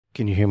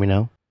Can you hear me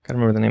now? Gotta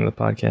remember the name of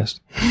the podcast.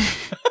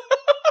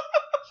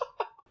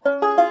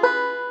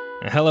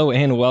 Hello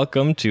and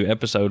welcome to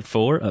episode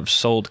 4 of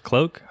Sold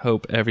Cloak.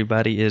 Hope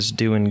everybody is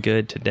doing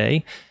good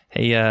today.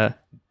 Hey,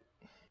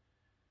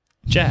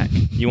 Jack,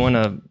 you want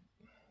to...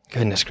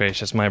 Goodness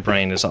gracious, my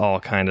brain is all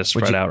kind of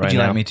spread out right now. Would you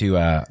like me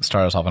to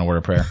start us off in a word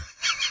of prayer?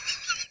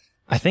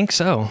 I think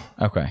so.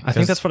 Okay. I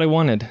think that's what I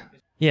wanted.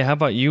 Yeah, how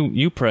about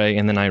you pray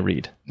and then I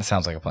read? That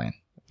sounds like a plan.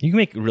 You can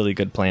make really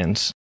good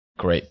plans.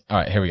 Great. All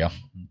right, here we go.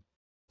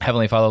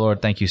 Heavenly Father,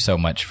 Lord, thank you so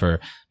much for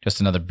just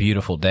another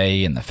beautiful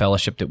day and the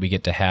fellowship that we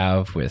get to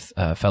have with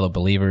fellow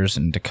believers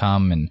and to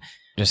come and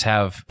just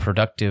have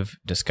productive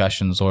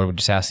discussions. Lord, we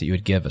just ask that you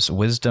would give us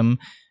wisdom,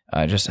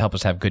 just help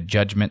us have good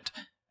judgment,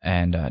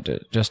 and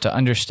just to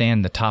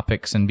understand the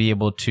topics and be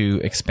able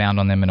to expound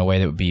on them in a way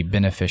that would be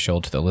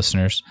beneficial to the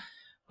listeners.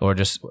 Lord,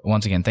 just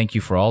once again, thank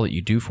you for all that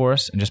you do for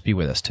us, and just be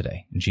with us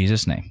today. In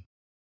Jesus' name.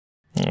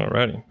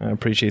 Alrighty, I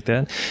appreciate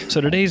that.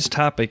 So today's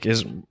topic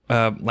is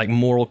like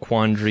moral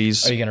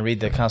quandaries. Are you going to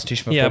read the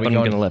Constitution before we go? Yeah, but I'm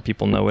going to let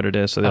people know what it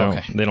is so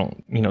they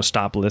don't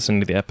stop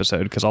listening to the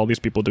episode, because all these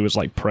people do is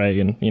like pray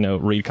and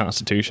read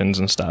constitutions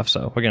and stuff.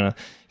 So we're going to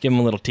give them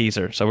a little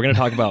teaser. So we're going to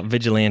talk about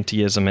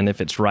vigilantism and if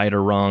it's right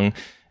or wrong.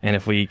 And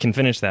if we can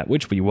finish that,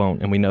 which we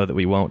won't, and we know that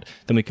we won't,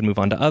 then we can move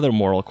on to other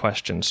moral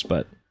questions,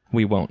 but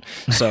we won't.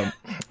 So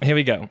here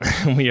we go.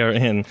 We are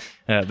in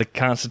the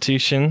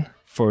Constitution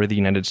for the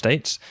United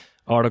States.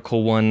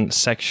 Article 1,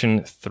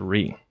 Section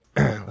 3.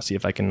 Let's see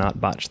if I can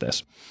not botch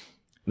this.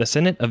 The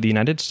Senate of the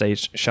United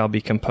States shall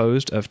be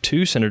composed of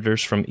 2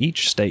 senators from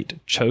each state,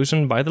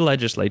 chosen by the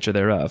legislature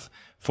thereof,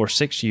 for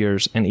 6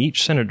 years, and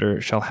each senator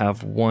shall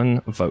have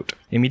 1 vote.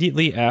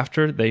 Immediately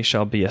after they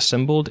shall be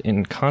assembled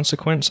in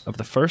consequence of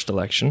the first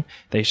election,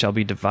 they shall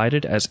be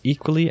divided as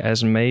equally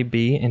as may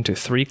be into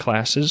 3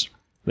 classes.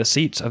 The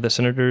seats of the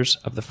senators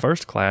of the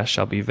first class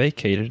shall be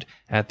vacated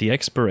at the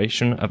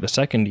expiration of the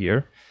second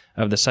year,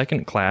 of the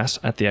second class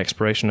at the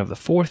expiration of the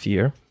 4th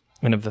year,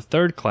 and of the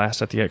third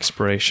class at the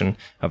expiration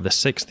of the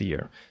 6th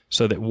year,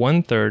 so that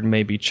 1/3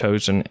 may be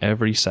chosen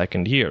every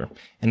second year.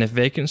 And if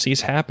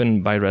vacancies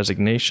happen by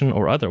resignation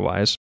or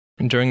otherwise,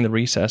 during the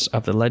recess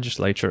of the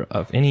legislature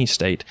of any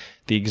state,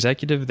 the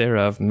executive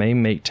thereof may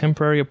make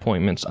temporary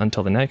appointments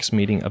until the next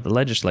meeting of the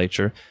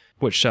legislature,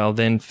 which shall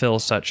then fill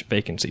such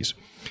vacancies.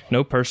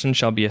 No person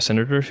shall be a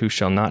senator who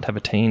shall not have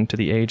attained to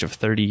the age of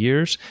 30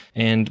 years,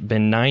 and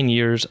been 9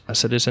 years a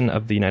citizen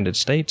of the United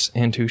States,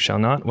 and who shall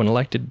not, when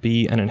elected,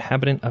 be an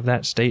inhabitant of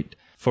that state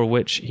for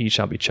which he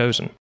shall be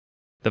chosen.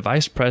 The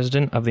Vice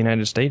President of the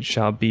United States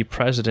shall be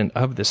President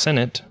of the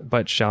Senate,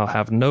 but shall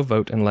have no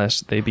vote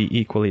unless they be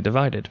equally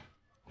divided.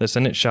 The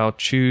Senate shall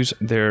choose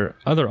their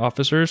other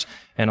officers,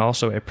 and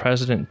also a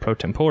President pro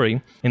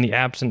tempore, in the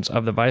absence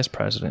of the Vice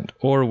President,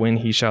 or when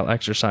he shall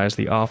exercise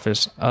the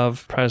office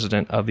of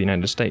President of the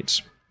United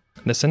States.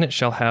 The Senate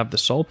shall have the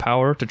sole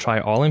power to try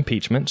all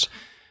impeachments.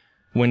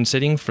 When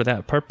sitting for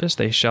that purpose,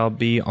 they shall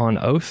be on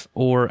oath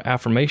or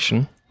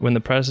affirmation. When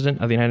the President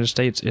of the United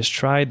States is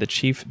tried, the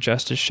Chief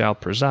Justice shall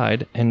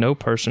preside, and no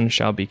person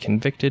shall be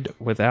convicted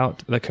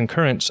without the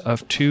concurrence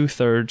of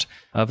 2/3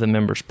 of the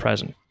members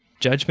present.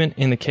 Judgment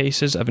in the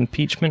cases of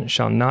impeachment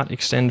shall not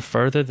extend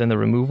further than the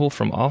removal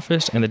from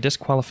office and the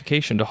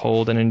disqualification to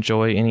hold and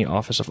enjoy any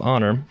office of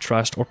honor,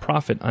 trust, or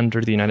profit under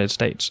the United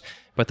States.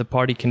 But the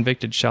party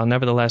convicted shall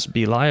nevertheless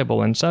be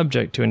liable and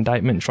subject to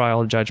indictment,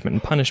 trial, judgment,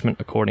 and punishment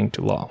according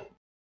to law.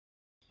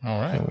 All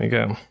right. There we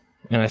go.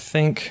 And I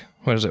think,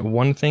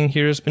 one thing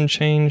here has been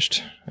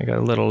changed. I got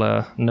a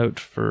little note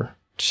for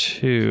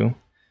 2.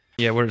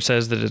 Yeah, where it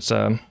says that it's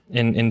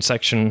in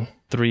Section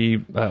 3,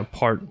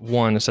 Part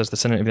 1, it says the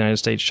Senate of the United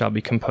States shall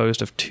be composed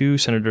of 2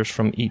 senators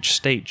from each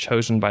state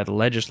chosen by the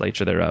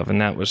legislature thereof, and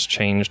that was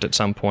changed at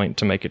some point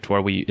to make it to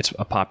where it's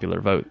a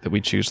popular vote that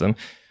we choose them,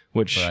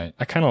 which right.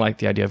 I kind of like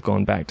the idea of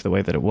going back to the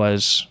way that it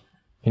was.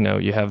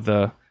 You have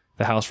the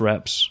House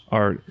reps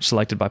are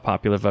selected by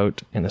popular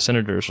vote, and the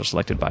senators are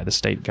selected by the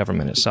state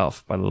government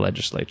itself, by the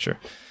legislature.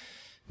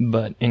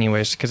 But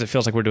anyways, because it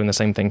feels like we're doing the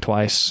same thing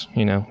twice,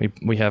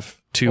 we have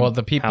 2 Well,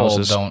 the people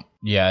houses. don't,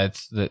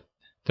 it's that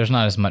there's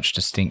not as much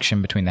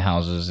distinction between the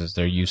houses as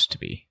there used to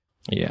be.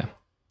 Yeah,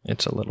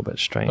 it's a little bit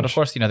strange. But of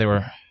course, they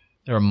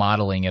were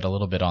modeling it a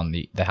little bit on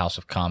the House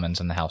of Commons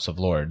and the House of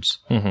Lords,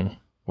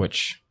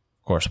 which,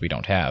 of course, we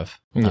don't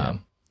have. Yeah.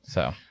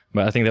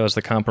 But I think that was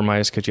the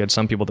compromise, because you had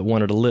some people that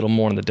wanted a little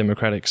more on the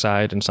Democratic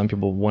side, and some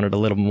people wanted a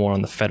little more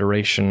on the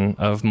federation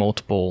of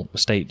multiple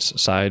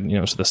states side.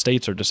 So the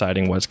states are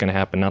deciding what's going to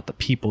happen, not the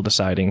people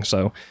deciding.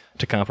 So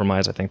to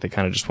compromise, I think they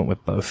kind of just went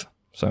with both.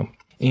 So,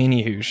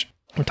 anywho,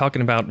 we're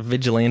talking about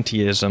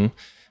vigilantism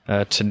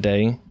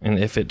today, and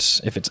if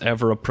it's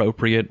ever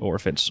appropriate or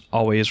if it's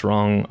always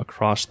wrong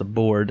across the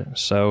board.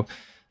 So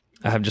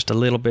I have just a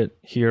little bit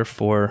here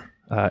for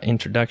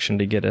introduction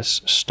to get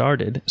us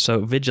started.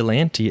 So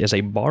vigilante is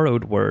a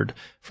borrowed word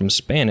from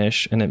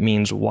Spanish, and it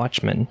means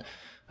watchman.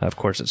 Of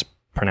course, it's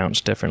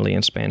pronounced differently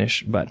in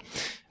Spanish, but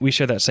we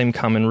share that same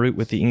common root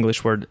with the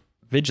English word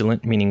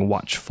vigilant, meaning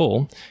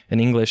watchful. In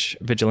English,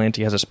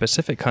 vigilante has a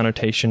specific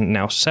connotation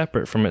now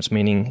separate from its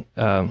meaning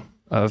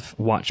of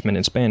watchman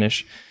in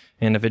Spanish,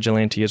 and a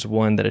vigilante is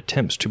one that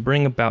attempts to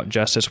bring about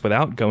justice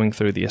without going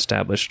through the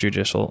established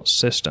judicial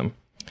system.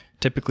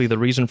 Typically, the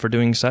reason for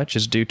doing such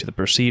is due to the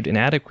perceived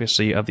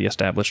inadequacy of the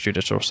established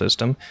judicial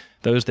system.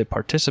 Those that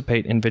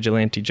participate in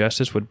vigilante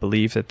justice would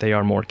believe that they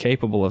are more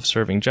capable of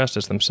serving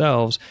justice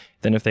themselves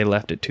than if they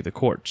left it to the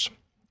courts.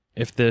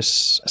 If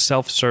this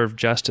self-served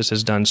justice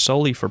is done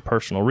solely for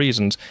personal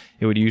reasons,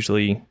 it would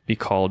usually be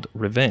called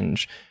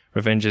revenge.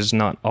 Revenge is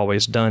not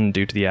always done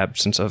due to the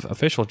absence of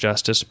official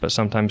justice, but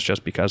sometimes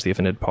just because the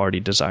offended party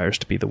desires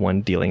to be the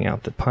one dealing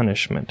out the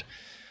punishment.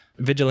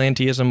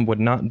 Vigilantism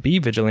would not be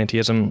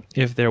vigilantism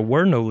if there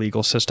were no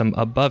legal system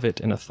above it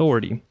in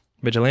authority.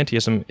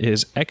 Vigilantism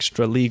is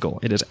extra-legal.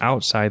 It is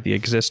outside the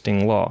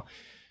existing law.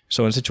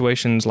 So in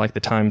situations like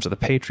the times of the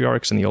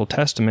patriarchs in the Old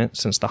Testament,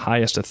 since the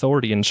highest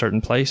authority in certain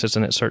places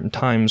and at certain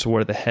times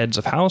were the heads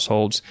of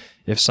households,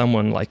 if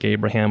someone like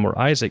Abraham or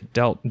Isaac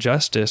dealt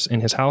justice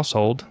in his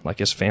household, like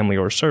his family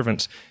or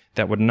servants,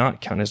 that would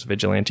not count as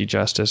vigilante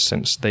justice,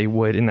 since they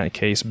would, in that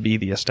case, be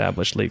the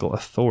established legal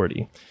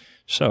authority.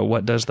 So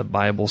what does the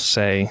Bible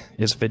say?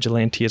 Is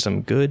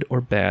vigilantism good or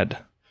bad?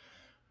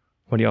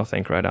 What do y'all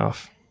think right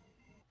off?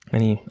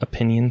 Any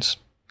opinions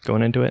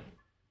going into it?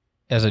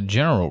 As a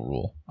general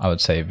rule, I would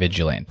say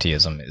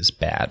vigilantism is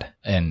bad,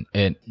 and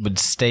it would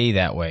stay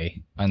that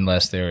way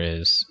unless there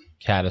is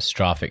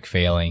catastrophic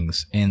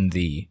failings in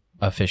the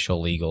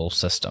official legal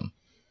system.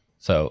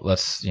 So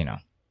let's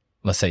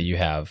say you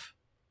have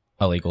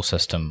a legal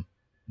system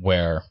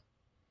where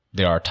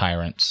there are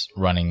tyrants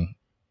running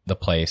the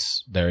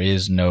place. There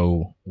is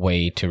no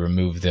way to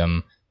remove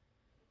them.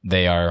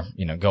 They are,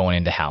 going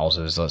into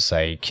houses, let's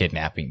say,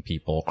 kidnapping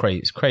people,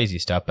 crazy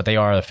stuff, but they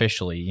are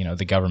officially,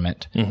 the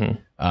government.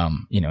 Mm-hmm.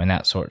 In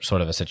that sort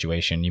of a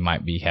situation, you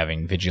might be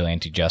having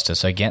vigilante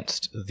justice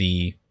against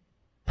the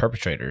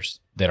perpetrators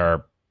that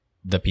are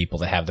the people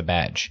that have the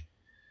badge,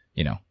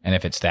 and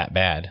if it's that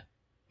bad,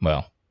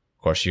 well,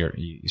 of course, you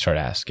start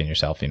asking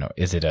yourself,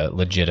 is it a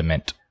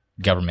legitimate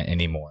government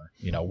anymore?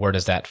 Where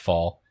does that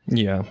fall?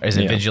 Yeah. Is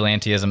it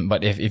vigilantism?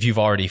 But if you've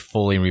already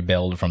fully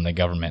rebelled from the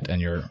government and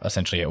you're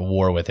essentially at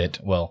war with it,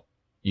 well,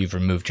 you've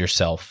removed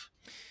yourself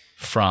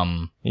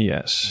from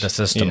the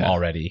system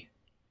already.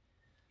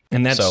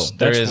 And that's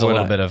a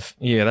little bit of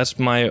that's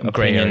my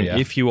opinion. Area.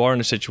 If you are in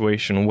a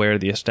situation where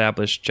the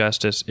established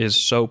justice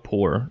is so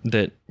poor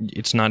that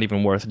it's not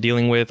even worth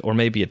dealing with, or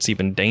maybe it's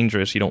even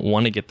dangerous, you don't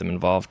want to get them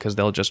involved because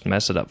they'll just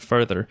mess it up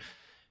further,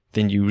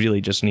 then you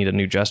really just need a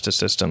new justice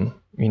system.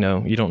 You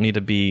don't need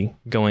to be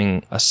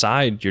going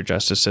aside your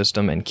justice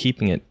system and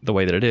keeping it the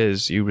way that it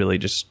is. You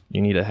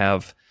need to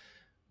have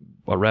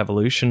a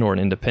revolution or an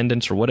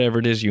independence or whatever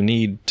it is you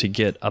need to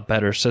get a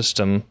better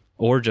system,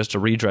 or just a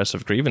redress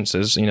of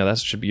grievances. That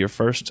should be your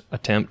first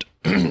attempt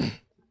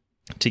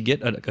to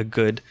get a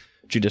good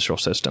judicial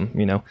system,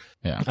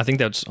 Yeah. I think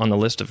that's on the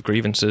list of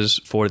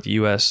grievances for the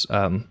U.S.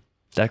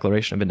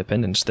 Declaration of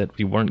Independence, that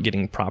we weren't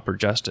getting proper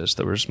justice.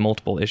 There was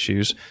multiple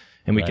issues.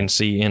 And we can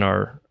see in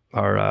our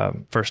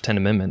first 10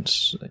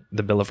 amendments,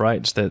 the Bill of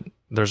Rights, that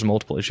there's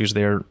multiple issues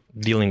there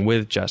dealing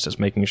with justice,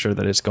 making sure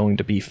that it's going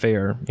to be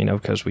fair,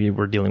 because we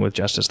were dealing with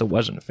justice that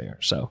wasn't fair.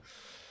 So,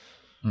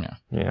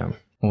 yeah.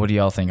 What do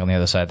y'all think on the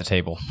other side of the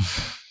table?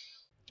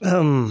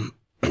 I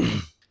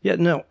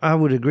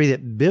would agree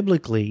that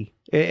biblically,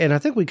 and I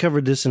think we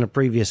covered this in a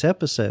previous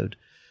episode,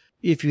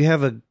 if you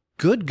have a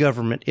good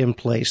government in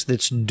place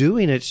that's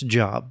doing its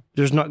job,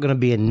 there's not going to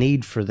be a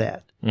need for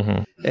that.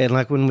 Mm-hmm. And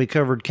like when we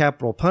covered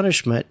capital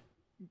punishment,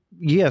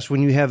 yes,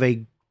 when you have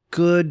a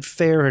good,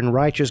 fair, and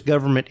righteous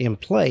government in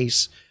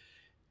place,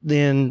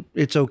 then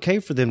it's okay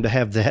for them to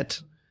have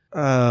that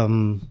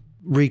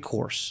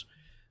recourse.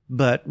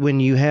 But when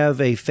you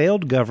have a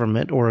failed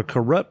government or a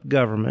corrupt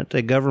government,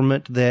 a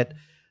government that,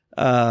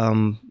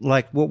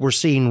 like what we're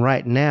seeing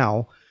right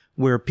now,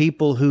 where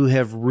people who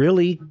have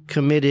really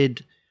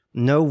committed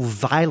no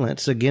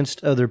violence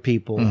against other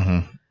people,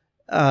 mm-hmm.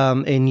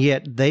 And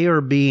yet they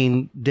are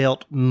being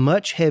dealt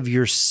much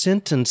heavier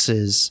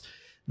sentences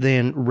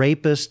than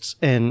rapists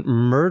and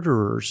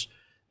murderers,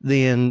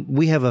 then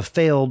we have a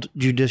failed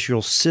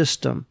judicial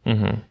system.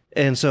 Mm-hmm.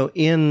 And so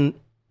in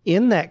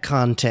that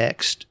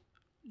context,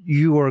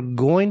 you are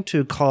going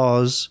to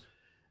cause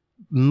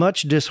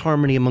much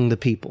disharmony among the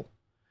people,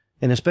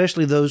 and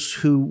especially those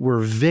who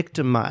were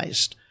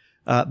victimized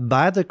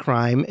by the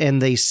crime,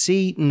 and they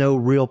see no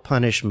real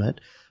punishment,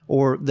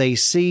 or they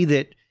see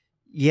that,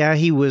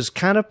 he was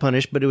kind of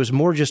punished, but it was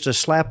more just a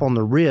slap on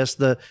the wrist.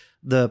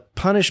 The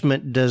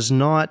punishment does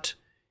not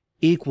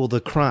equal the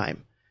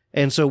crime.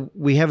 And so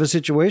we have a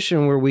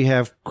situation where we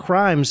have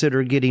crimes that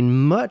are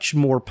getting much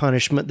more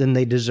punishment than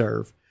they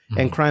deserve,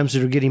 mm-hmm. and crimes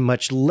that are getting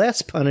much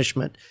less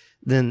punishment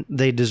than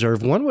they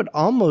deserve. One would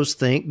almost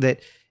think that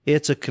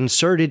it's a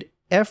concerted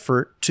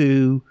effort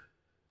to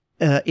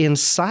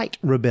incite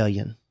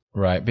rebellion.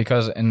 Right,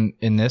 because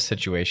in this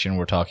situation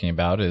we're talking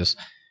about is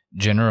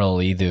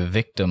generally the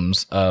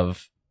victims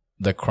of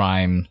the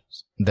crimes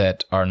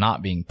that are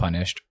not being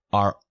punished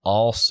are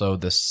also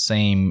the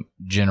same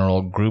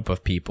general group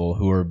of people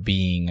who are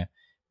being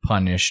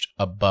punished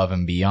above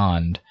and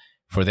beyond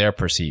for their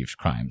perceived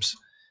crimes.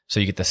 So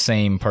you get the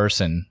same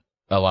person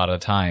a lot of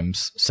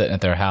times sitting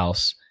at their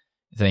house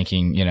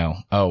thinking,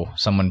 oh,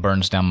 someone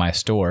burns down my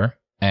store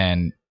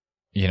and,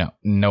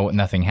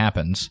 nothing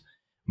happens.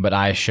 But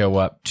I show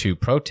up to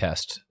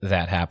protest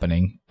that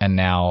happening, and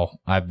now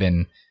I've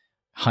been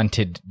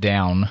hunted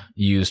down,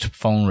 used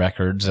phone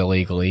records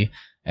illegally,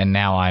 and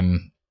now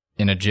I'm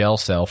in a jail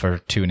cell for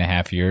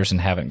 2.5 years and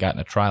haven't gotten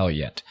a trial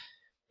yet.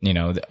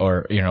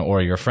 Or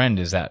your friend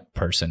is that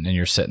person, and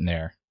you're sitting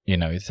there.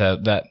 So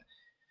that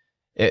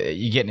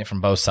you're getting it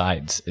from both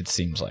sides. It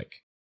seems like.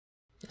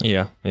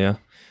 Yeah.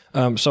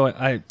 So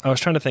I was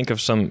trying to think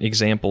of some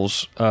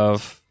examples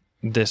of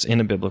this in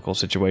a biblical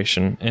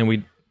situation,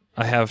 and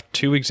I have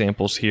 2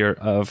 examples here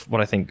of what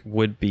I think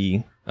would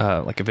be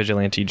like a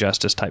vigilante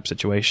justice type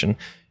situation,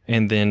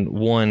 and then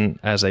one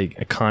as a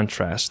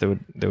contrast that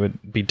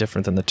would be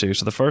different than the 2.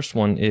 So the first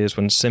one is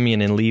when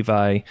Simeon and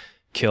Levi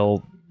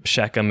kill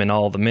Shechem and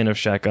all the men of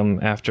Shechem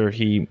after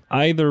he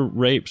either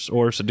rapes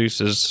or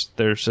seduces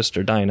their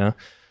sister Dinah.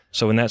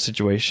 So in that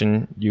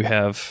situation, you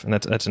have, and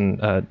that's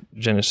in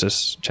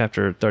Genesis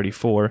chapter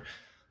 34.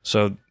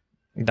 So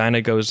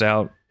Dinah goes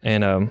out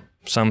and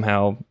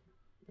somehow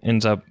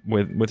ends up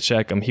with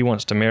Shechem. He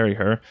wants to marry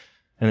her,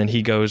 and then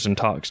he goes and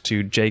talks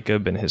to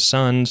Jacob and his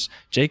sons.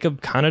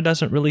 Jacob kind of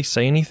doesn't really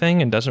say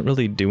anything and doesn't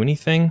really do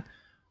anything,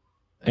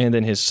 and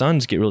then his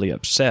sons get really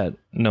upset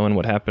knowing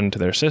what happened to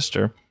their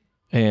sister,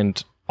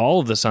 and all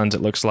of the sons,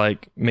 it looks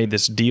like, made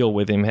this deal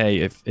with him.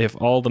 Hey, if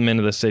all the men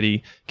of the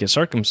city get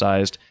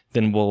circumcised,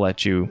 then we'll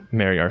let you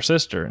marry our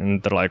sister.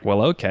 And they're like,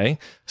 well, okay.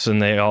 So then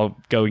they all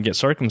go and get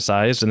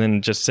circumcised. And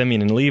then just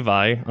Simeon and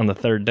Levi on the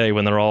 3rd day,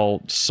 when they're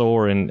all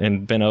sore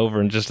and bent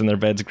over and just in their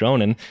beds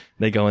groaning,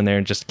 they go in there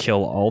and just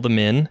kill all the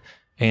men.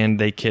 And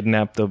they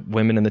kidnap the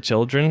women and the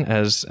children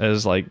as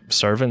like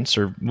servants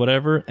or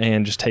whatever,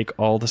 and just take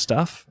all the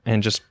stuff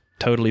and just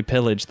totally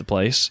pillage the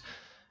place.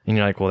 And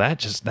you're like, well,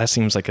 that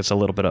seems like it's a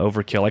little bit of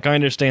overkill. Like, I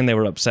understand they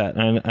were upset,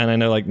 and I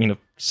know, like,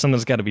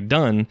 something's got to be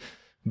done,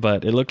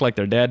 but it looked like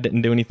their dad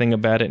didn't do anything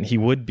about it, and he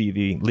would be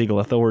the legal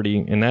authority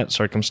in that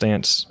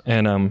circumstance,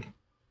 and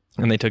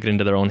they took it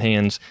into their own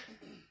hands.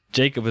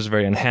 Jacob was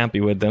very unhappy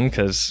with them,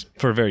 because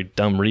for a very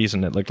dumb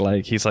reason, it looked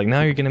like. He's like,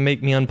 now you're going to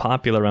make me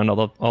unpopular around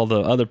all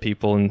the other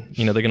people, and,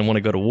 they're going to want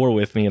to go to war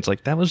with me. It's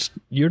like, that was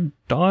your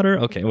daughter?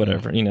 Okay,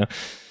 whatever,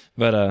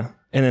 But,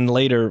 and then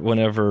later,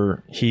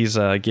 whenever he's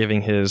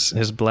giving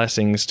his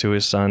blessings to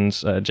his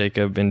sons,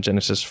 Jacob, in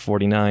Genesis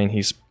 49,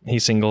 he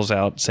singles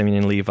out Simeon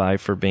and Levi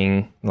for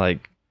being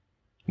like,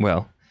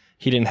 well,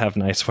 he didn't have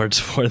nice words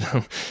for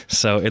them.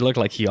 So it looked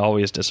like he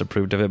always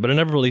disapproved of it. But it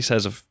never really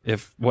says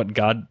if what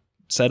God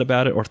said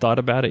about it or thought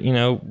about it.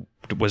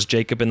 Was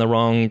Jacob in the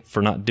wrong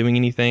for not doing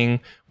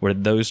anything? Were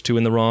those 2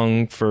 in the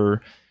wrong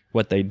for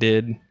what they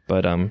did?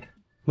 But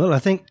well, I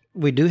think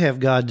we do have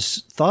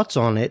God's thoughts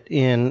on it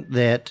in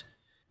that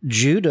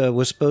Judah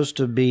was supposed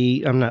to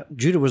be,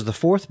 Judah was the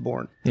 4th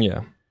born.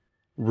 Yeah.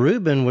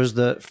 Reuben was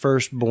the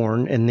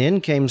firstborn, and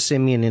then came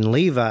Simeon and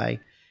Levi,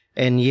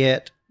 and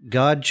yet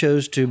God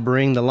chose to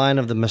bring the line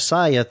of the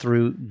Messiah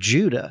through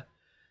Judah.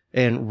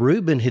 And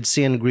Reuben had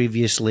sinned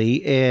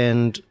grievously,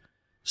 and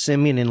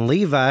Simeon and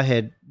Levi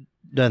had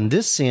done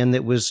this sin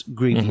that was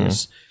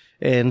grievous.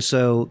 Mm-hmm. And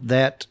so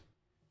that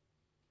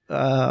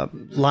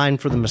line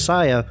for the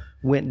Messiah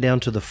went down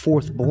to the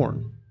 4th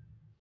born.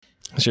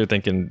 So you're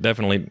thinking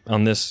definitely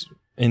on this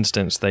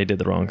instance they did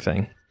the wrong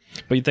thing,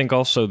 but you think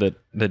also that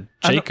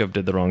Jacob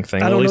did the wrong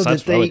thing. I don't know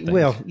that they.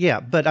 Well,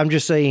 yeah, but I'm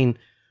just saying,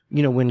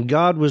 when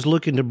God was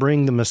looking to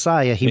bring the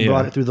Messiah, He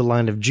brought it through the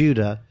line of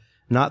Judah,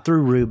 not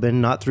through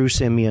Reuben, not through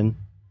Simeon,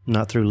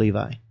 not through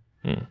Levi.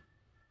 Right.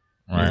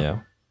 Yeah.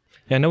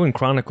 I know in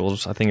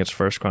Chronicles, I think it's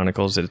First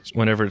Chronicles, it's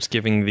whenever it's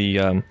giving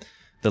the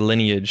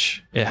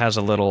lineage, it has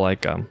a little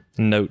like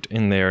note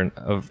in there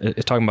of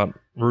it's talking about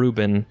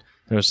Reuben.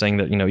 It was saying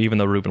that even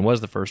though Reuben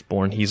was the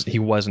firstborn, he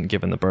wasn't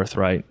given the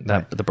birthright.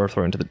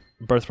 The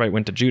birthright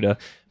went to Judah.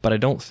 But I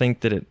don't think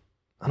that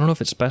I don't know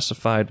if it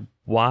specified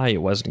why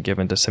it wasn't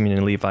given to Simeon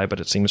and Levi. But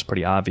it seems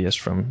pretty obvious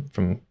from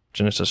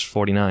Genesis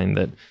 49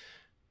 that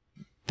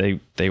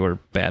they were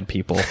bad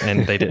people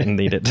and they didn't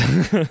need it.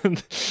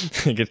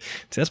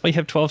 That's why you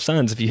have 12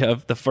 sons. If you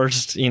have the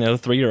first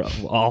 3 are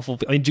awful.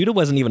 I mean, Judah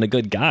wasn't even a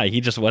good guy.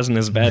 He just wasn't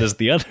as bad as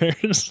the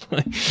others.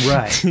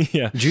 Right.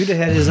 Yeah. Judah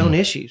had his own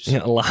issues.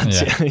 Yeah, a lot.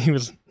 Yeah. He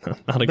was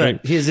not a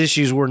great. His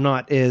issues were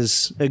not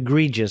as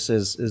egregious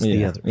as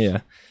the others. Yeah.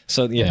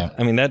 So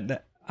I mean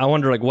that I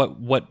wonder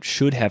what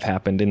should have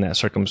happened in that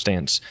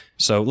circumstance.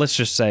 So let's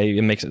just say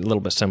it makes it a little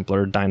bit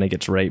simpler. Dinah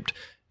gets raped,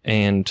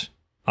 and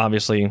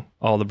obviously,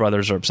 all the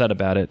brothers are upset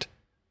about it,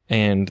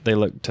 and they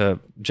look to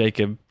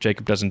Jacob.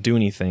 Jacob doesn't do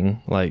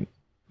anything. Like,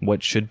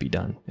 what should be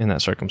done in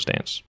that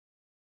circumstance?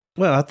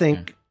 Well, I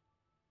think,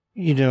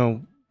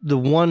 the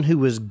one who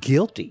was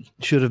guilty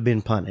should have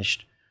been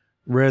punished,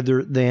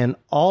 rather than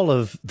all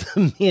of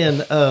the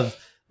men of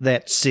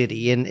that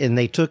city, and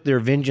they took their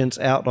vengeance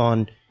out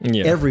on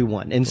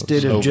everyone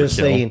instead of just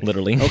saying,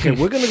 literally, okay,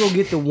 we're going to go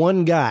get the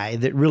one guy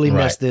that really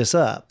messed this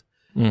up.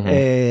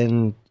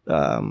 And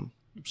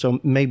so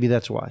maybe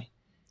that's why.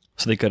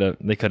 So they could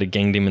have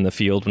ganged him in the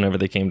field whenever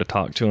they came to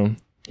talk to him.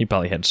 He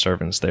probably had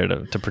servants there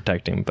to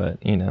protect him, but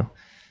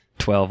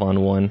 12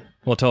 on 1.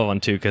 Well, 12 on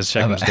 2 because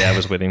Shechem's dad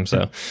was with him.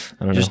 So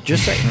I don't know.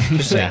 Just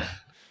say.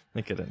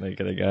 They could have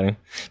got him.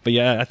 But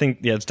yeah, I think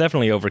it's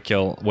definitely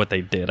overkill what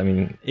they did. I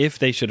mean, if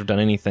they should have done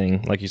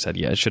anything, like you said,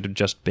 it should have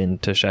just been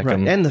to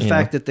Shechem. Right. And the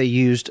fact that they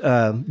used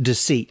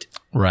deceit.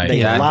 Right.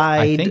 They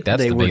lied. I think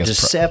that's they were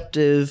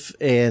deceptive,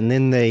 and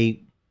then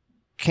they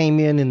came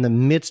in the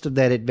midst of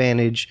that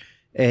advantage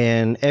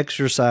and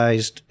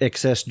exercised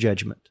excess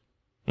judgment.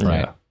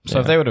 Right. So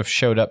if they would have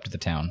showed up to the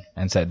town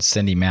and said,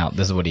 send him out,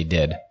 this is what he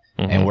did,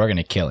 and we're going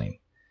to kill him.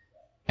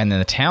 And then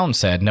the town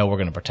said, no, we're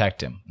going to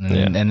protect him.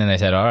 And then they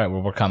said, all right,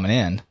 well, we're coming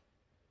in.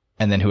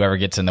 And then whoever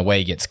gets in the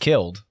way gets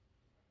killed.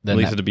 Then at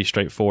least it'd be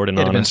straightforward and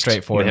honest. It'd have been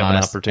straightforward and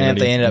honest. And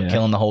if they ended up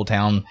killing the whole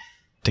town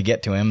to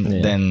get to him,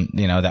 then,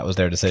 that was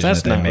their decision.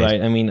 That's that they not made.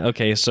 right. I mean,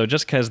 okay, so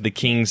just because the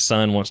king's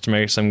son wants to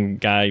marry some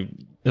guy,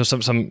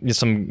 some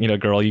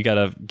girl, you got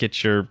to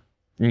get your...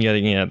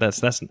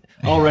 that's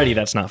already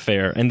that's not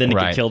fair, and then to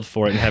get killed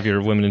for it and have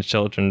your women and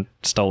children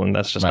stolen.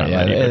 That's just not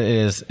right.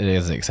 It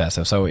is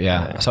excessive. So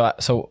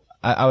so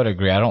I would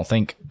agree. I don't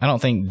think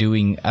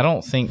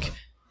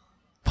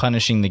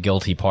punishing the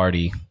guilty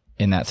party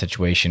in that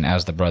situation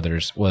as the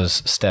brothers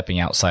was stepping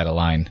outside a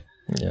line.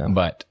 Yeah,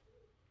 but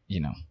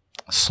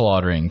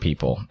slaughtering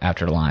people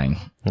after lying,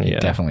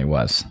 it definitely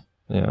was.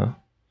 Yeah.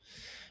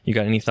 You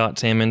got any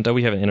thoughts, Hammond? Oh,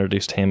 we haven't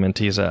introduced Hammond.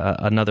 He's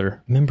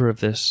another member of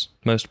this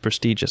most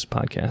prestigious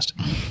podcast.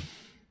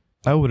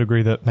 I would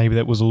agree that maybe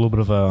that was a little bit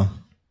of a,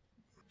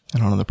 I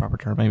don't know the proper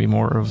term, maybe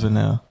more of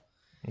an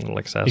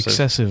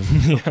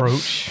excessive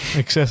approach.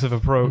 Excessive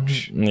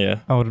approach. Yeah.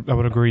 I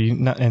would agree.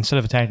 Instead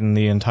of attacking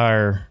the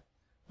entire,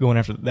 going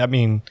after that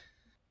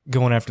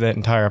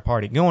entire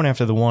party, going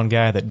after the one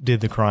guy that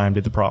did the crime,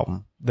 did the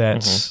problem.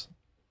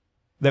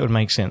 That would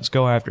make sense.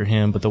 Go after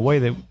him. But the way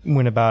they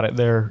went about it,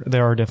 there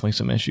are definitely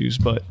some issues.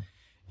 But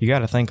you got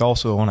to think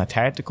also on a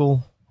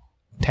tactical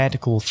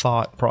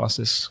thought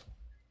process.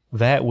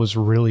 That was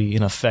really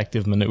an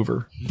effective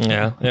maneuver.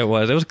 Yeah, it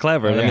was. It was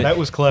clever. I mean, that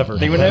was clever.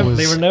 They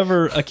were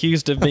never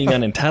accused of being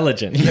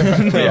unintelligent.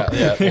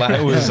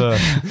 It was a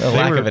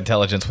lack of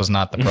intelligence was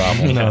not the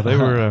problem. No, they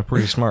were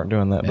pretty smart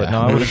doing that. But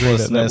no, I would agree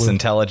that was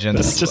intelligence.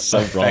 That's just so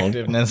wrong.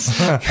 Effectiveness.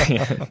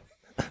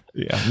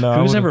 Yeah,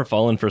 no. Who's ever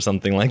fallen for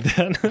something like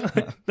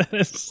that?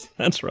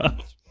 That's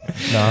rough.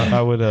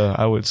 No,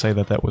 I would say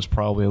that was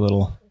probably a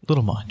little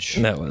much.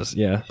 That was,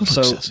 yeah.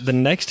 So the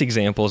next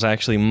example is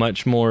actually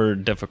much more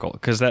difficult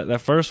because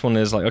that first one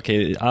is like,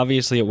 okay,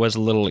 obviously it was a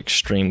little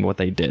extreme what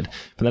they did.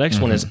 But the next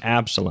one is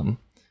Absalom.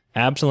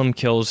 Absalom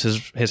kills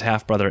his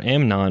half brother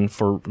Amnon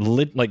for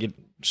like it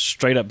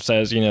straight up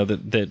says,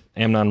 that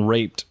Amnon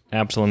raped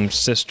Absalom's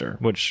sister,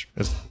 which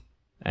is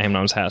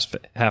Amnon's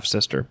half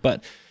sister,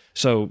 but.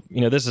 So,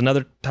 this is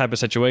another type of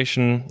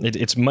situation.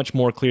 It's much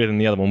more clear than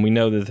the other one. We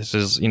know that this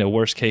is,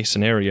 worst case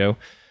scenario.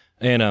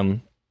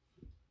 And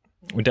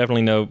we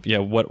definitely know,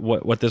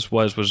 what this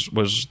was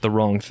the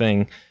wrong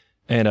thing.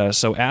 And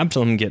so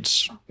Absalom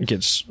gets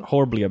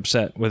horribly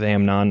upset with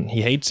Amnon.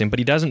 He hates him, but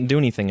he doesn't do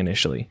anything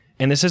initially.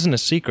 And this isn't a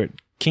secret.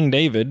 King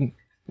David,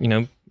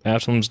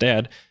 Absalom's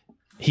dad,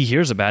 he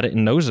hears about it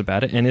and knows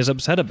about it and is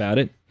upset about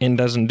it and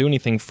doesn't do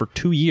anything for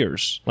 2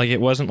 years. Like,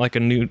 it wasn't like a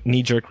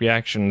knee-jerk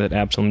reaction that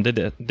Absalom did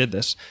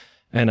this.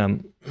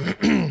 And,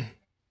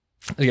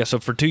 so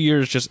for 2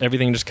 years, just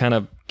everything just kind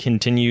of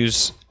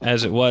continues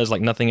as it was,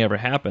 like nothing ever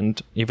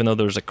happened, even though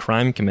there was a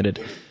crime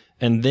committed.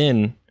 And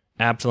then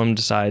Absalom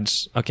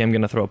decides, okay, I'm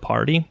going to throw a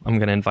party. I'm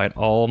going to invite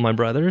all my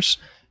brothers,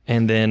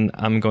 and then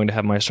I'm going to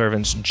have my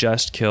servants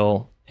just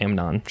kill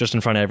Amnon, just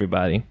in front of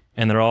everybody.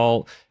 And they're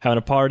all having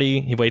a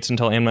party. He waits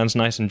until Amnon's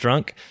nice and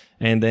drunk,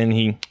 and then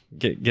he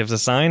gives a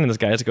sign, and this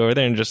guys go over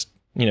there and just,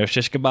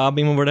 shish kebab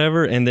him or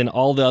whatever, and then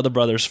all the other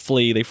brothers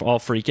flee. They all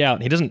freak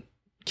out. He doesn't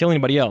kill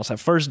anybody else. At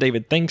first,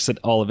 David thinks that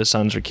all of his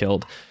sons are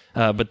killed,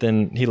 but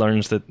then he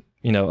learns that,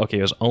 okay,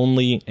 it was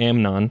only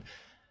Amnon,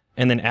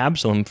 and then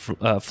Absalom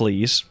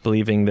flees,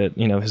 believing that,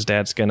 his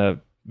dad's going to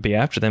be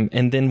after them,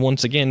 and then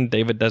once again,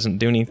 David doesn't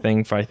do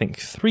anything for, I think,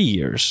 3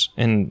 years,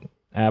 and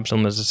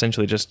Absalom is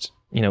essentially just,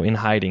 in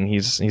hiding.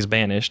 He's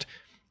banished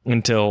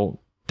until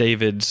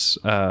David's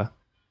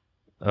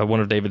one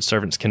of David's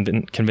servants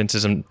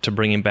convinces him to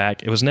bring him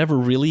back. It was never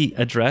really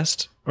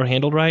addressed or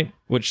handled right,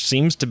 which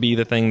seems to be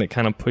the thing that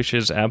kind of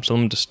pushes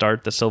Absalom to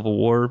start the civil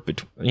war,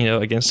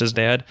 against his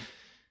dad.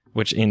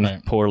 Which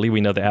poorly,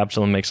 we know that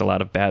Absalom makes a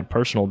lot of bad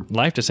personal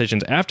life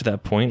decisions after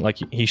that point. Like,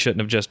 he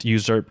shouldn't have just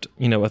usurped,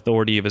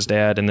 authority of his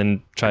dad and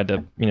then tried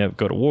to,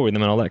 go to war with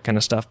him and all that kind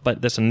of stuff.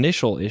 But this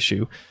initial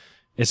issue,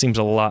 it seems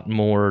a lot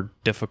more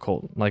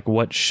difficult. Like,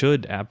 what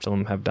should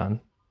Absalom have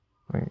done?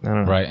 Like, I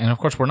don't know. Right. And of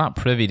course, we're not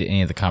privy to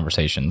any of the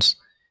conversations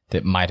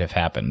that might have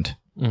happened,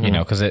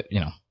 because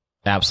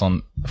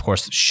Absalom, of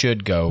course,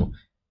 should go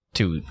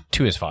to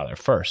his father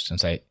first and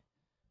say,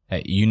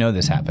 hey, you know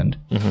this happened.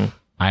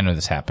 I know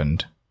this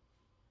happened.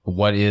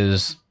 What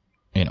is,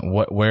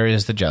 where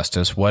is the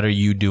justice? What are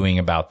you doing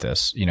about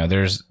this?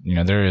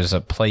 There is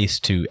a place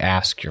to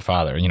ask your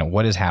father,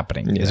 what is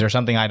happening? Is there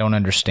something I don't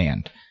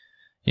understand?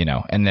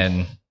 And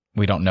then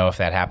we don't know if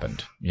that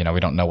happened. We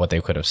don't know what they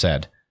could have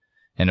said.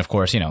 And of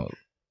course,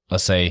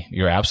 let's say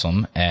you're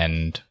Absalom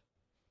and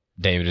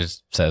David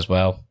says,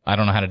 well, I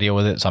don't know how to deal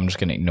with it, so I'm just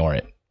going to ignore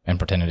it and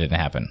pretend it didn't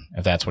happen,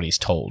 if that's what he's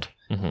told.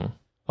 Well,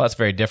 that's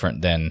very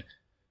different than,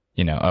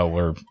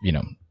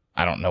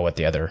 I don't know what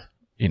the other,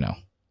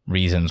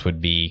 reasons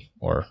would be,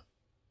 or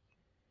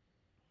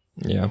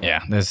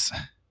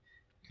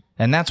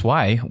and that's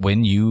why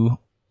when you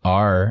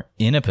are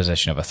in a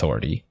position of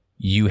authority,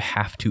 you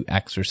have to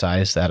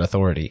exercise that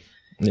authority.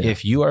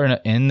 If you are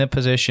in the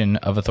position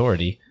of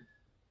authority,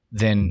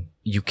 then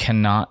you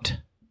cannot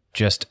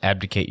just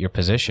abdicate your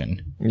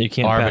position. You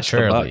can't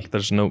arbitrarily.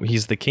 Pass the buck.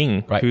 He's the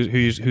king. Right.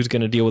 Who's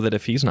going to deal with it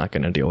if he's not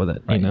going to deal with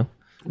it? Right.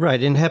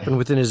 Right, and it happened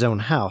within his own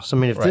house. I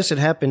mean, if this had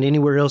happened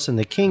anywhere else in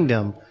the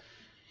kingdom,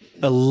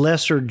 a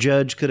lesser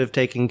judge could have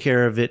taken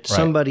care of it. Right.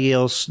 Somebody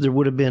else, there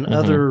would have been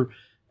other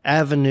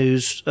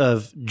avenues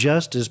of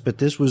justice, but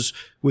this was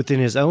within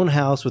his own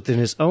house, within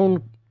his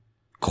own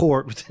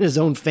court, within his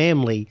own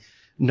family.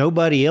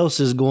 Nobody else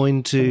is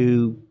going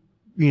to,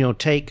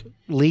 take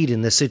lead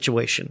in this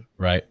situation.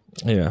 Right.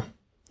 Yeah.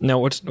 Now,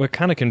 what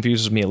kind of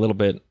confuses me a little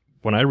bit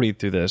when I read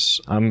through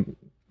this, I'm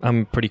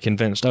pretty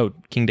convinced,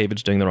 King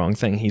David's doing the wrong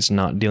thing. He's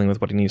not dealing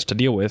with what he needs to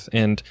deal with.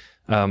 And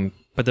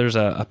but there's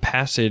a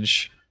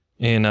passage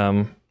in,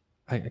 I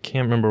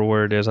can't remember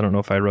where it is. I don't know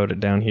if I wrote it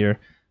down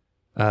here.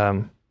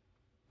 There's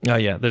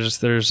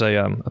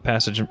a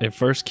passage in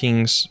 1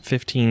 Kings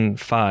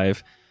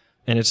 15:5,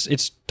 and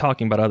it's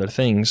talking about other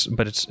things,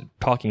 but it's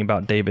talking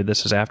about David.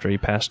 This is after he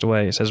passed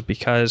away. It says,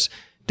 because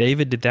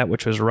David did that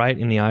which was right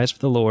in the eyes of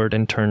the Lord,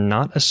 and turned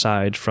not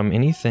aside from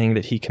anything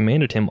that he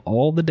commanded him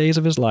all the days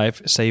of his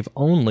life, save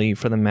only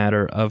for the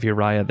matter of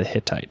Uriah the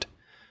Hittite.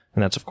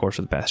 And that's, of course,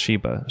 with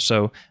Bathsheba.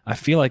 So I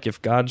feel like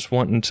if God's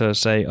wanting to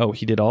say,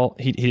 he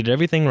did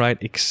everything right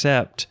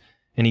except,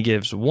 and he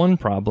gives one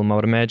problem, I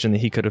would imagine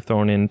that he could have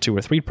thrown in 2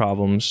 or 3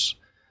 problems,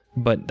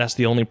 but that's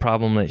the only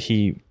problem that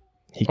he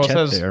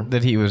kept there.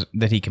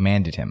 That he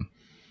commanded him.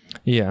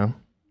 Yeah.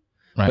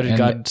 Right. But did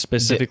God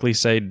specifically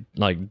say,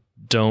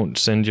 don't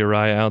send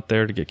Uriah out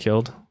there to get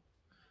killed?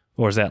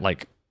 Or is that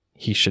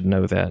he should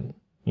know that?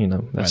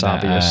 That's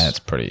obvious. It's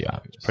pretty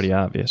obvious. Pretty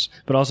obvious.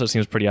 But also it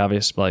seems pretty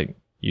obvious,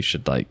 you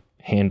should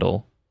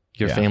handle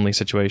your family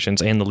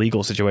situations and the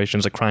legal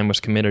situations. A crime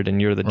was committed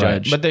and you're the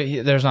judge. But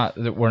there's not,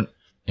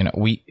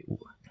 we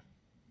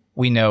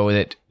know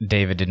that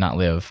David did not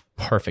live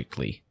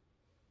perfectly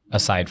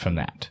aside from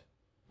that.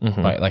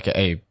 Right?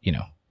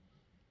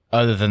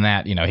 Other than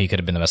that, he could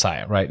have been the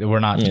Messiah, right? We're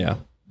not,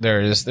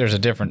 there's a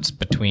difference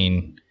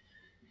between,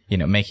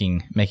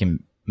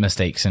 making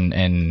mistakes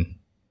and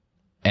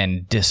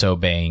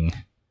disobeying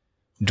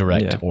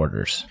direct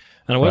orders.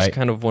 And I was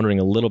kind of wondering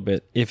a little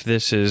bit if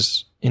this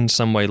is in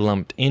some way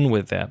lumped in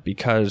with that,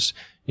 because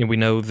we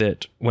know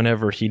that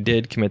whenever he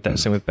did commit that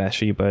sin with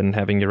Bathsheba and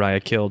having Uriah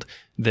killed,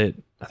 that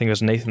I think it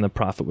was Nathan the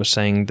prophet was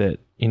saying that,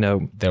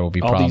 there will be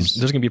problems.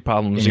 There's going to be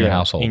problems in your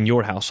household. In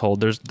your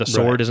household. The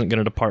sword isn't going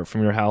to depart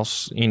from your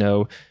house.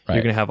 You're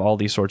going to have all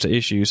these sorts of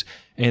issues.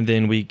 And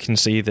then we can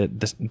see that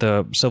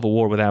the civil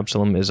war with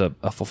Absalom is a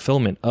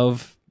fulfillment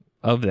of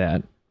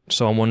that.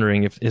 So I'm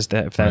wondering if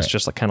that's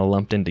just kind of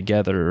lumped in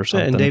together or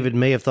something. And David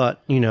may have thought,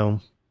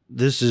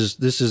 this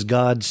is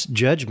God's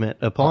judgment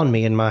upon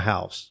me in my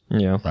house.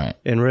 Yeah. Right.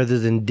 And rather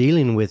than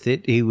dealing with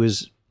it, he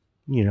was,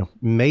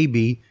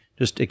 maybe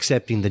just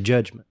accepting the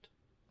judgment.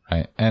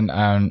 Right. And,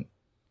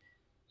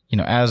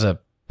 as a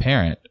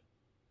parent,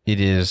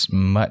 it is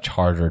much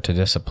harder to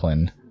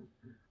discipline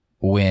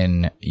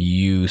when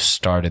you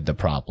started the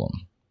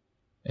problem.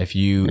 If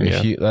you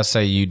let's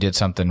say you did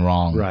something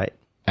wrong. Right.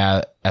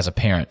 As a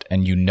parent,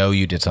 and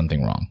you did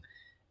something wrong,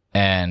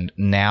 and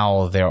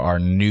now there are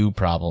new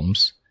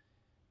problems,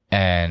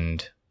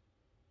 and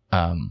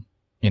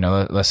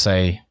let's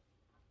say,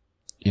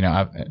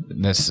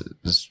 this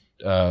is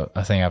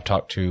a thing I've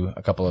talked to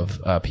a couple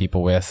of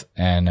people with,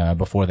 and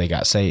before they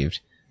got saved,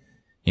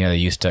 they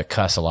used to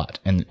cuss a lot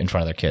in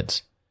front of their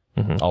kids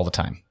all the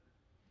time,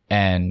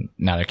 and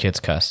now their kids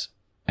cuss,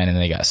 and then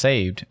they got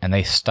saved and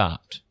they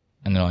stopped,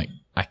 and they're like,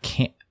 I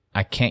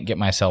can't get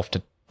myself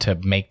to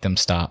make them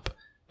stop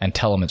and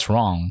tell them it's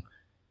wrong,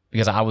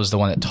 because I was the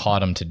one that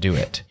taught them to do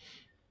it.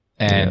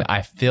 And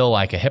I feel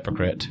like a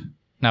hypocrite.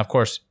 Now, of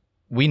course,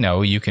 we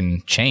know you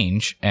can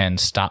change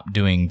and stop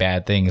doing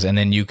bad things, and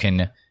then you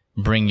can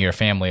bring your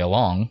family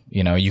along.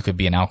 You could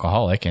be an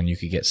alcoholic and you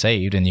could get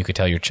saved, and you could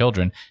tell your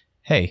children,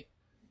 hey,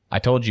 I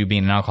told you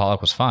being an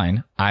alcoholic was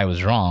fine. I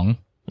was wrong.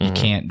 You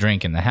can't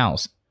drink in the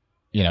house.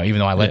 Even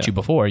though I let you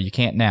before, you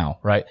can't now,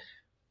 right?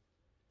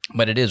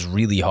 But it is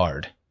really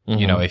hard.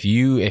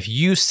 If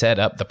you set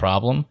up the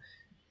problem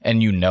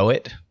and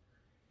it,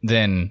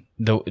 then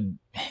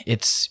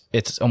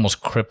it's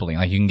almost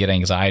crippling. You can get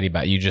anxiety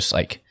about it. You just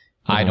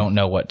I don't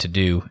know what to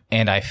do,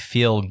 and I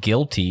feel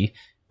guilty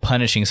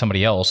punishing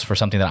somebody else for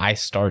something that I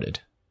started.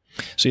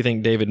 So you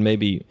think David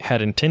maybe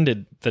had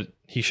intended that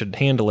he should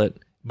handle it,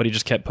 but he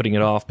just kept putting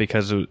it off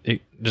because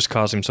it just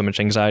caused him so much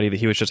anxiety that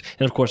he was just...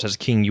 And of course, as a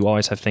king, you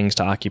always have things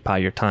to occupy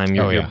your time.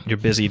 You're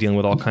busy dealing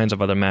with all kinds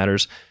of other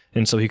matters.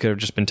 And so he could have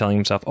just been telling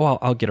himself, oh,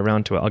 I'll get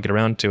around to it. I'll get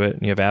around to it.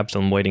 And you have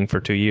Absalom waiting for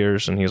 2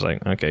 years, and he's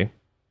like, okay,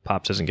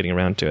 Pops isn't getting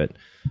around to it.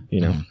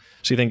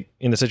 So you think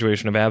in the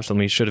situation of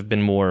Absalom, he should have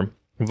been more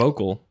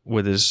vocal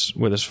with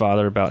his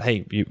father about,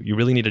 hey, you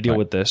really need to deal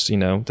with this.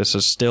 This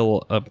is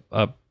still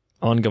a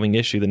ongoing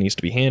issue that needs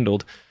to be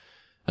handled.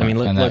 I mean,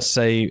 let's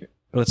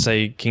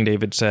say King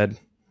David said,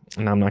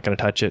 "No, I'm not going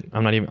to touch it.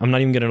 I'm not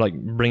even going to like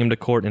bring him to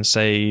court and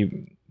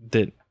say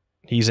that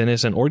he's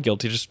innocent or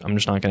guilty. I'm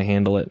just not going to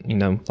handle it."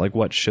 Like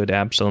what should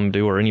Absalom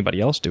do or anybody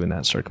else do in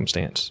that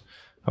circumstance?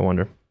 I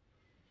wonder.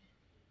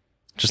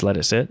 Just let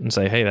it sit and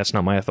say, "Hey, that's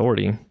not my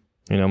authority.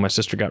 My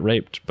sister got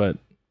raped, but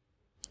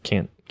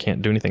can't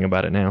do anything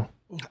about it now."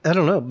 I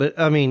don't know, but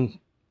I mean,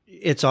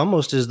 it's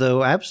almost as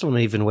though Absalom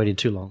even waited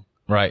too long,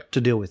 right,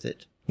 to deal with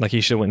it. Like he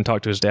should have went and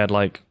talked to his dad,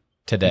 like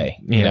today.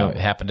 It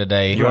happened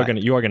today. You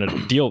are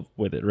gonna deal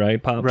with it,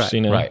 right, Pops?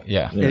 Right. Right.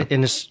 Yeah.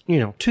 And it's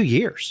 2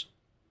 years.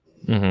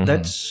 Mm-hmm.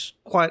 That's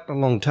quite a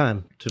long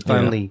time to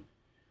finally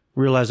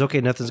realize,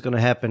 okay, nothing's going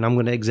to happen. I'm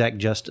going to exact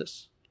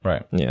justice.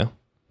 Right. Yeah.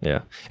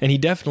 Yeah. And he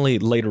definitely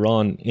later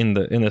on in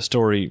the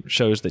story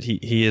shows that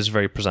he is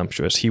very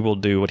presumptuous. He will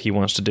do what he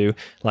wants to do.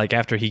 Like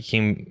after he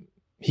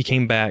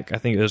came back, I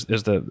think it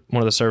was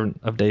one of the servant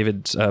of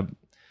David's,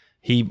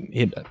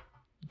 he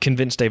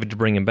convinced David to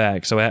bring him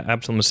back. So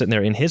Absalom was sitting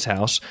there in his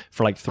house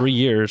for like 3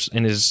 years,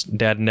 and his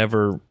dad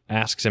never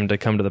asks him to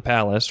come to the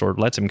palace or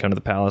lets him come to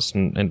the palace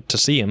and to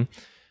see him.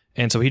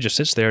 And so he just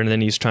sits there, and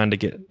then he's trying to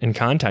get in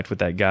contact with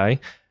that guy,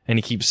 and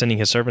he keeps sending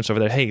his servants over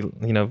there, hey,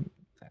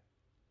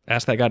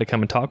 ask that guy to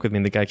come and talk with me.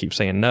 And the guy keeps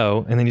saying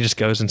no. And then he just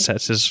goes and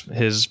sets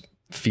his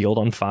field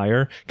on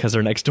fire because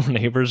they're next door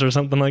neighbors or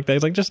something like that.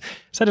 He's like, just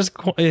set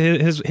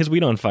his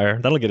wheat on fire.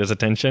 That'll get his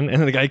attention. And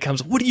then the guy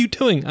comes, what are you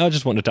doing? I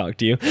just want to talk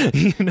to you.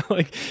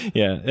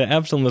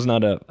 Absalom was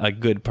not a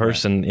good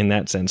person in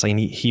that sense. Like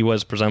he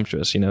was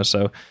presumptuous,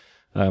 so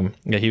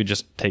he would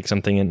just take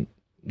something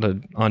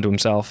onto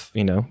himself,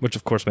 which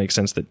of course makes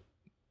sense that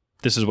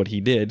this is what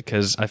he did,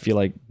 because I feel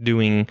like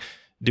doing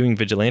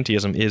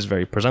vigilantism is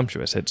very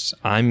presumptuous. It's,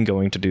 I'm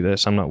going to do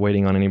this. I'm not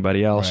waiting on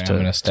anybody else I'm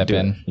going to step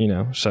in.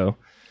 So.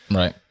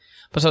 Right.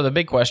 But so the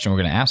big question we're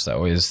going to ask,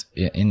 though, is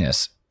in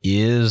this,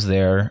 is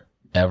there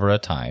ever a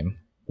time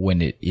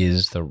when it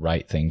is the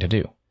right thing to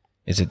do?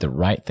 Is it the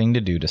right thing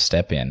to do to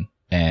step in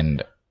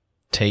and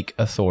take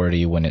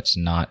authority when it's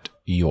not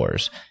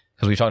yours?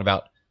 Because we've talked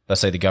about,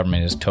 let's say the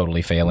government is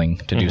totally failing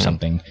to do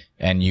something,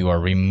 and you are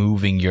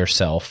removing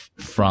yourself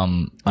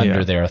from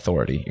under their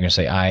authority. You're going to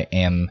say, I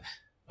am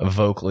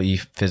vocally,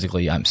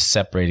 physically, I'm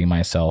separating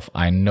myself.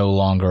 I no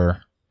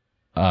longer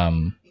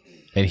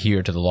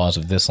adhere to the laws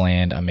of this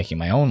land. I'm making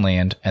my own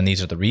land, and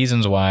these are the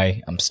reasons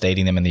why. I'm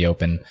stating them in the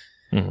open.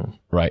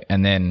 Right.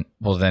 And then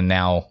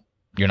now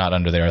you're not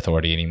under their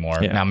authority anymore.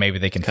 Yeah. Now maybe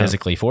they can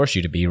physically force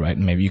you to be, right?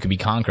 And maybe you can be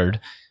conquered,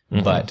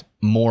 but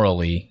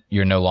morally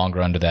you're no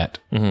longer under that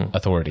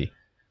authority.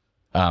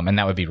 And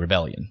that would be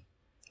rebellion,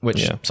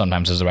 which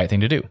sometimes is the right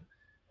thing to do.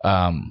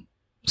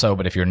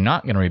 But if you're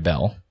not going to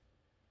rebel,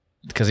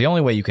 because the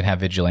only way you can have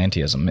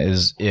vigilantism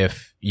is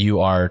if you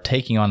are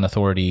taking on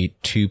authority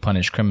to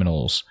punish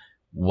criminals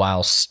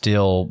while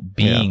still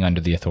being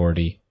under the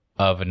authority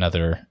of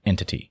another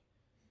entity.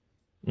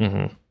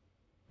 So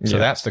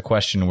that's the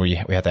question we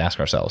have to ask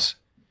ourselves.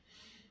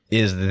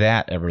 Is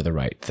that ever the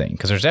right thing?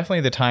 Because there's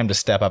definitely the time to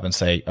step up and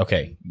say,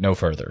 okay, no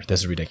further.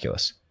 This is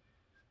ridiculous.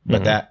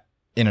 But that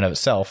in and of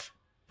itself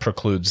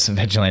precludes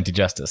vigilante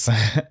justice.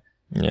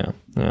 Yeah.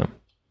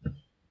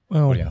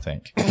 Well, what do you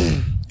think?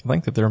 I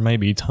think that there may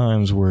be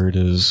times where it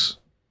is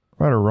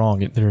right or wrong.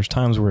 There's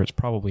times where it's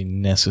probably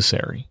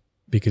necessary,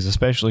 because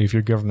especially if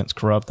your government's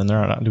corrupt and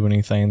they're not doing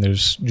anything,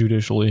 there's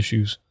judicial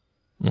issues.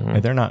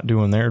 If they're not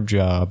doing their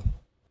job,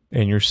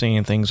 and you're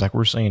seeing things like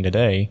we're seeing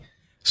today,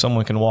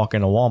 someone can walk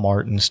into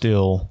Walmart and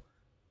steal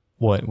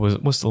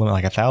what's the limit,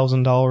 like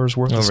 $1,000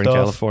 worth of stuff over in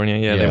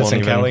California. They won't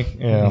in Cali.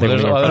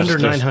 There's under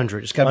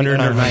 900. It's got to be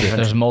under 900.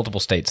 There's multiple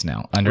states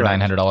now under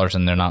 $900,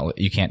 and they're not.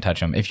 You can't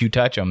touch them. If you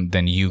touch them,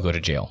 then you go to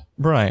jail.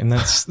 Right, and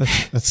that's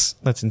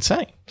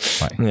insane.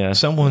 Right. Yeah.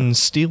 Someone's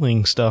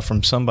stealing stuff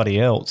from somebody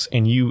else,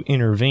 and you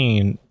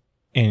intervene,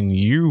 and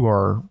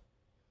you're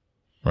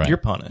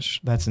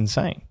punished. That's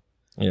insane.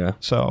 Yeah.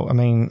 So I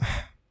mean,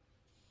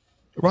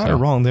 right or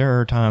wrong, there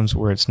are times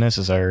where it's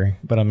necessary,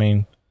 but I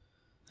mean,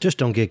 just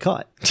don't get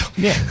caught.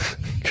 Yeah.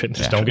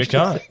 Just don't get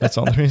caught. That's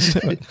all there is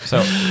to it.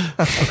 So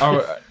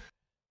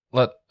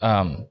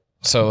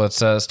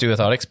let's do a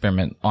thought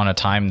experiment on a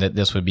time that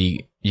this would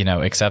be,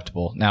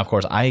 acceptable. Now, of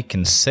course, I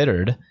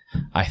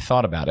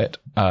thought about it,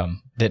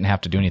 didn't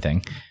have to do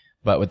anything,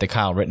 but with the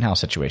Kyle Rittenhouse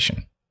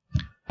situation,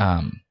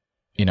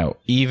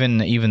 even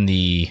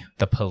the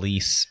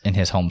police in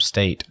his home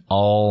state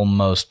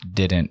almost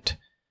didn't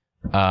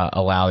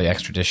allow the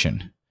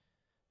extradition,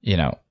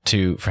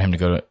 for him to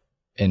go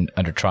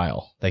under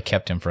trial. They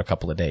kept him for a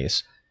couple of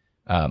days,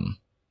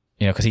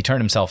 because he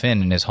turned himself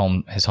in his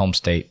home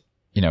state.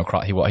 He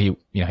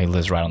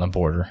lives right on the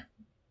border,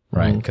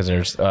 right? Because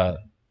there's hold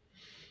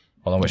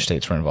on, which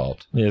states were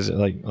involved? Yeah, is it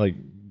like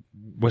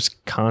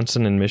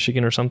Wisconsin and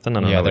Michigan or something?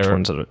 I don't know which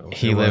ones.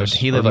 He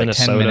lived like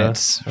 10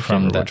 minutes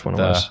from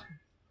the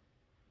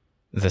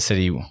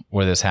city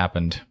where this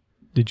happened.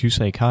 Did you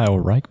say Kyle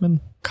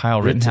Reichman?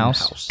 Kyle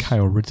Rittenhouse.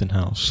 Kyle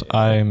Rittenhouse.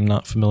 I'm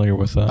not familiar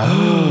with that.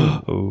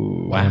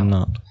 Oh, wow. I'm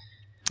not.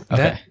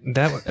 Okay.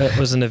 That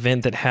was an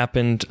event that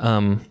happened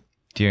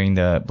during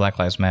the Black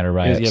Lives Matter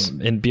riots.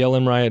 Yeah, in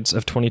BLM riots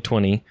of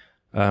 2020,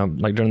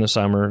 like during the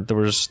summer, there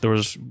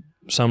was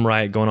some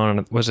riot going on.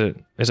 Is it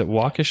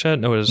Waukesha?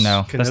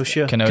 No,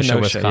 Kenosha. Kenosha,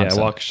 Wisconsin.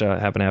 Yeah, Waukesha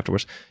happened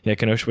afterwards. Yeah,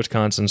 Kenosha,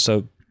 Wisconsin.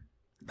 So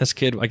this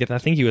kid, I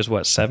think he was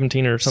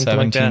 17 or something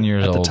like that 17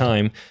 years at old. the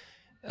time.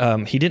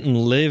 He didn't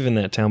live in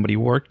that town, but he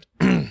worked.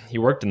 He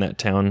worked in that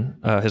town.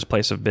 His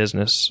place of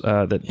business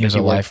that he was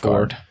a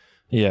lifeguard.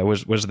 Yeah,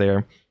 was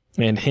there,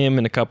 and him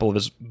and a couple of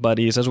his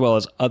buddies, as well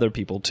as other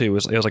people too.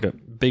 It was like a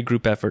big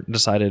group effort.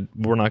 Decided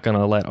we're not going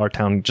to let our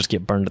town just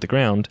get burned to the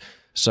ground.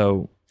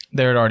 So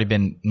there had already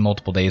been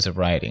multiple days of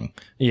rioting.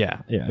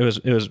 Yeah. It was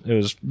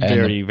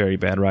very, very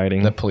bad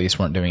rioting. The police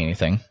weren't doing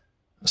anything.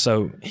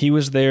 So he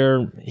was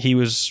there. He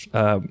was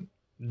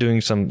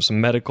doing some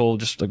medical,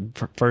 just like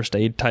first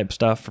aid type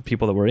stuff for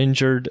people that were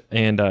injured,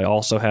 and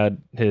also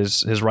had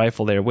his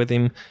rifle there with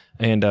him.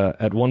 And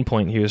at one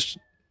point, he was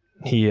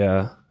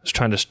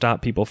trying to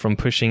stop people from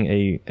pushing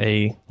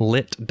a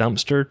lit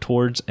dumpster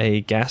towards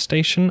a gas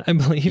station, I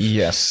believe.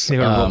 Yes. They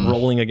were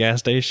rolling a gas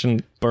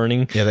station,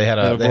 burning. Yeah, they had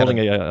a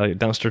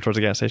dumpster towards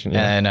a gas station.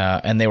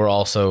 Yeah. And they were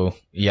also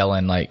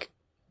yelling, like,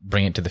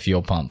 bring it to the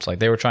fuel pumps. Like,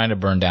 they were trying to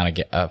burn down a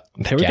gas station.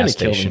 They were going to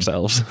kill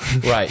themselves.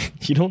 Right.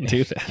 You don't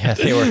do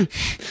that.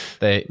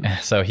 Yeah,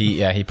 So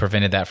he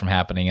prevented that from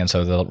happening. And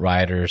so the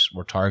rioters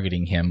were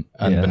targeting him,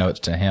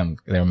 unbeknownst to him.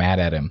 They were mad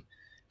at him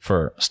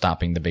for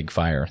stopping the big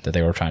fire that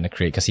they were trying to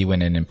create, because he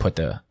went in and put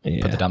the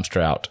dumpster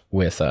out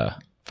with a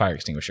fire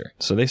extinguisher.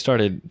 So they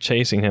started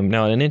chasing him.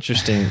 Now, an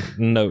interesting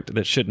note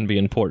that shouldn't be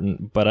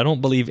important, but I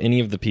don't believe any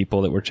of the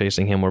people that were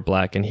chasing him were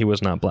black, and he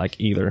was not black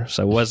either.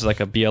 So it was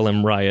like a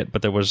BLM riot,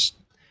 but there's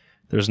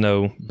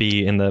no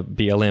B in the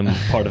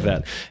BLM part of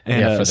that.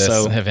 And, for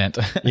this event.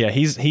 Yeah,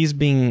 he's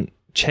being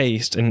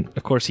chased, and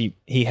of course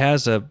he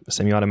has a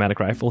semi-automatic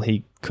rifle.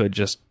 He could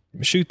just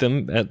shoot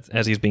them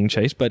as he's being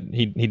chased, but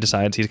he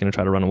decides he's going to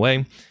try to run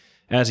away.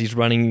 As he's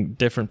running,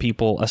 different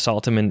people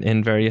assault him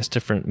in various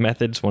different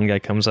methods. One guy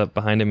comes up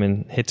behind him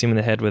and hits him in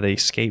the head with a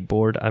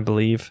skateboard, I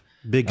believe.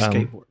 Big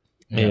skateboard.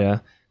 Yeah.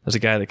 There's a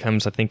guy that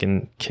comes, I think,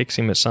 and kicks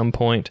him at some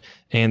point.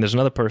 And there's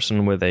another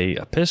person with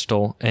a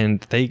pistol,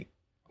 and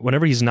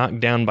whenever he's knocked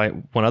down by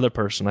one other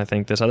person, I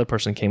think this other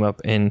person came up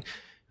and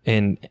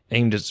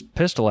aimed his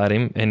pistol at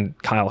him,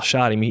 and Kyle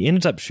shot him. He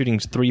ended up shooting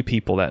 3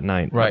 people that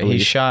night. Right. He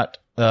shot...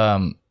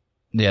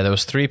 there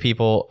was 3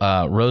 people.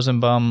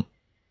 Rosenbaum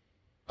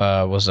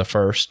was the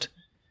first,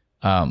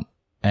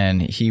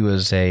 and he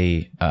was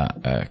a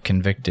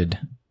convicted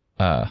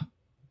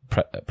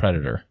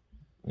predator.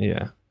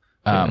 Yeah.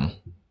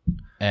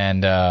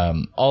 And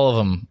all of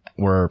them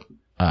were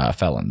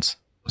felons.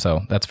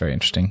 So that's very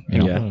interesting.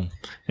 Yeah.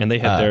 And they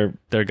had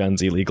their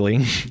guns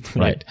illegally.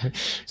 Right.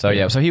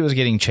 So so he was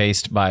getting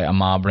chased by a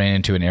mob, ran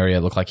into an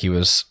area, looked like he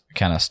was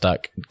kind of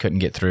stuck, couldn't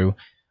get through.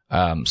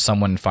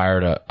 Someone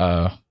fired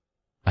a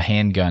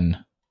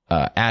handgun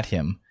at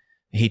him.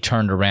 He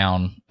turned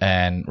around,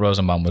 and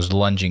Rosenbaum was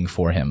lunging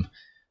for him.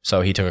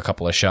 So he took a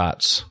couple of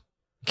shots,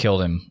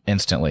 killed him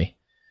instantly.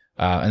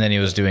 And then he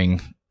was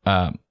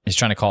he's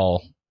trying to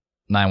call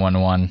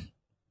 911.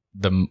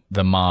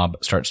 The mob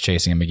starts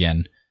chasing him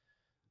again.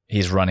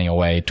 He's running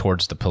away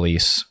towards the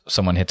police.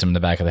 Someone hits him in the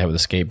back of the head with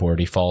a skateboard.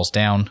 He falls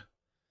down.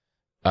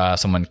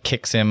 Someone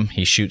kicks him.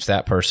 He shoots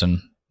that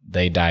person.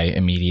 They die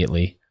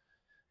immediately.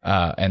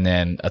 And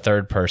then a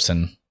third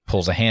person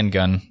pulls a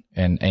handgun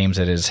and aims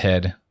at his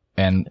head.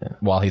 And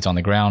while he's on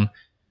the ground,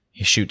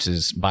 he shoots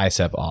his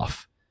bicep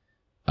off.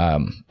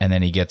 And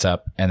then he gets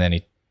up, and then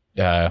he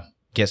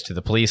gets to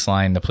the police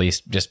line. The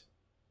police just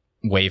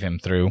wave him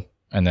through.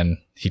 And then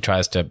he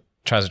tries to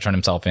turn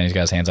himself in. He's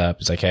got his hands up.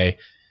 He's like, hey,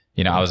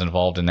 I was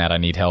involved in that. I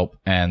need help.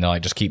 And they're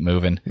like, just keep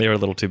moving. They were a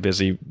little too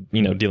busy,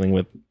 dealing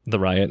with the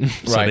riot.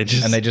 So right.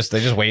 They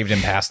just waved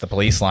him past the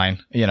police line,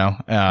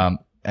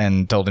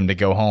 and told him to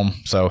go home.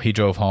 So he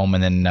drove home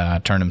and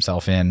then turned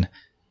himself in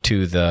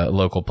to the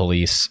local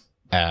police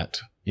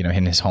at,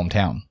 in his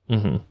hometown.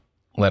 Mm-hmm.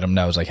 Let him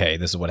know. It's like, hey,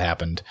 this is what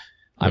happened.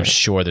 I'm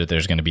sure that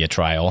there's going to be a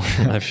trial.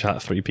 I've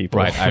shot 3 people.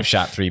 Right. I've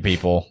shot 3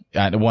 people.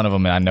 One of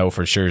them I know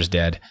for sure is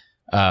dead.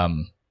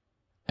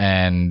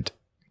 And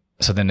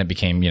so then it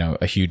became,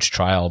 a huge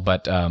trial.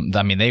 But,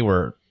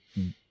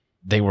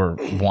 they were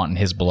wanting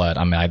his blood.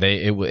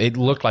 It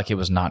looked like it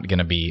was not going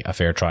to be a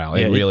fair trial.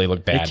 It really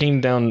looked bad. It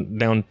came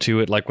down to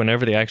it. Like,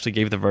 whenever they actually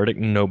gave the verdict,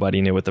 nobody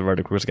knew what the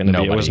verdict was going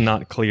to be. It was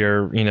not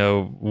clear,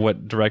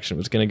 what direction it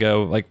was going to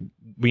go. Like,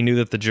 we knew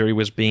that the jury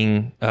was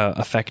being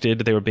affected.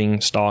 They were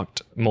being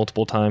stalked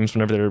multiple times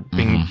whenever they were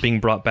being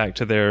brought back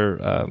to their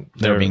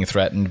they were being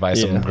threatened by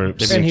some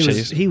groups. And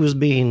he was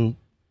being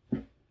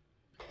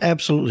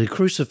absolutely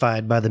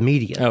crucified by the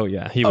media. Oh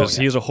yeah, he was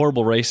a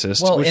horrible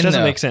racist, which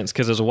doesn't make sense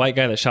because there's a white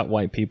guy that shot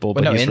white people,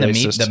 but he's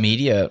racist. The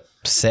media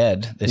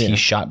said that he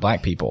shot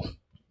black people.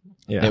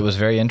 Yeah. It was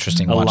very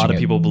interesting. A lot of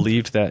people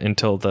believed that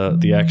until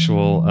the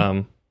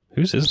actual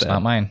whose is that? It's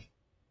not mine.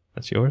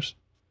 That's yours.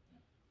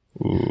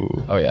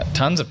 Ooh. Oh yeah,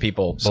 tons of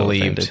people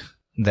believed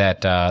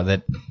that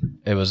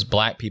it was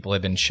black people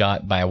had been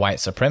shot by a white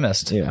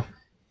supremacist. Yeah.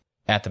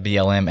 At the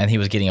BLM, and he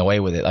was getting away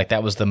with it. Like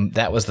that was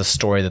the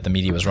story that the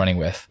media was running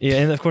with. Yeah,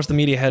 and of course the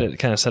media had it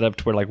kind of set up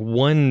to where like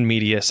one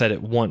media said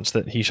it once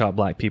that he shot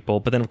black people,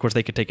 but then of course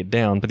they could take it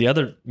down. But the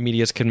other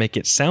medias could make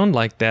it sound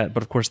like that,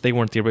 but of course they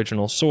weren't the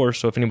original source.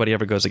 So if anybody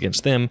ever goes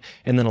against them,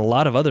 and then a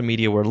lot of other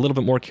media were a little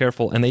bit more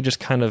careful, and they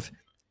just kind of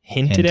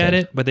hinted at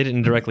it, but they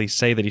didn't directly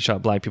say that he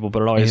shot black people.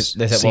 But it always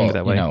seemed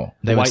that way.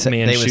 They would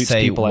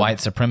say white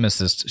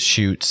supremacist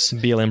shoots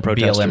BLM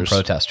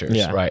protesters.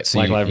 Yeah, right. So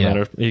Black Lives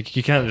Matter.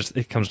 You kind of just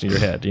it comes to your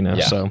head, you know.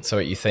 Yeah. So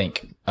what you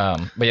think?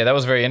 But yeah, that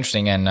was very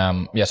interesting.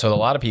 And so a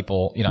lot of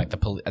people, like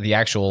the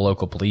actual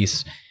local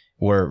police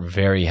were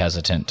very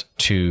hesitant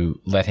to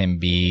let him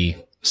be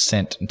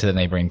sent to the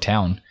neighboring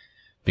town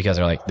because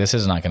they're like, this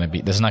is not going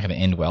to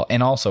end well.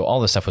 And also, all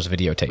this stuff was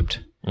videotaped.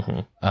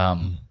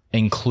 Mm-hmm.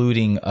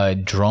 Including a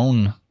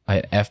drone,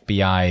 an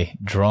FBI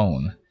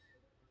drone,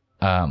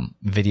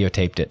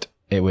 videotaped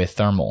it with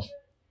thermal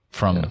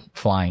from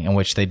flying, in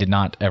which they did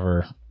not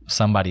ever.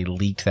 Somebody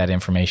leaked that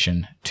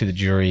information to the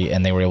jury,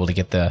 and they were able to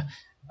get the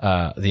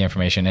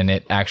information. And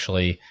it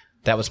actually,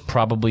 that was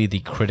probably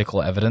the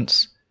critical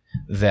evidence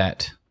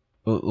that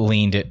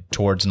leaned it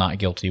towards not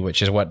guilty,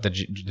 which is what the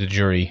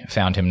jury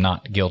found him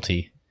not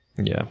guilty.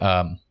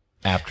 Yeah.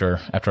 After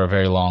a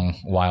very long,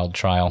 wild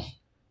trial.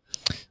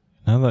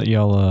 Now that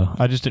y'all,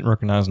 I just didn't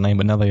recognize the name,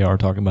 but now they are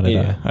talking about it.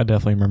 Yeah. I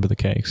definitely remember the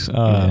case.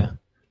 I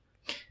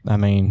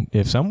mean,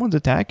 if someone's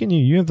attacking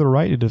you, you have the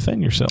right to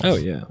defend yourself. Oh,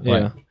 yeah. Yeah.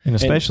 Right? And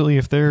especially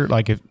if they're,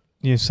 like, if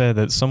you said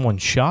that someone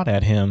shot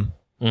at him,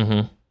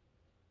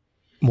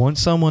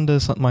 once someone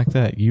does something like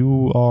that,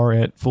 you are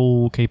at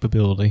full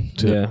capability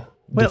to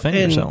defend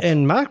yourself.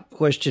 And my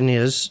question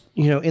is,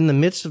 in the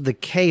midst of the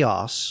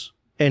chaos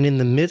and in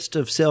the midst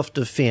of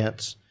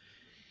self-defense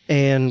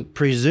and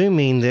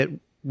presuming that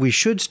we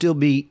should still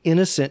be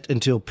innocent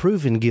until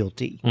proven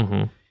guilty.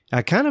 Mm-hmm.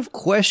 I kind of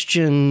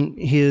question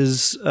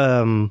his,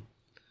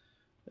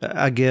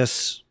 I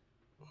guess,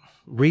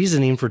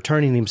 reasoning for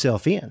turning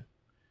himself in.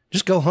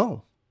 Just go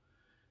home.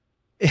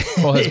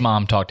 Well, his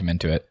mom talked him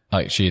into it.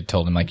 Like she had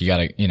told him, like, you got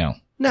to,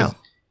 No,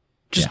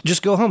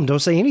 just go home. Don't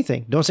say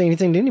anything. Don't say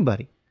anything to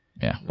anybody.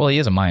 Yeah. Well, he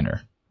is a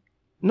minor.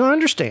 No, I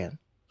understand.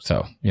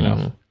 So,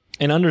 know.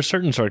 And under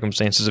certain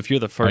circumstances, if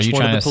you're the first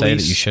one of the police... Are you trying to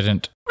say that you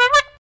shouldn't...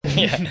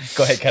 Yeah,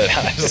 go ahead, cut it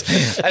out.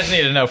 I just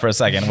need to know for a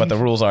second what the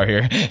rules are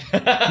here.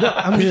 No,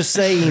 I'm just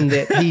saying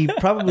that he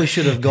probably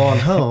should have gone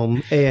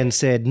home and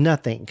said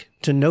nothing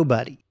to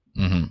nobody.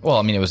 Mm-hmm. Well,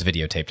 I mean, it was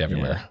videotaped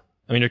everywhere. Yeah.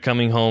 I mean, you're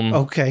coming home.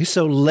 Okay,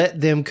 so let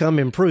them come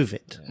and prove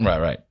it.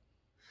 Right.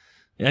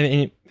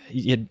 I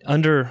mean,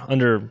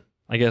 under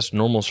I guess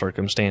normal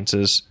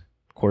circumstances.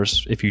 Of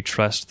course, if you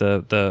trust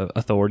the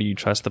authority, you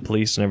trust the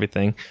police and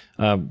everything,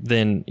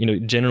 then,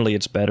 generally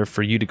it's better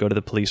for you to go to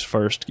the police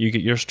first. You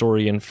get your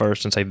story in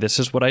first and say, this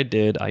is what I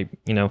did.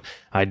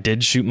 I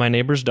did shoot my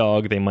neighbor's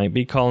dog. They might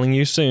be calling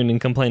you soon and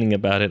complaining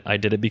about it. I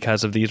did it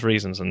because of these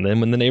reasons. And then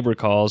when the neighbor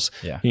calls,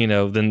 then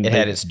it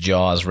had its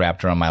jaws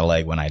wrapped around my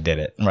leg when I did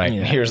it. Right.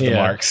 Yeah. Here's the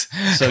marks.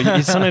 So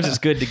sometimes it's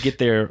good to get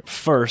there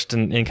first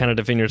and kind of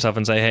defend yourself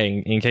and say,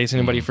 hey, in case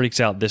anybody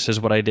freaks out, this is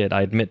what I did.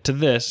 I admit to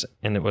this,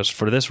 and it was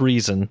for this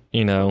reason,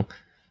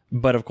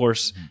 But of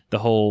course, the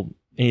whole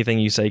anything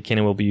you say can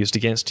and will be used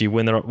against you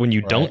when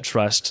you don't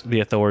trust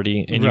the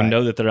authority and you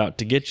know that they're out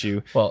to get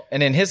you. Well,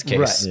 and in his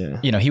case,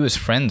 he was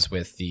friends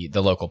with the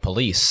local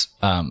police.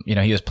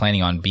 He was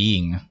planning on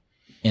being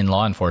in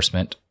law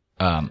enforcement,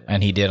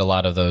 and he did a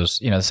lot of those,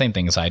 the same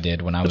things I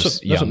did when I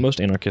was young. That's what most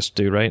anarchists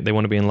do, right? They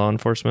want to be in law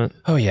enforcement.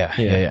 Oh yeah.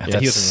 He was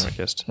an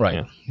anarchist,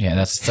 right? Yeah,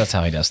 that's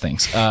how he does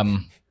things.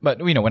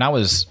 But when I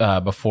was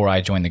before I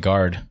joined the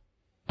Guard.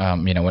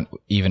 When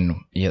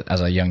even as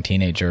a young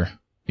teenager,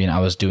 I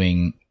was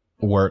doing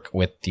work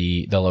with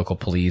the local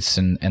police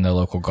and the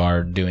local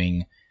Guard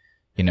doing,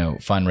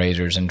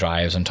 fundraisers and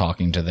drives and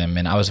talking to them.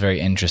 And I was very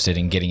interested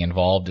in getting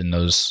involved in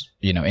those,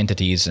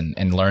 entities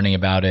and learning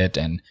about it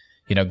and,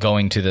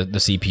 going to the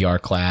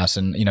CPR class.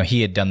 And,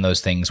 he had done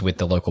those things with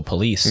the local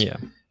police. Yeah.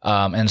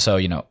 And so,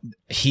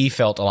 he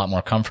felt a lot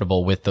more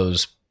comfortable with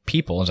those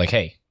people. It was like,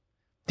 hey,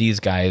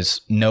 these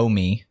guys know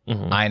me.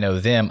 Mm-hmm. I know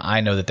them.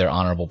 I know that they're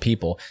honorable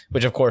people,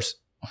 which of course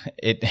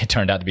it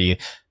turned out to be,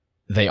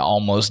 they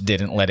almost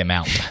didn't let him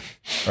out.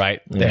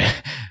 Right. Yeah.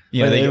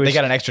 They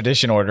got an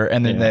extradition order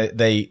and then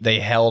they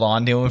held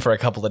on to him for a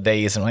couple of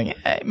days and like,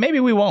 hey, maybe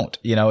we won't,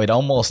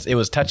 it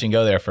was touch and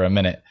go there for a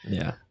minute.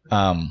 Yeah.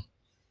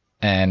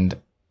 And,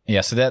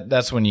 Yeah, so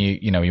that's when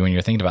when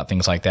you're thinking about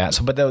things like that.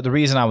 So, but the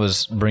reason I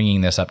was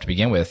bringing this up to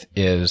begin with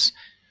is,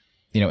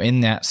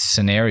 in that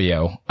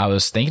scenario, I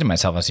was thinking to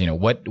myself,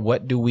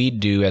 what do we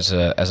do as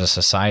a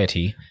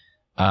society?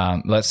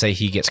 Let's say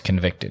he gets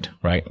convicted,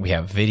 right? We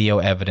have video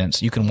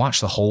evidence. You can watch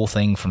the whole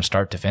thing from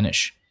start to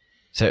finish.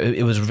 So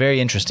it was very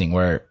interesting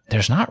where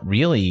there's not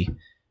really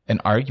an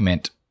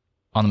argument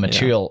on the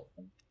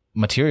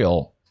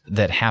material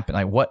that happened.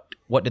 Like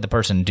what did the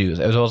person do?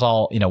 It was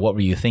all, what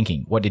were you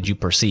thinking? What did you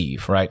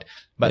perceive, right?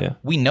 But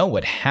we know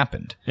what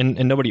happened. And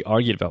nobody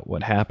argued about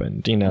what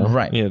happened,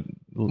 Right.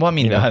 Well, I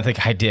mean, I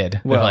think I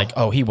did. Well, they're like,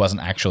 oh, he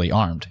wasn't actually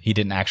armed. He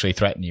didn't actually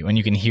threaten you. And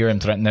you can hear him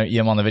threaten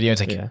him on the video.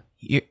 It's like,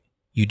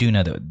 you do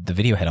know that the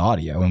video had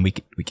audio and we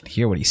could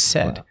hear what he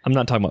said. Well, I'm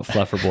not talking about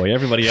Fluffer Boy.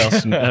 Everybody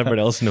else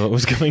knew what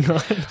was going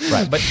on.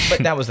 Right. But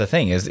that was the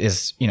thing is,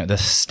 the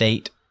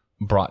state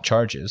brought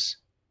charges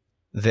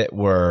that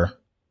were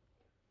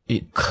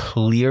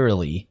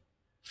clearly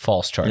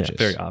false charges. Yeah,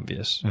 very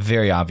obvious.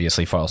 Very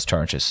obviously false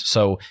charges.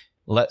 So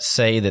let's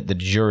say that the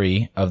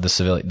jury of the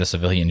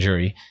civilian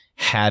jury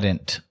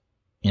hadn't,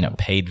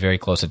 paid very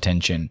close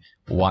attention,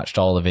 watched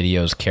all the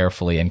videos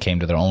carefully and came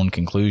to their own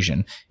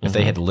conclusion. If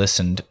they had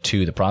listened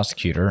to the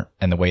prosecutor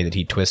and the way that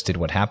he twisted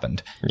what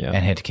happened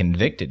and had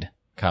convicted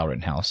Kyle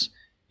Rittenhouse,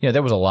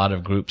 there was a lot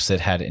of groups that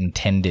had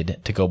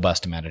intended to go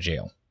bust him out of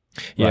jail.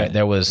 Yeah. Right?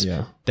 There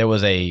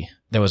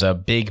was a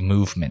big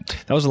movement.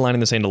 That was a line in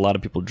the sand a lot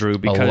of people drew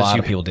because a lot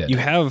of people did. You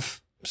have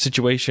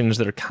situations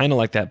that are kind of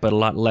like that, but a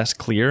lot less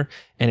clear,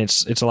 and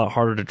it's a lot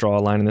harder to draw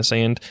a line in the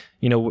sand.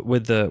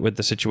 With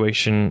the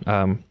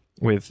situation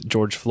with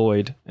George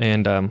Floyd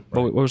and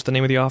what was the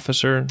name of the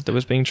officer that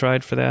was being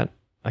tried for that?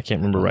 I can't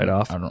remember right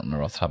off. I don't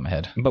remember off the top of my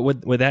head. But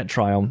with that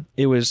trial,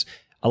 it was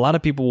a lot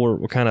of people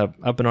were kind of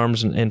up in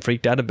arms and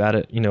freaked out about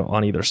it,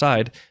 on either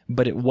side.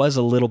 But it was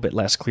a little bit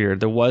less clear.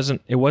 It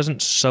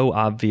wasn't so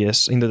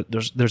obvious.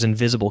 There's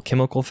invisible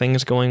chemical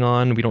things going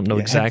on. We don't know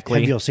exactly.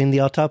 Have y'all seen the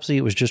autopsy?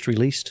 It was just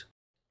released.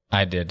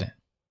 I did.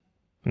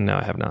 No,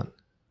 I have not.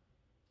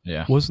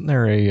 Yeah. Wasn't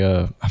there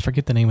I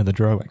forget the name of the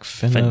drug, like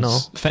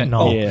fentanyl?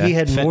 Oh, yeah. He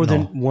had more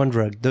than one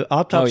drug. The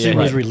autopsy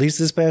was released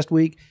this past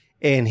week,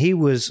 and he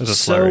was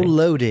so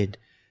loaded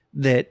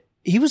that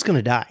he was going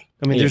to die.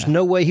 I mean, there's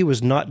no way he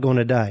was not going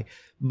to die.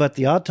 But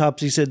the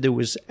autopsy said there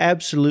was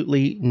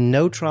absolutely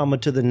no trauma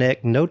to the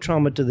neck, no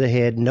trauma to the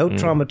head, no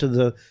trauma to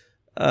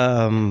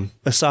the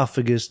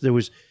esophagus. There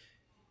was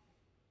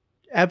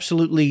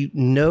absolutely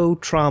no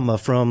trauma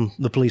from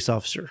the police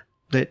officer.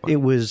 That it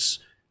was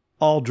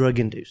all drug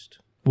induced.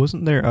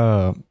 Wasn't there?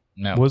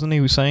 No. Wasn't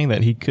he saying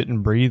that he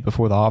couldn't breathe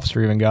before the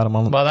officer even got him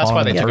on? Well, that's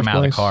why they took him out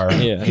of the car.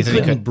 Yeah, he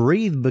couldn't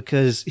breathe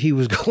because he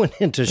was going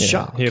into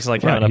shock. He was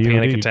like having a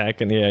panic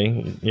attack, and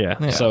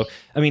yeah. So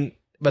I mean,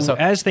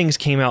 as things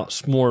came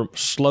out more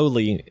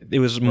slowly, it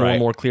was more and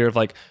more clear of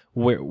like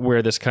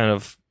where this kind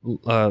of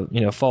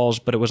falls.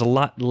 But it was a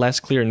lot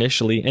less clear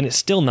initially, and it's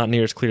still not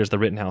near as clear as the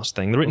Rittenhouse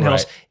thing. The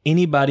Rittenhouse,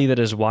 anybody that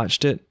has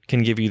watched it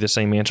can give you the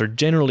same answer.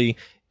 Generally,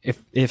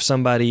 if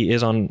somebody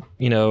is on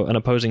an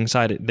opposing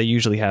side, they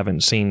usually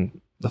haven't seen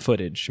the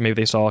footage. Maybe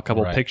they saw a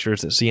couple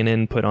pictures that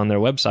CNN put on their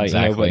website.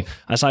 Exactly.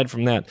 But aside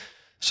from that,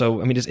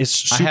 so I mean, it's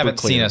super I haven't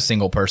clear. seen a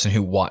single person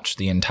who watched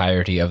the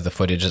entirety of the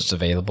footage that's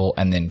available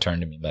and then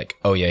turned to me like,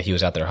 "Oh yeah, he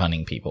was out there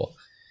hunting people."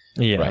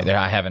 Yeah, right there.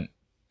 I haven't,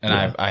 and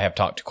I have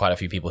talked to quite a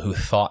few people who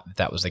thought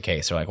that was the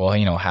case. They're like, "Well,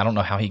 I don't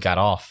know how he got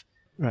off."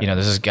 Right.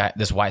 There's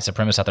this white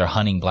supremacist out there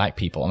hunting black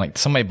people. I'm like,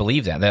 somebody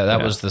believed that.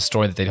 That was the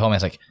story that they told me.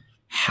 It's like,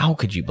 how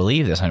could you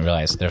believe this? And I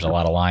realized there's a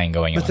lot of lying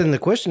going on. But then the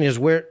question is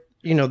where,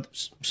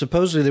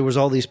 supposedly there was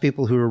all these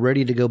people who were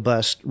ready to go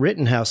bust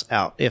Rittenhouse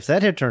out. If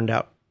that had turned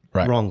out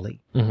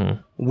wrongly,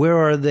 where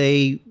are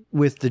they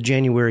with the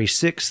January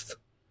 6th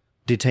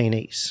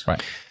detainees?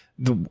 Right.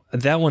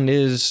 That one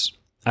is,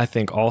 I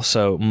think,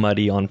 also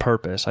muddy on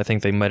purpose. I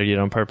think they muddied it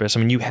on purpose. I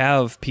mean, you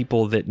have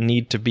people that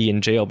need to be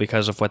in jail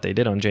because of what they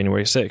did on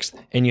January 6th,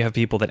 and you have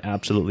people that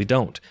absolutely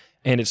don't.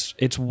 And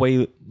it's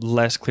way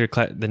less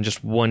clear-cut than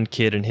just one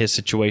kid and his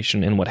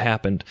situation and what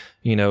happened,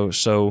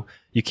 so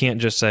you can't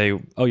just say,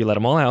 oh, you let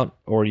them all out,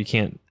 or you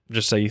can't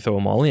just say you throw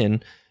them all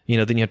in,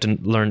 then you have to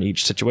learn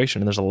each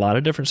situation. And there's a lot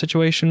of different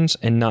situations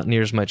and not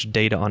near as much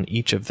data on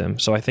each of them.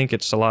 So I think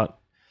it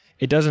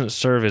doesn't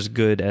serve as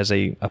good as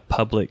a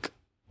public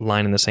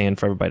line in the sand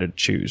for everybody to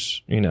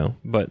choose,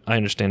 but I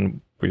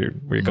understand where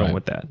you're going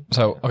with that.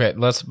 So, okay,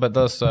 let's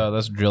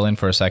drill in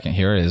for a second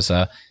here is,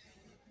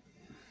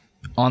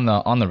 on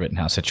the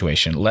Rittenhouse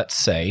situation, let's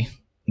say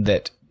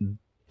that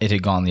it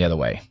had gone the other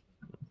way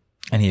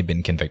and he had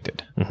been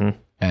convicted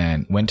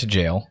and went to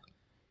jail,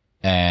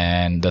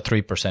 and the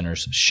 3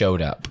 percenters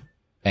showed up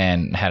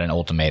and had an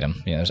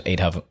ultimatum. There's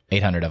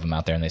 800 of them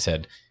out there, and they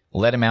said,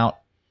 let him out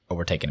or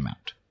we're taking him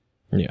out.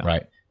 Yeah.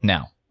 Right?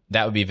 Now,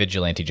 that would be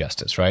vigilante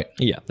justice, right?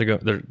 Yeah,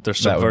 they're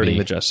subverting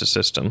the justice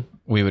system.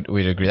 We'd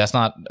agree. That's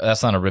not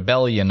a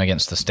rebellion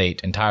against the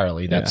state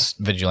entirely. That's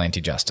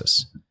vigilante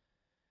justice.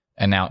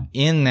 And now,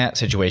 in that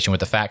situation, with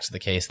the facts of the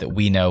case that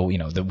we know,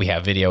 that we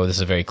have video, this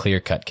is a very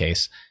clear-cut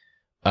case.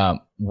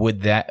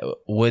 Would that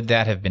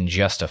have been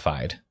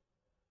justified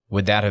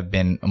would that have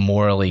been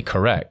morally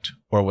correct,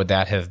 or would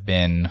that have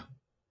been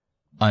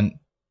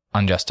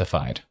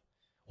unjustified?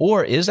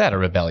 Or is that a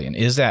rebellion?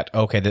 Is that,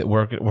 okay, that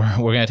we're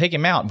going to take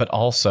him out, but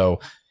also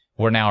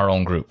we're now our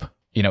own group?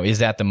 Is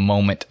that the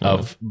moment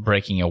of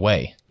breaking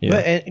away?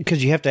 Yeah.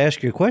 Because you have to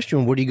ask your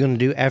question, what are you going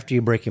to do after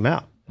you break him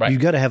out? Right.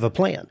 You've got to have a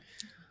plan.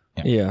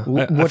 Yeah.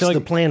 What's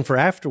the plan for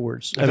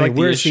afterwards? I mean,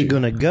 where is he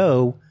going to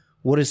go?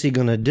 What is he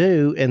going to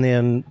do? And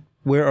then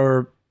where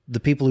are the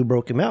people who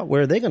broke him out?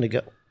 Where are they going to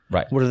go?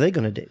 Right. What are they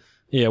going to do?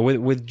 Yeah,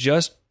 with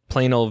just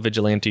plain old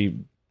vigilante,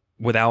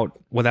 without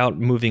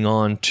moving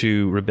on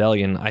to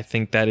rebellion, I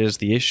think that is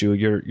the issue.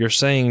 You're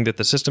saying that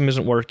the system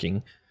isn't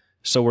working,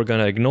 so we're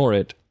going to ignore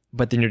it,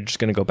 but then you're just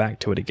going to go back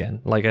to it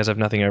again, like as if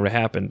nothing ever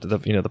happened.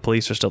 The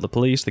police are still the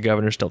police, the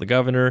governor's still the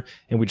governor,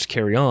 and we just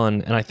carry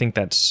on. And I think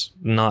that's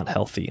not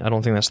healthy. I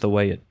don't think that's the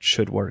way it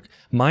should work.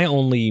 My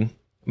only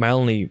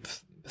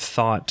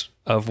thought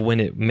of when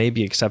it may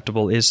be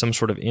acceptable is some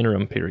sort of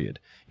interim period.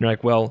 You're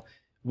like, well,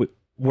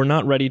 we're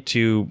not ready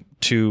to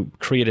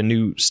create a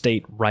new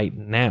state right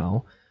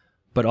now,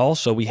 but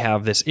also we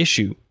have this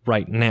issue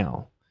right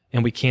now,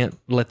 and we can't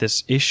let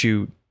this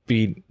issue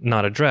be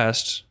not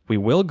addressed. We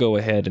will go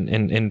ahead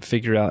and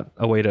figure out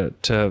a way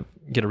to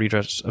get a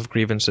redress of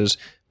grievances,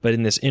 but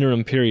in this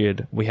interim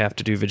period, we have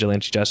to do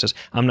vigilante justice.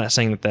 I'm not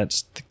saying that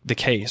that's the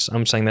case.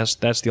 I'm saying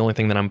that's the only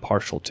thing that I'm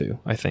partial to,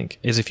 I think,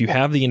 is if you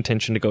have the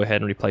intention to go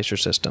ahead and replace your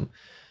system,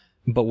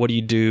 but what do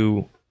you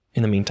do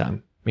in the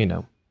meantime?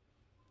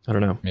 I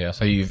don't know. Yeah,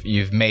 so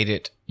you've made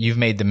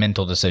the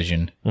mental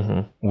decision.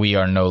 We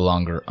are no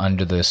longer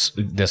under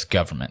this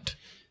government.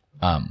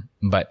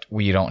 But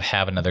we don't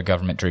have another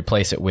government to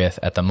replace it with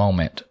at the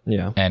moment.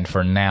 Yeah. And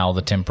for now,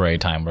 the temporary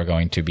time, we're not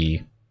going to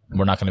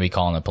be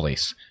calling the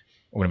police.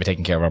 We're going to be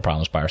taking care of our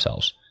problems by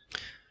ourselves.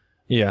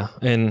 Yeah.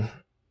 And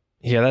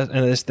yeah,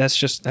 that's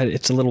just,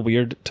 it's a little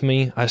weird to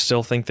me. I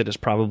still think that it's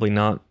probably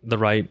not the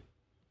right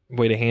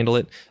way to handle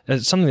it.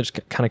 It's something that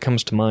just kind of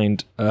comes to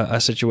mind,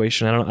 a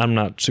situation. I'm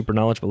not super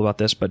knowledgeable about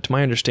this, but to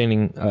my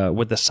understanding,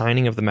 with the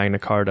signing of the Magna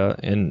Carta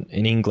in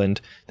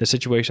England, the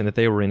situation that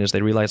they were in is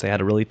they realized they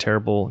had a really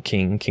terrible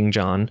king, King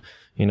John,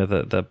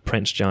 the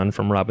Prince John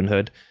from Robin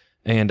Hood,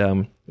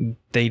 and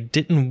they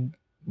didn't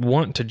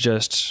want to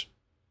just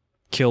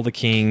kill the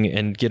king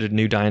and get a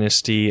new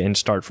dynasty and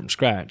start from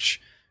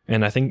scratch.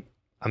 And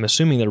I'm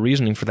assuming the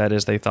reasoning for that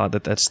is they thought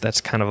that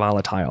that's kind of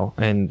volatile,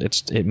 and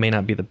it may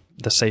not be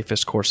the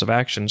safest course of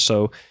action.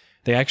 So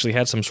they actually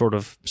had some sort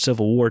of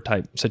civil war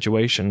type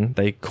situation.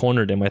 They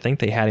cornered him. I think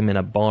they had him in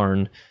a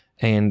barn,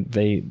 and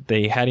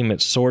they had him at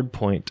sword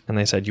point, and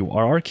they said, "You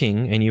are our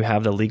king, and you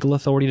have the legal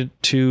authority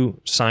to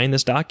sign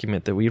this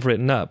document that we've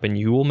written up, and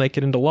you will make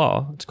it into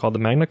law. It's called the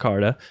Magna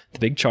Carta, the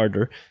big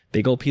charter,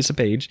 big old piece of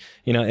page,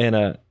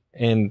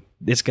 and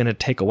it's going to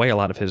take away a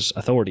lot of his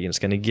authority, and it's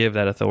going to give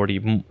that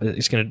authority,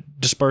 it's going to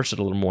disperse it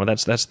a little more."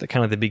 That's the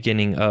kind of the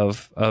beginning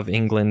of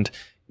England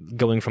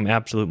going from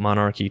absolute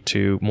monarchy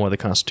to more the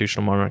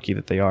constitutional monarchy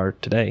that they are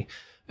today.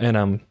 And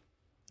of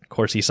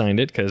course he signed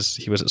it because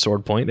he was at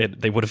sword point.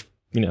 They would have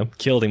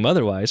killed him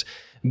otherwise,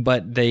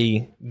 but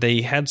they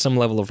had some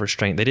level of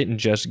restraint. They didn't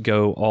just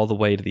go all the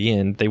way to the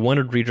end. They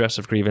wanted redress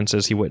of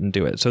grievances. He wouldn't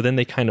do it. So then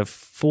they kind of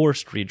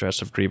forced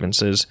redress of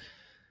grievances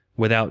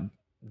without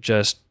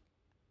just,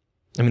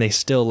 they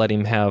still let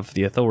him have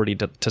the authority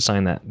to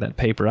sign that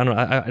paper.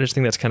 I just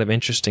think that's kind of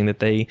interesting that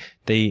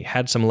they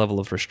had some level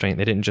of restraint.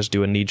 They didn't just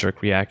do a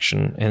knee-jerk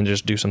reaction and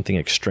just do something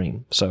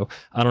extreme. So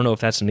I don't know if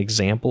that's an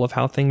example of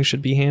how things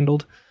should be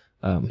handled.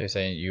 So you're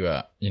saying you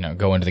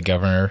go into the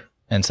governor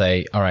and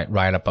say, all right,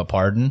 write up a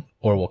pardon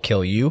or we'll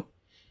kill you,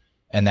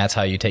 and that's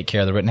how you take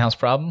care of the Rittenhouse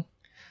problem?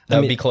 That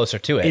would be closer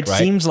to it, right? It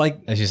seems like,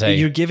 as you say,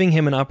 you're giving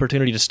him an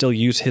opportunity to still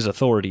use his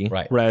authority.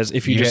 Right. Whereas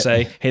if you just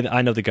say, hey,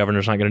 I know the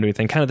governor's not going to do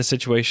anything, kind of the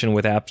situation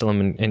with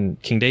Absalom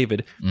and King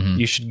David,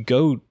 you should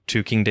go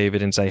to King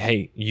David and say,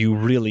 hey, you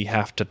really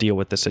have to deal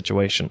with this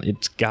situation.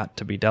 It's got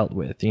to be dealt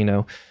with,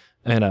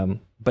 and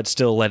but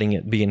still letting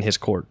it be in his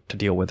court to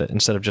deal with it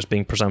instead of just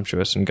being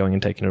presumptuous and going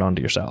and taking it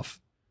onto yourself.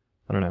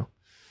 I don't know.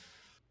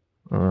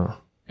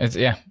 It's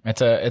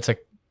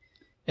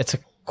a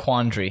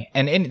quandary,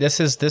 and this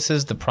is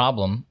the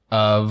problem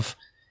of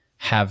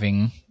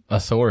having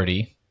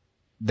authority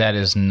that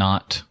is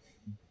not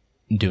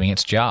doing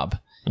its job.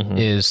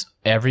 Is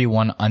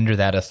everyone under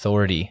that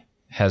authority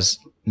has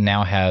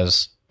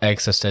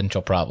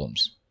existential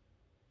problems.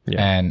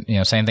 And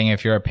same thing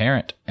if you're a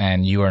parent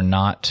and you are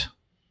not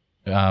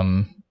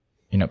parenting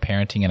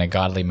in a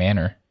godly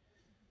manner,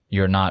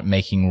 you're not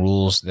making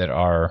rules that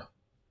are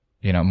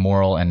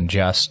moral and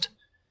just,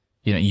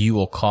 you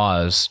will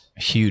cause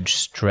huge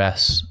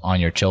stress on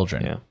your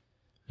children.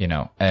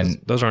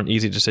 And those aren't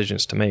easy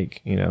decisions to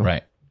make,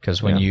 Right.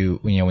 Because when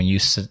when you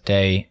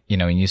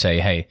say,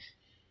 hey,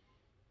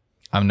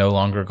 I'm no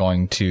longer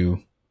going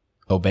to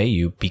obey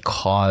you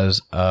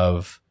because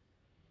of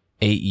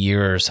 8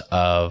 years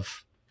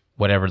of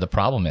whatever the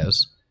problem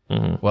is.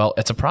 Well,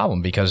 it's a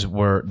problem because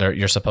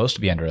you're supposed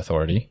to be under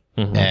authority,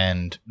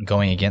 and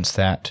going against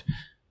that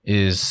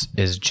is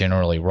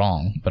generally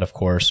wrong. But of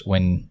course,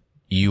 when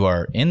you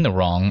are in the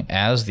wrong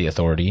as the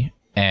authority,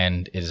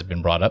 and it has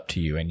been brought up to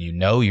you, and you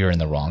know you're in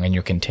the wrong, and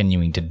you're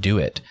continuing to do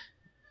it,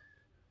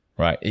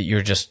 right?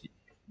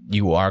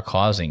 You are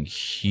causing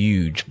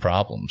huge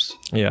problems.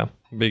 Yeah.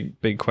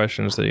 Big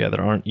questions that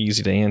aren't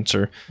easy to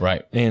answer.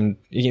 Right. And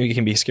it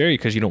can be scary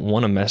because you don't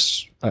want to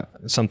mess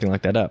something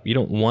like that up. You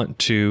don't want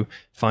to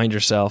find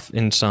yourself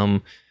in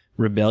some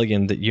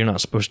rebellion that you're not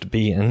supposed to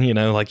be in, you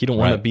don't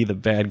want to be the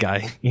bad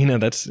guy,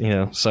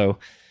 so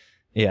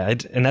yeah.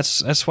 And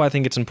that's why I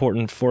think it's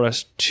important for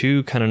us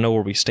to kind of know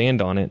where we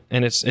stand on it.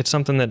 And it's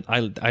something that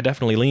I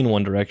definitely lean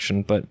one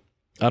direction, but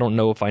I don't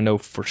know if I know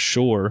for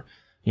sure,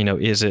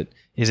 is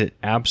it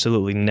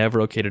absolutely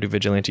never okay to do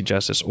vigilante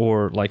justice?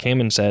 Or like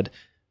Hammond said,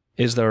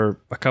 is there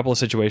a couple of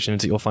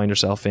situations that you'll find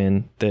yourself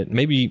in that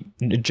maybe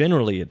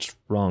generally it's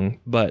wrong,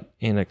 but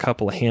in a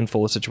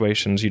handful of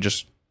situations,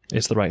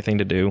 it's the right thing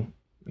to do,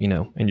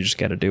 and you just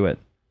got to do it.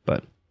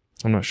 But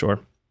I'm not sure.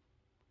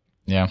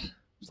 Yeah.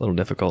 It's a little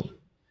difficult.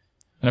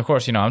 And of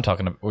course, I'm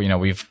talking,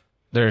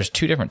 there's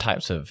two different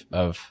types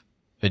of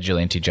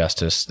vigilante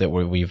justice that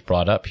we've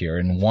brought up here,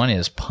 and one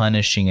is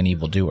punishing an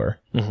evildoer.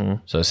 Mm-hmm.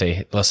 So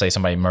let's say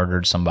somebody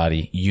murdered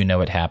somebody,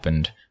 it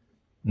happened,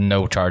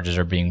 no charges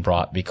are being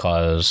brought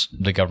because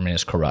the government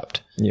is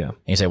corrupt. Yeah. And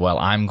you say, well,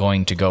 I'm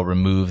going to go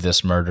remove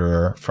this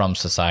murderer from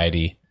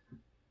society,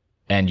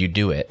 and you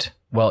do it.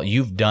 Well,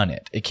 you've done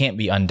it. It can't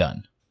be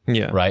undone.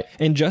 Yeah. Right?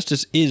 And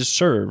justice is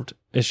served.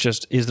 It's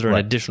just, is there an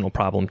additional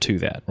problem to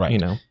that?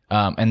 Right.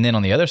 And then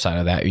on the other side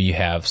of that, you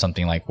have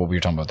something like what we were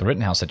talking about, the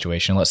Rittenhouse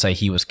situation. Let's say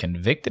he was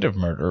convicted of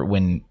murder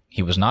when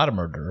he was not a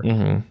murderer.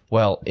 Mm-hmm.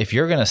 Well, if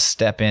you're going to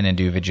step in and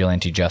do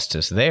vigilante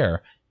justice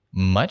there,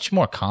 much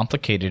more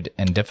complicated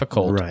and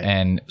difficult. Right.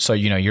 And so,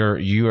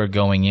 you are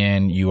going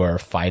in, you are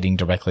fighting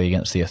directly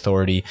against the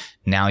authority.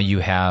 Now you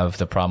have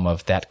the problem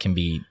of that can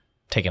be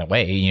taken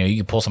away. You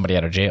can pull somebody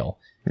out of jail.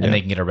 And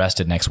they can get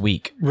arrested next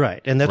week. Right.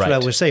 And that's what I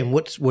was saying.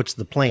 What's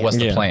the plan? What's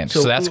the plan?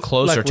 So that's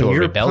closer to a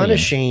rebellion.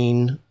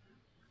 You're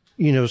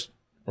punishing,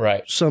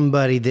 right,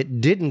 somebody that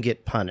didn't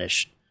get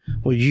punished.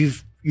 Well,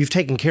 you've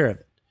taken care of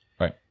it.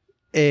 Right.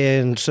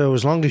 And so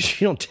as long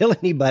as you don't tell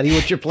anybody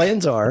what your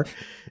plans are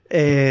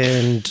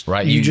and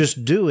you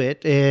just do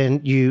it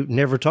and you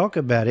never talk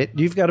about it,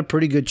 you've got a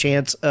pretty good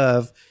chance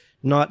of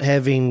not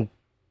having,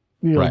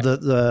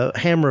 the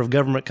hammer of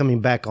government coming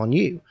back on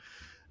you.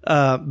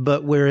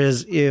 But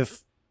whereas if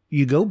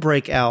you go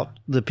break out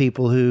the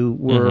people who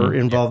were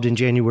involved in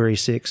January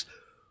 6th,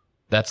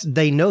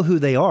 they know who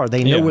they are.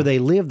 They know where they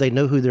live. They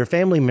know who their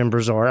family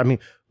members are. I mean,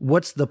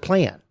 what's the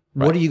plan?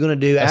 Right. What are you going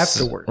to do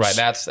afterwards? Right.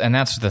 That's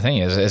the thing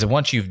is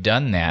once you've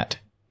done that,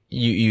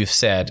 you've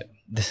said,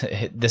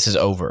 this is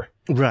over.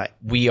 Right.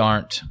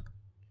 We're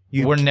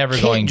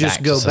never going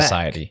back to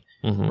society.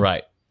 Mm-hmm.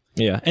 Right.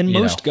 Yeah. And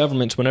most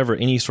governments, whenever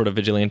any sort of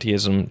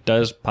vigilantism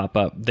does pop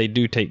up, they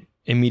do take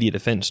immediate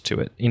offense to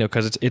it,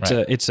 because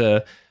it's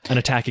an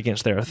attack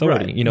against their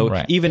authority.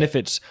 Right. Even if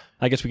it's,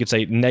 I guess we could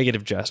say,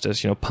 negative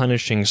justice,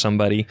 punishing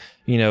somebody,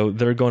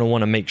 they're going to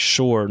want to make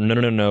sure,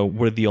 no,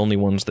 we're the only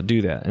ones that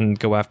do that, and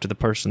go after the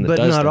person that does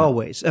that. But not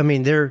always. I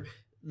mean,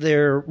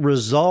 their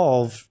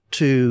resolve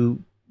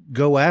to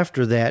go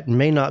after that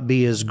may not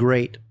be as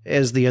great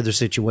as the other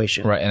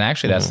situation. Right, and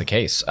actually that's the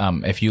case.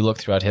 If you look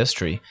throughout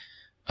history,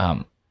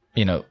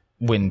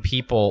 when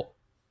people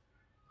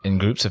and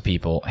groups of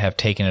people have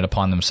taken it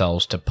upon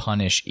themselves to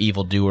punish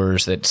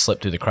evildoers that slip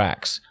through the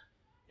cracks,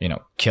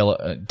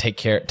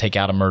 take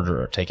out a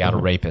murderer, take out a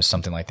rapist,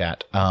 something like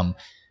that.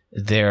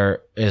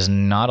 There is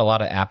not a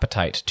lot of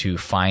appetite to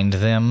find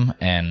them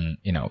and,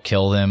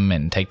 kill them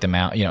and take them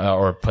out,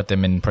 or put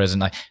them in prison.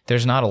 Like,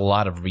 there's not a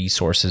lot of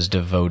resources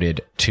devoted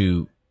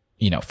to,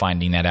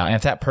 finding that out. And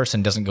if that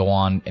person doesn't go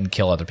on and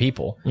kill other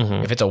people,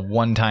 if it's a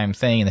one-time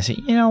thing and they say,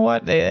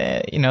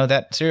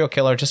 that serial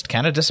killer just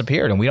kind of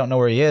disappeared and we don't know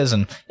where he is,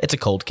 and it's a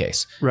cold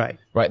case. Right.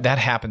 Right. That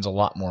happens a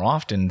lot more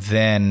often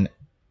than,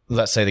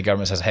 let's say the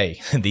government says, hey,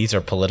 these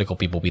are political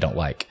people we don't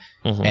like.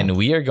 And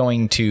we are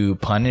going to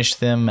punish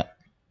them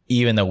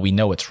even though we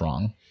know it's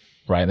wrong.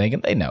 Right.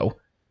 They know.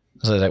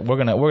 So like, we're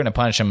gonna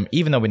punish them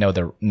even though we know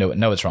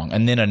it's wrong.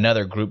 And then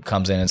another group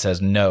comes in and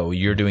says, no,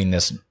 you're doing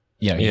this.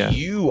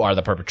 You are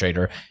the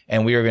perpetrator,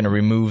 and we are going to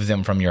remove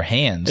them from your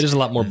hands. It is a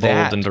lot more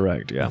bold and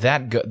direct. Yeah,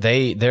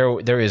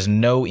 there is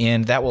no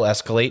end. That will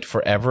escalate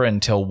forever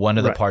until one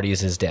of the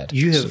parties is dead.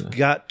 You have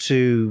got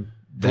to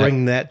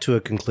bring that to a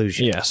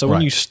conclusion. Yeah. So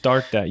when you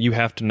start that, you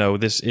have to know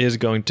this is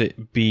going to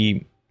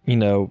be,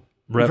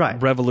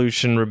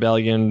 revolution,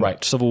 rebellion,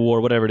 civil war,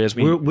 whatever it is.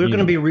 We're going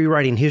to be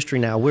rewriting history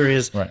now.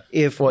 Whereas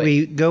if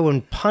we go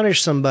and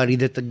punish somebody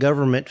that the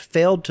government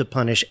failed to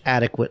punish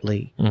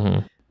adequately.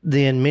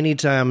 Then many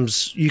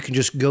times you can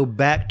just go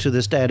back to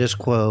the status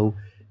quo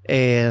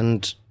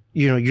and,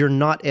 you're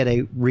not at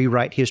a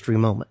rewrite history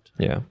moment.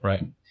 Yeah.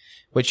 Right.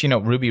 Which,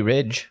 Ruby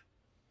Ridge,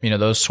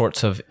 those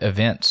sorts of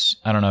events,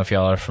 I don't know if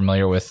y'all are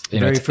familiar with.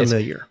 Very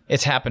familiar.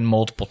 It's happened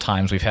multiple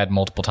times. We've had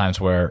multiple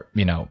times where,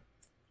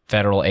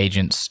 federal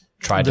agents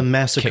tried to. The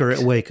massacre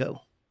at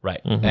Waco.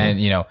 Right.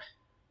 And,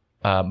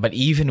 but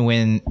even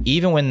when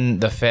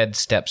the Fed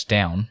steps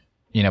down,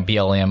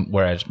 BLM,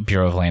 whereas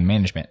Bureau of Land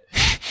Management,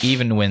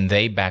 even when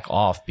they back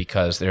off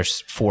because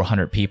there's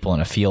 400 people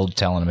in a field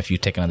telling them, if you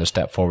take another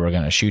step forward, we're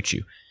going to shoot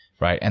you,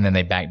 right? And then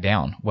they back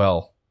down.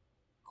 Well,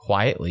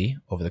 quietly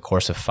over the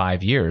course of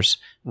 5 years,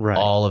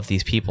 all of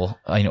these people,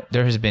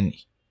 there has been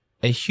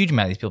a huge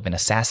amount of these people have been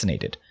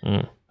assassinated.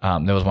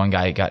 There was one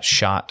guy who got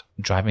shot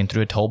driving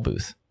through a toll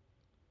booth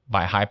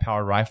by a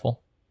high-powered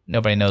rifle.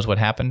 Nobody knows what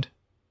happened.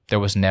 There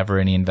was never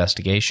any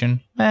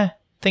investigation.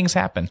 Things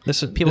happen.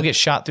 People get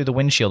shot through the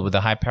windshield with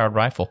a high-powered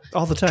rifle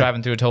all the time,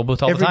 driving through a toll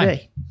booth all the time.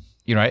 Every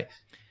day. Right?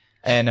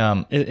 And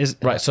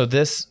so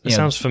this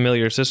sounds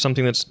familiar. Is this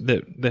something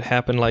that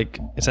happened? Like,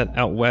 is that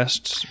out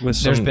west with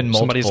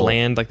somebody's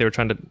land? Like they were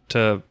trying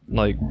to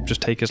like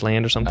just take his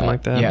land or something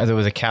like that. Yeah, there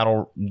was a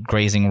cattle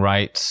grazing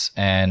rights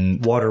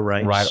and water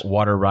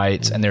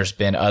rights, and there's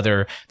been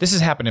other. This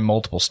has happened in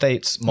multiple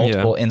states,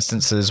 multiple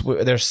instances.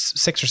 There's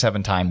 6 or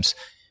 7 times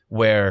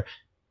where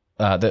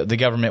the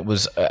government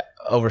was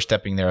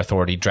overstepping their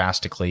authority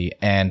drastically,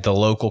 and the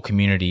local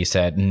community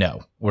said,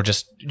 "No, we're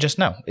just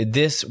no.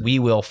 This we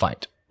will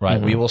fight." Right,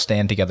 we will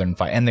stand together and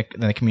fight. And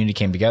the community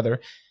came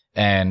together,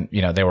 and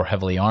they were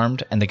heavily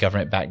armed, and the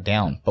government backed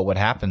down. But what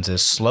happens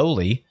is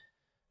slowly,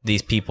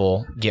 these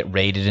people get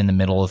raided in the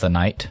middle of the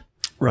night,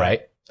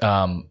 right?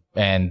 And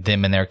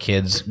them and their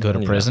kids go to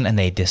prison, and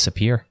they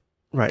disappear.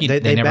 Right, the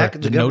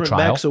government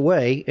backs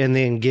away, and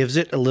then gives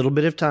it a little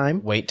bit of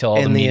time. Wait till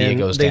all the media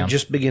goes down. They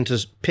just begin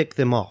to pick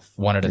them off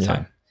one at a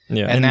time.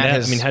 Yeah, and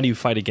that how do you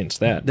fight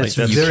against that? That's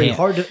very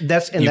hard.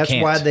 That's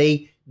why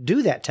they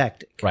do that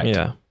tactic. Right.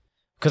 Yeah.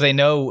 Because they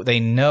know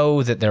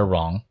that they're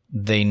wrong.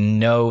 They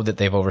know that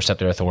they've overstepped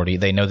their authority.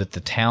 They know that the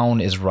town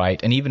is right.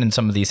 And even in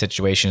some of these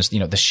situations,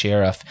 the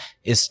sheriff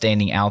is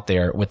standing out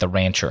there with the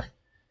rancher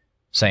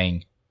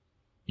saying,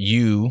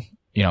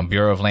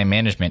 Bureau of Land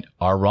Management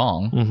are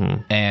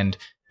wrong. And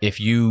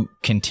if you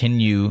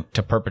continue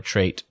to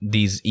perpetrate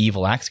these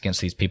evil acts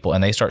against these people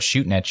and they start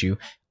shooting at you,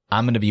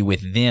 I'm going to be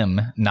with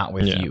them, not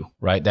with you.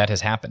 Right. That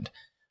has happened.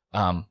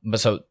 But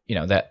so,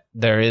 that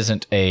there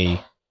isn't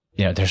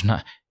there's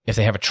not. If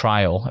they have a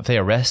trial, if they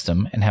arrest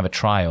them and have a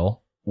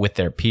trial with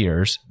their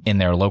peers in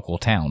their local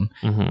town,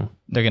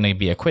 they're going to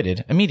be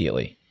acquitted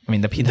immediately. I mean,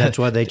 that's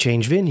why they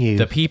change venue.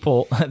 The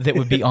people that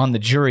would be on the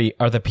jury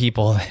are the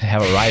people that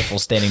have a rifle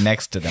standing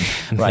next to them,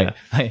 right?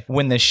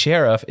 When the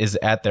sheriff is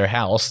at their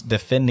house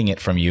defending it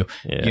from you,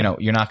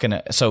 you're not going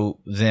to. So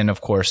then, of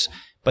course,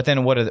 but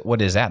then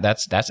what is that?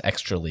 That's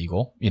extra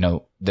legal.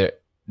 They're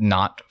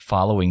not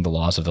following the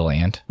laws of the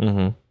land.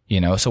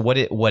 So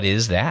what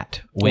is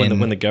that?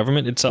 When the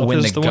government itself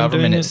is the one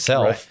doing it?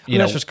 Right.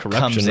 That's just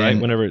corruption,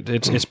 right? Whenever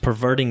it's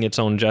perverting its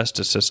own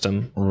justice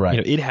system,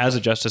 right? It has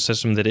a justice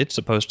system that it's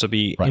supposed to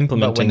be implementing.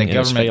 But when the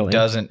government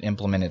doesn't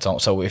implement its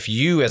own, so if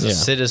you as a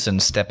citizen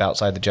step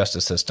outside the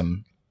justice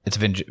system, it's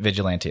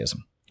vigilantism.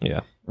 Yeah.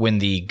 When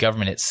the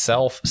government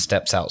itself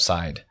steps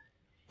outside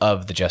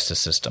of the justice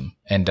system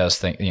and does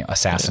things,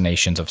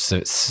 assassinations of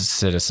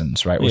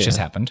citizens, right? Which has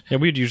happened. Yeah,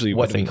 we'd usually.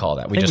 What do we call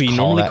that? We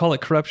normally call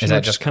it corruption. Is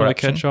that just kind of a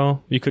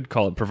catch-all? You could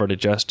call it perverted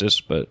justice,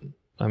 but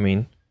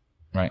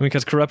right?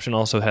 Because corruption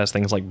also has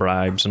things like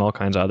bribes and all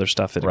kinds of other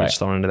stuff that gets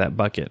thrown into that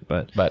bucket.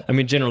 But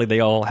generally they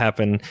all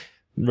happen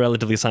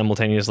relatively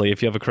simultaneously.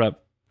 If you have a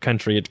corrupt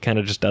country, it kind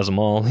of just does them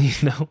all.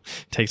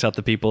 Takes out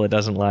the people it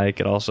doesn't like.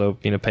 It also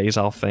pays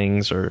off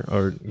things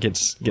or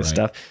gets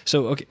stuff.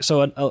 So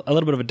so a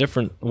little bit of a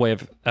different way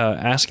of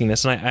asking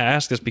this, and I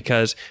ask this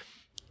because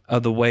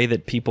of the way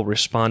that people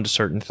respond to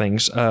certain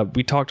things.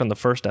 We talked on the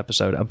first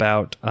episode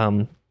about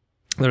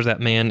there's that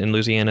man in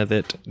Louisiana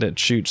that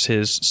shoots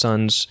his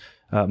son's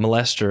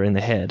molester in the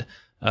head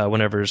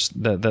whenever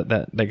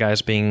that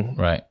guy's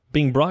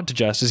being brought to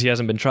justice. He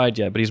hasn't been tried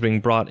yet, but he's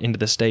being brought into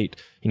the state,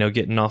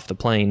 getting off the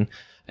plane.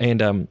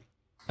 And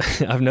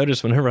I've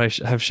noticed whenever I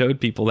have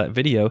showed people that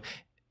video,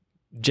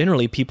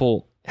 generally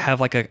people have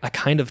like a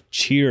kind of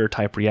cheer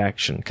type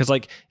reaction because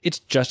it's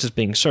justice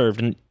being served,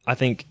 and I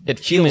think it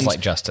feels like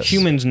justice.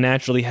 Humans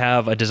naturally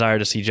have a desire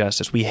to see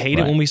justice. We hate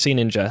it when we see an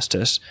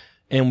injustice,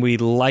 and we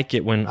like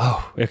it when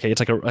it's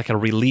like a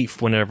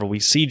relief whenever we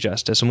see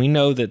justice, and we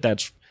know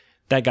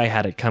that guy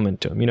had it coming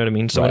to him. You know what I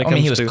mean? So when it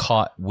comes he was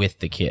caught with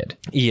the kid.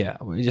 Yeah.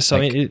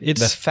 So it's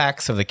the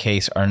facts of the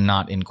case are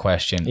not in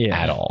question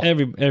at all.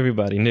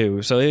 Everybody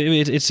knew. So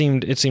it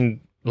seemed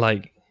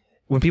like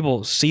when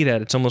people see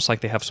that, it's almost like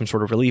they have some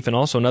sort of relief. And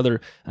also another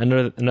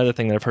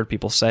thing that I've heard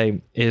people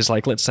say is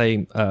let's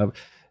say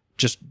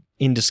just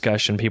in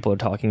discussion, people are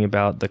talking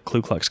about the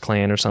Ku Klux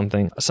Klan or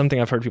something.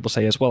 Something I've heard people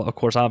say is, well, of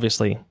course,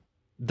 obviously,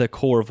 the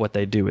core of what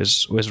they do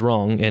was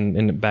wrong,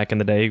 and back in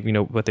the day,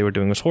 what they were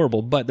doing was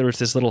horrible. But there was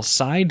this little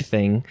side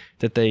thing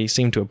that they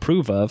seem to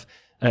approve of,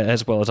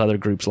 as well as other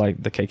groups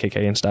like the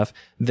KKK and stuff,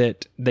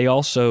 that they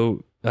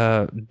also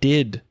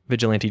did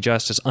vigilante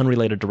justice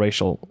unrelated to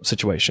racial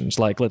situations.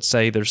 Like, let's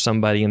say there's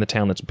somebody in the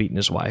town that's beating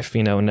his wife,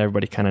 and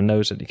everybody kind of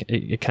knows it.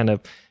 It kind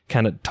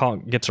of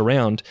talk gets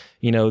around,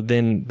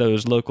 then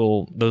those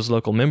local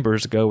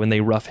members go and they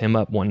rough him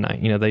up one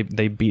night.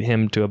 They beat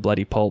him to a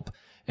bloody pulp.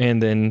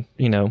 And then,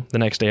 the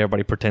next day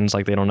everybody pretends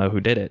like they don't know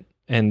who did it.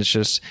 And it's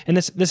just, and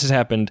this has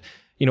happened,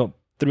 you know,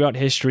 throughout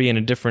history and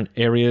in different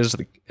areas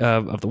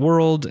of the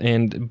world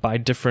and by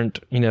different,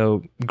 you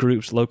know,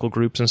 groups, local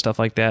groups and stuff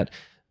like that,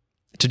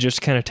 to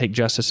just kind of take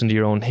justice into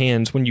your own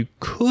hands when you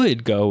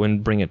could go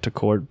and bring it to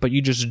court, but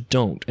you just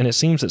don't. And it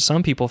seems that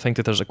some people think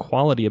that there's a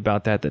quality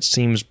about that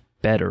seems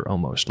better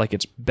almost. Like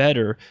it's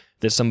better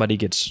that somebody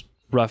gets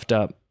roughed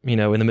up, you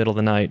know, in the middle of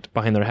the night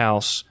behind their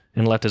house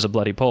and left as a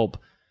bloody pulp.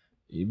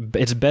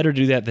 It's better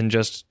to do that than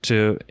just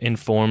to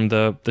inform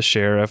the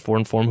sheriff or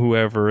inform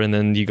whoever, and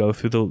then you go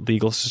through the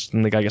legal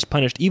system, the guy gets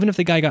punished. Even if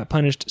the guy got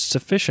punished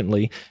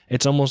sufficiently,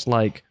 it's almost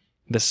like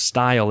the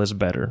style is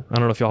better. I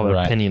don't know if y'all have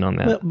an opinion on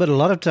that. But a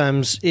lot of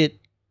times,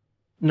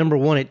 number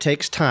one, it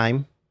takes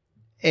time,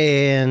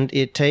 and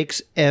it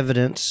takes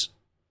evidence,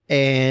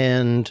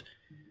 and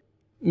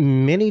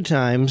many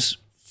times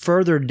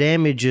further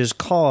damage is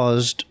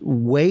caused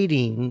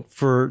waiting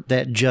for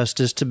that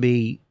justice to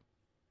be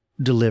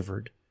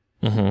delivered.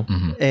 Mm-hmm.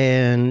 Mm-hmm.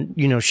 And,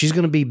 you know, she's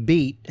going to be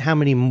beat how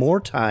many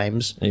more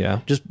times? Yeah.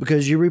 Just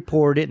because you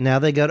report it. Now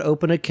they got to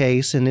open a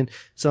case, and then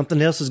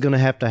something else is going to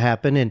have to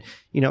happen. And,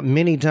 you know,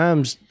 many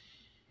times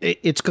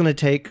it's going to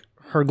take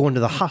her going to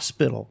the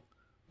hospital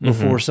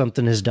before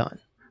something is done.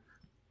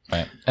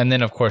 Right. And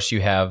then, of course,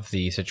 you have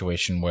the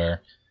situation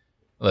where,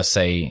 let's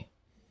say,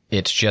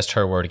 it's just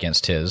her word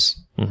against his.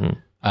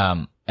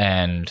 Mm-hmm.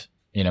 And,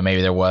 you know,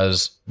 maybe there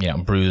was, you know,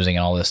 bruising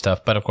and all this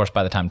stuff. But, of course,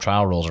 by the time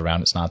trial rolls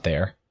around, it's not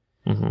there.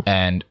 Mm-hmm.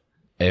 And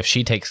if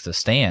she takes the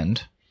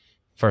stand,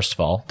 first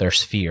of all,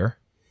 there's fear.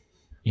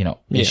 You know,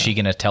 is she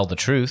going to tell the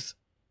truth?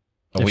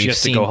 If she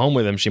has to go home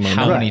with him, she might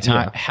not. How many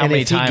times? And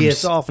if he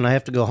gets off and I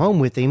have to go home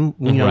with him,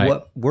 you know,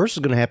 what worse is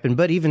going to happen?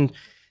 But even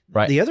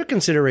the other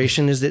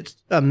consideration is that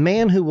a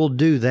man who will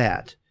do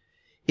that,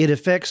 it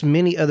affects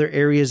many other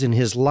areas in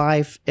his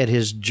life, at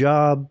his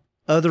job,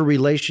 other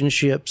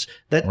relationships.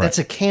 That's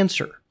a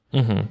cancer.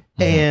 Mm-hmm.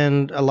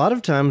 And a lot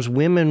of times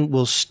women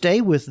will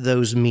stay with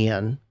those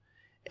men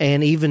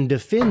and even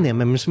defend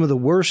them. I mean, some of the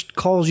worst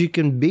calls you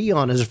can be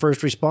on as a first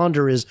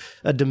responder is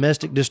a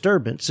domestic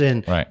disturbance.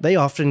 And they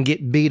often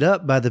get beat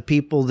up by the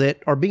people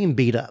that are being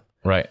beat up.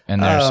 Right.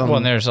 And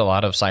there's a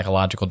lot of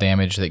psychological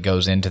damage that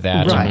goes into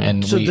that. Right.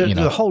 And so there's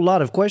a whole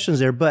lot of questions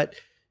there. But,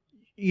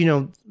 you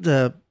know,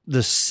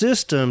 the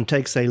system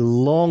takes a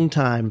long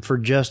time for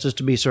justice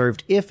to be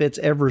served, if it's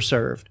ever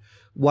served,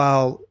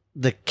 while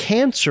the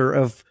cancer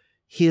of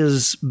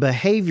his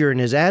behavior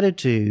and his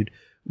attitude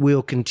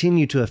will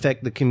continue to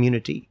affect the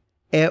community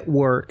at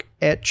work,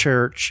 at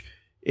church,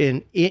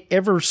 in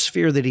every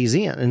sphere that he's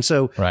in. And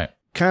so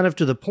kind of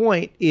to the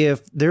point,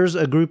 if there's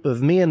a group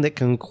of men that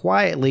can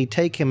quietly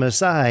take him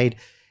aside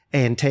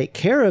and take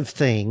care of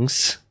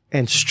things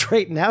and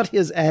straighten out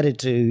his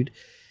attitude,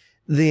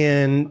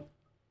 then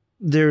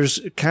there's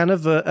kind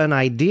of an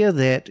idea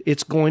that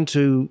it's going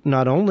to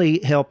not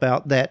only help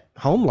out that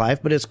home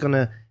life, but it's going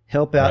to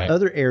help out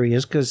other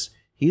areas because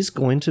he's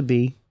going to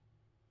be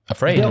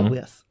afraid dealt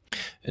with.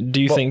 Do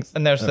you think?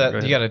 And there's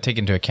that you got to take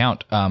into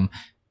account.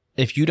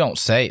 If you don't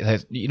say,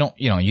 you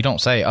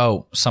don't say,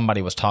 oh,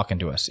 somebody was talking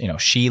to us. You know,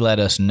 she let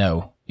us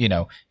know. You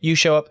know, you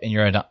show up and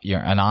you're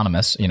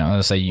anonymous. You know,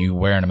 let's say you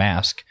wearing a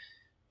mask.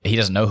 He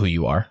doesn't know who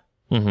you are,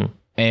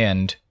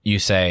 and you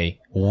say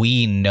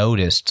we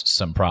noticed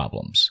some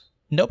problems.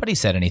 Nobody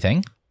said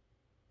anything.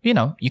 You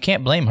know, you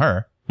can't blame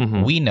her.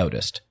 We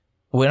noticed.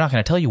 We're not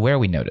going to tell you where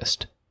we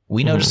noticed.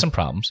 We noticed some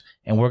problems,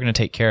 and we're going to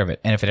take care of it.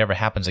 And if it ever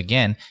happens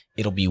again,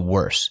 it'll be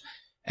worse.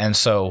 And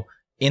so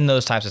in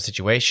those types of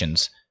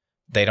situations,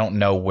 they don't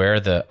know where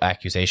the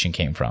accusation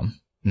came from.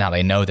 Now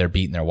they know they're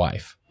beating their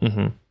wife,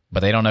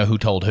 but they don't know who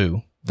told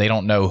who. They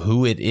don't know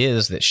who it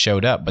is that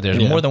showed up, but there's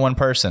more than one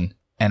person,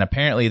 and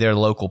apparently they're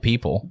local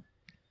people.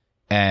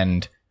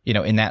 And, you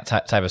know, in that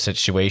type of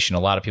situation, a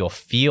lot of people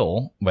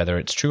feel, whether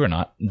it's true or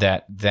not,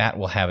 that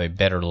will have a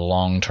better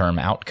long-term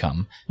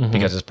outcome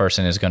because this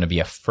person is going to be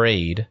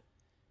afraid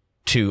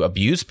to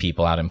abuse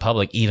people out in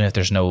public, even if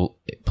there's no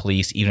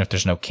police, even if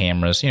there's no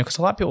cameras, you know, because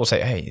a lot of people will say,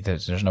 hey,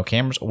 there's no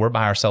cameras. We're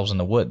by ourselves in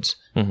the woods.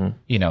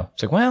 You know,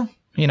 it's like, well,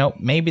 you know,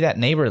 maybe that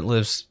neighbor that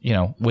lives, you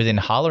know, within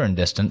hollering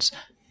distance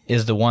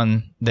is the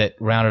one that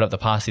rounded up the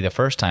posse the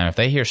first time. If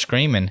they hear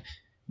screaming,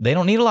 they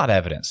don't need a lot of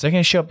evidence. They're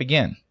going to show up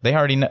again. They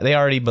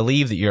already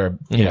believe that you're,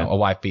 you know, a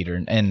wife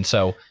beater. And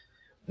so,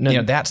 you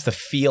know, that's the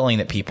feeling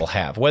that people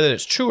have. Whether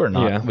it's true or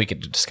not, we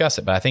could discuss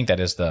it. But I think that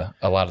is a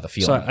lot of the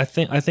feeling.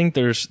 So I think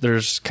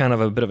there's kind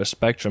of a bit of a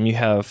spectrum. You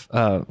have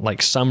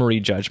like summary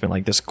judgment,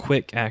 like this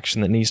quick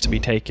action that needs to be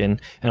taken,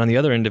 and on the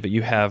other end of it,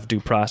 you have due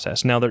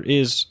process. Now there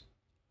is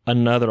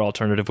another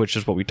alternative, which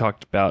is what we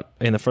talked about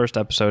in the first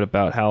episode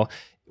about how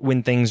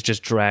when things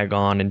just drag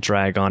on,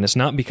 it's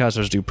not because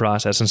there's due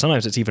process, and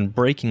sometimes it's even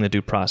breaking the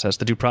due process.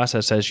 The due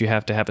process says you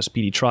have to have a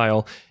speedy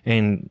trial,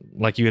 and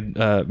like you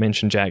had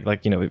mentioned, Jack,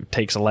 like, you know, it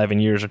takes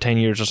 11 years or 10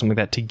 years or something like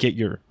that to get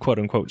your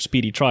quote-unquote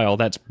speedy trial.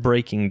 That's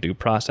breaking due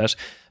process.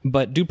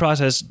 But due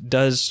process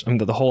does, I mean,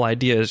 the whole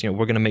idea is, you know,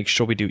 we're going to make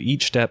sure we do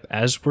each step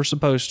as we're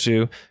supposed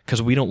to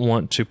because we don't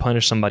want to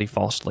punish somebody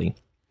falsely.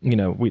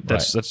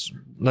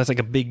 that's like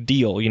a big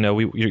deal.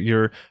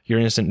 You're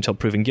innocent until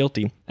proven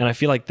guilty. And I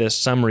feel like this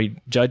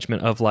summary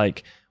judgment of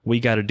like, we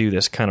got to do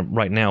this kind of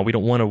right now. We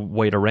don't want to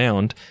wait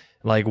around.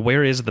 Like,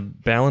 where is the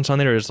balance on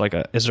there? Is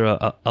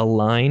there a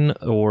line,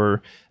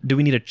 or do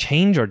we need to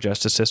change our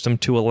justice system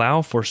to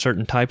allow for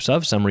certain types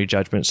of summary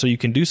judgment? So you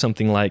can do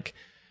something like,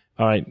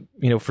 all right,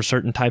 for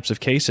certain types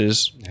of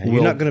cases,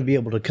 you're not going to be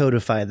able to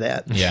codify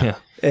that. Yeah.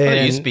 Well,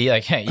 it used to be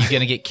like, hey, you're going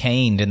to get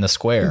caned in the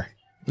square.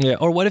 Yeah.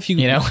 Or what if you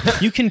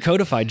can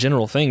codify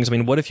general things? I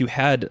mean, what if you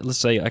had, let's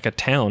say, like a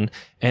town,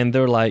 and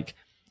they're like,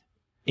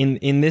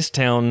 in this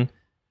town,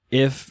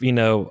 if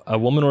a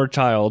woman or a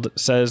child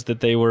says that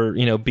they were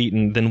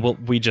beaten, then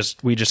we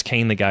just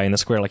cane the guy in the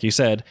square, like you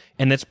said,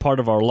 and that's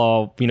part of our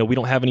law. We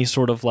don't have any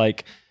sort of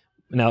like,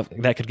 now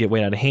that could get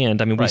way out of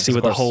hand. I mean, we see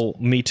with the whole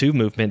Me Too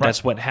movement,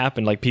 that's what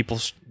happened. Like, people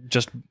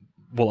just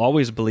will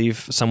always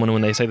believe someone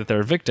when they say that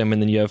they're a victim,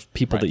 and then you have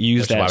people that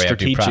use that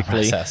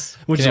strategically,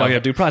 which is why we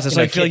have due process.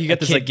 So I feel like you get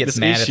this kid gets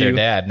mad at their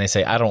dad, and they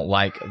say, "I don't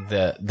like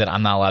that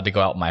I'm not allowed to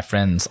go out with my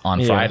friends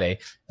on Friday,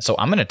 so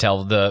I'm going to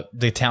tell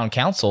the town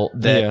council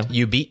that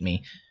you beat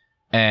me."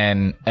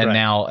 And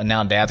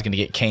now dad's going to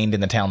get caned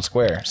in the town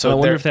square. So I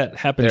wonder if that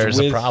happens. There's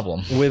a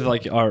problem with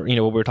like our, what we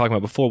were talking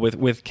about before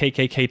with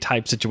KKK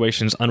type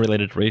situations,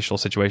 unrelated to racial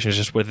situations,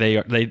 just where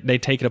they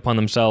take it upon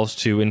themselves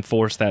to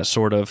enforce that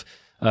sort of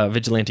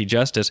vigilante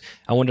justice.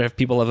 I wonder if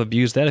people have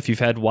abused that. If you've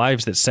had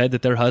wives that said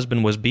that their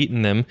husband was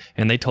beating them,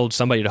 and they told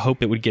somebody to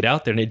hope it would get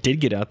out there, and it did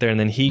get out there, and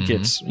then he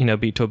gets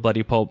beat to a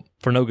bloody pulp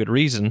for no good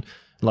reason.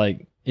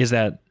 Like, is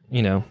that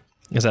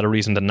a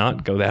reason to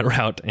not go that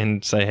route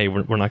and say, hey,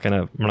 we're not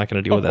gonna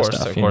deal with that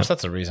stuff? Of course,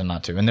 that's a reason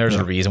not to. And there's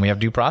a reason we have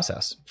due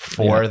process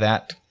for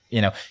that.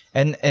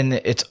 And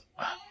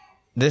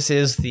this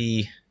is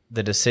the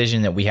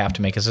decision that we have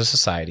to make as a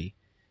society,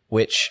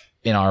 which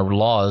in our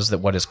laws, that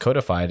what is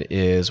codified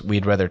is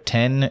we'd rather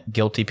 10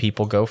 guilty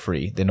people go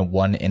free than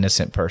one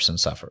innocent person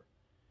suffer.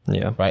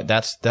 Yeah. Right.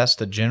 That's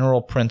the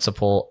general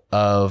principle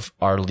of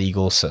our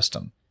legal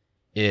system,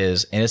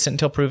 is innocent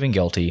until proven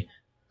guilty,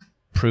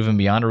 proven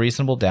beyond a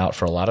reasonable doubt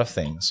for a lot of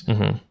things.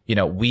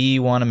 We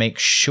want to make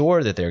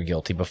sure that they're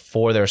guilty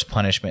before there's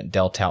punishment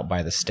dealt out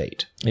by the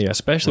state. Yeah,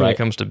 especially when it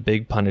comes to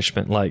big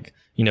punishment like,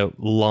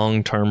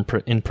 long-term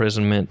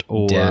imprisonment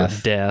or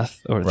death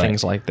or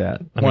things like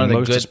that.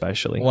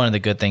 Especially. One of the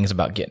good things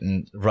about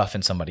getting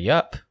roughing somebody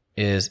up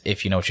is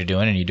if you know what you're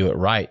doing and you do it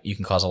right, you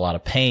can cause a lot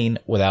of pain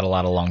without a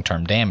lot of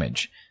long-term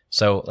damage.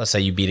 So let's say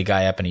you beat a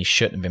guy up and he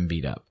shouldn't have been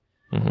beat up.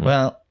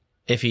 Well,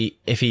 if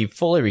he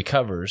fully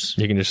recovers,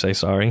 you can just say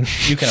sorry.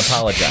 You can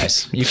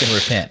apologize. You can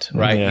repent,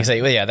 right? You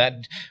say, well,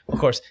 that, of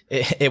course,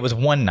 it was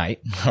one night,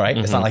 right?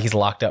 It's not like he's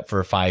locked up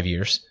for 5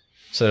 years.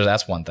 So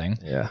that's one thing.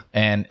 Yeah.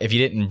 And if you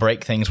didn't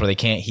break things where they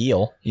can't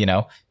heal, you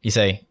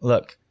say,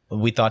 look,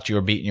 we thought you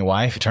were beating your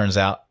wife. It turns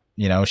out,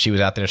 she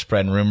was out there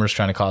spreading rumors,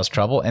 trying to cause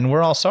trouble, and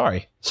we're all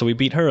sorry. So we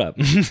beat her up.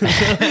 Let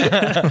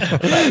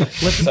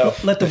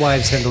the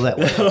wives handle that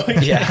one.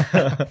 Yeah.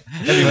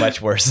 That'd be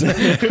much worse.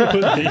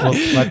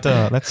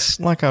 That's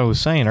like I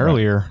was saying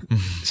earlier.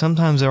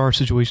 Sometimes there are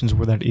situations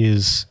where that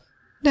is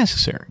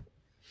necessary.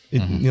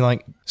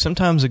 Like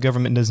sometimes the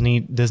government does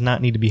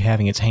not need to be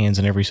having its hands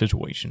in every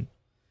situation.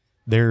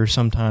 There are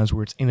some times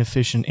where it's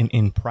inefficient and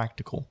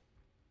impractical.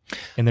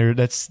 And there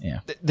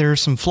are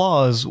some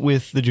flaws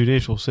with the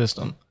judicial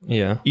system.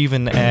 Yeah.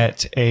 Even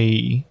at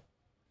a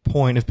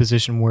point of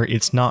position where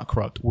it's not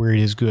corrupt, where it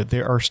is good.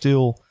 There are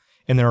still,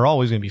 and there are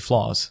always going to be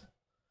flaws.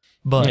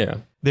 But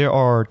there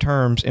are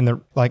terms in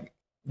the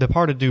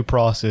part of due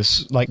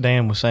process, like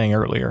Dan was saying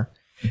earlier,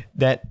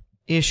 that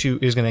issue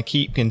is going to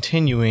keep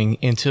continuing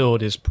until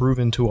it is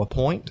proven to a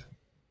point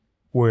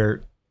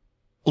where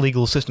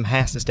legal system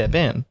has to step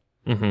in.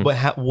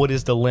 But what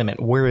is the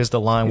limit? Where is the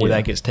line where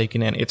that gets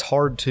taken in? It's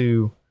hard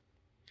to...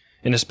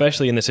 And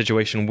especially in the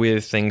situation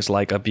with things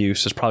like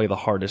abuse is probably the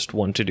hardest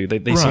one to do.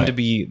 They seem to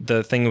be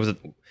the thing with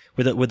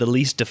the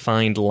least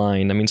defined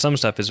line. I mean, some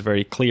stuff is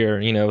very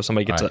clear.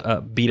 Somebody gets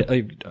a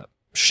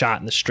shot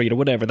in the street or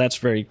whatever. That's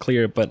very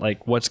clear. But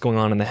like what's going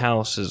on in the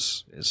house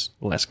is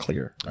less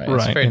clear. Right.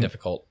 It's very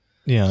difficult.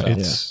 Yeah.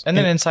 And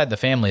then inside the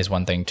family is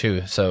one thing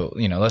too. So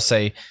let's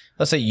say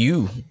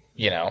you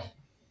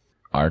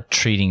are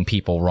treating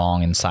people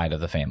wrong inside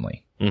of the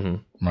family,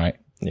 right?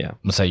 Yeah.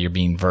 Let's say you're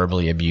being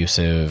verbally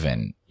abusive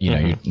and,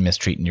 you're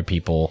mistreating your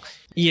people.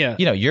 Yeah.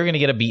 You're going to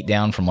get a beat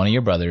down from one of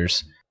your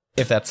brothers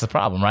if that's the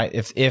problem, right?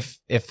 If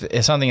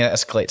something that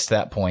escalates to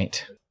that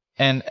point.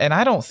 And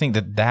I don't think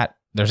that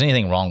there's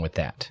anything wrong with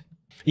that.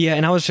 Yeah.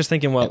 And I was just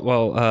thinking,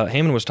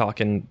 Hammond was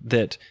talking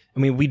that,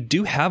 we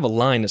do have a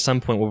line at some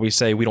point where we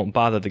say we don't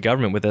bother the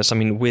government with this.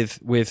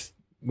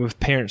 With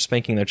parents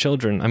spanking their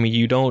children,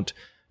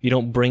 you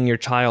don't bring your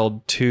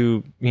child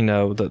to,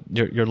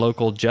 your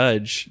local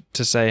judge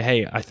to say,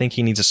 hey, I think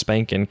he needs a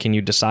spanking. Can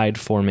you decide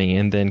for me?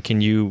 And then can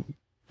you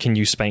can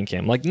you spank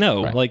him? Like,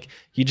 no, like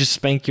you just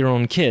spank your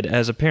own kid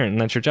as a parent,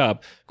 and that's your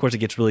job. Of course, it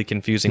gets really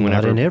confusing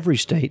whenever. Not in every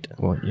state.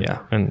 Well, yeah,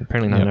 and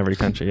apparently not in every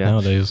country. Yeah,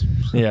 nowadays.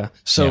 Yeah.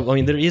 So I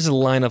mean, there is a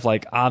line of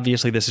like,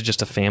 obviously, this is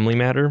just a family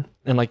matter,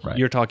 and like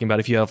you're talking about,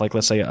 if you have like,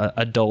 let's say,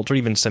 adults or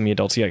even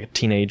semi-adults, you got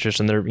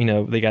teenagers, and they're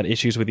they got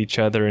issues with each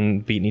other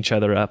and beating each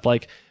other up.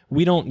 Like,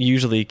 we don't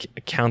usually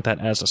count that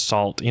as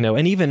assault,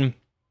 and even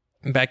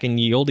back in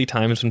the oldie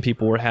times when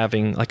people were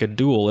having like a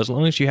duel, as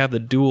long as you have the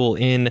duel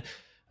in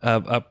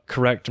a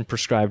correct and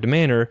prescribed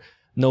manner,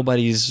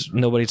 nobody's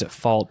at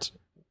fault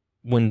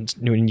when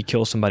you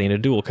kill somebody in a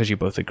duel because you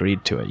both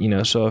agreed to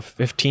it. So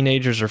if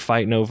teenagers are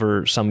fighting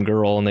over some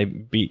girl and they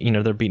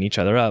they're beating each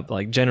other up,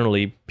 like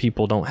generally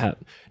people don't have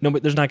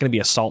but there's not going to be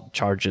assault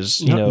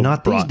charges.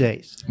 Not these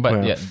days.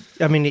 But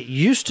I mean, it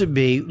used to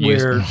be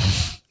where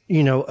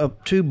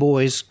two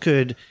boys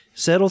could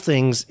settle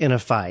things in a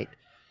fight,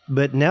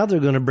 but now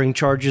they're going to bring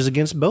charges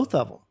against both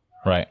of them.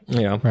 Right.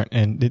 Yeah. Right.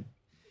 And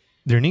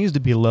there needs to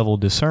be a level of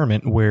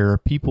discernment where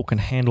people can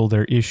handle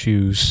their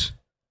issues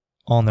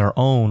on their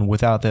own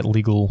without that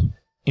legal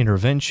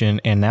intervention.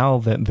 And now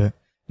that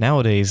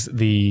nowadays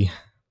the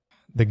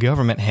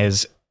government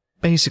has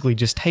basically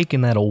just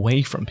taken that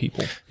away from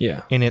people.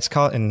 Yeah. And it's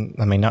caught, and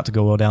I mean, not to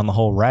go down the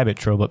whole rabbit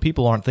trail, but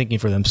people aren't thinking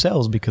for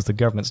themselves because the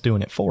government's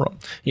doing it for them.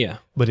 Yeah.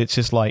 But it's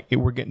just like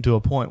we're getting to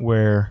a point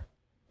where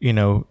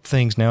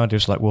things now are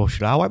just like, well,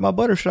 should I wipe my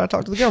butt or should I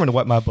talk to the government to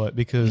wipe my butt?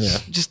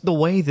 Because just the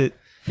way that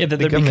the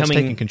government's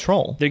taking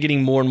control. They're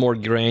getting more and more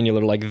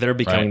granular, like they're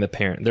becoming the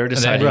parent. They're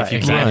deciding if you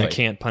can and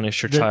can't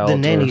punish your child. The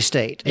nanny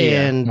state.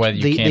 And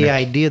the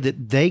idea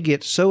that they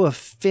get so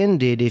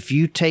offended if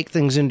you take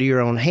things into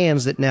your own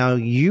hands that now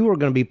you are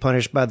going to be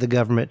punished by the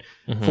government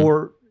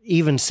for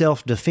even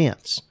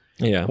self-defense.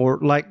 Yeah. Or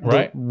like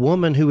the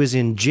woman who is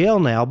in jail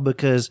now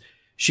because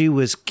she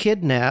was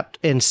kidnapped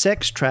and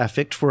sex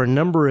trafficked for a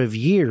number of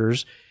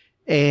years,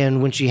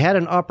 and when she had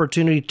an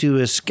opportunity to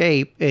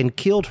escape and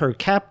killed her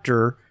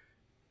captor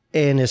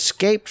and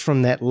escaped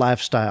from that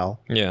lifestyle,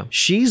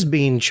 she's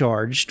being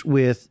charged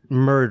with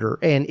murder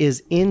and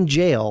is in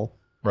jail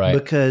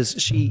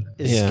because she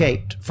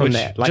escaped from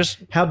that. Like,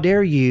 how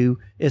dare you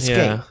escape?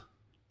 Yeah.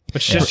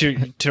 Which just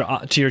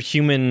to your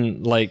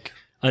human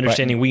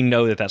understanding, we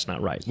know that that's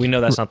not right. We know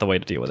that's not the way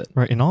to deal with it.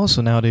 Right, and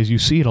also nowadays you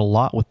see it a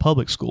lot with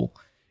public school.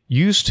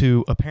 Used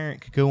to, a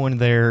parent could go in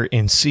there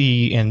and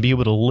see and be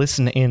able to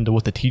listen in to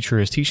what the teacher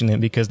is teaching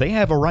them because they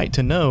have a right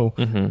to know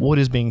what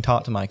is being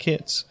taught to my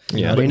kids.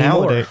 Yeah, but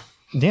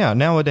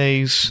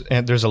nowadays,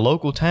 and there's a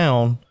local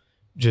town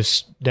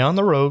just down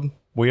the road.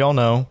 We all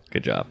know.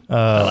 Good job.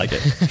 I like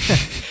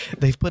it.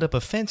 They've put up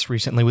a fence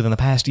recently within the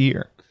past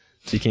year.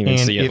 So you can't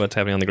even see what's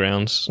happening on the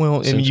grounds.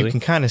 Well, and you can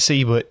kind of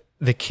see, but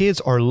the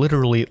kids are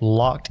literally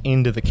locked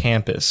into the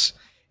campus.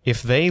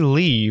 If they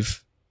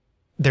leave,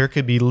 there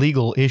could be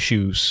legal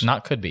issues.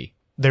 Not could be.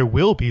 There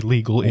will be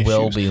legal issues.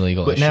 Will be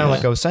legal issues. But now,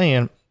 like I was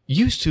saying,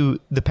 used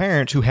to the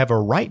parents who have a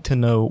right to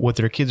know what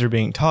their kids are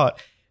being taught,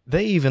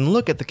 they even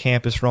look at the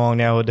campus wrong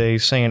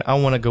nowadays saying, I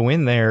want to go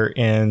in there,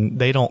 and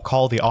they don't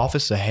call the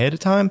office ahead of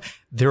time.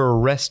 They're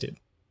arrested,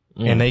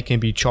 and they can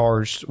be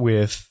charged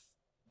with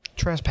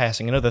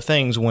trespassing and other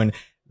things when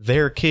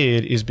their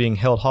kid is being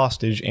held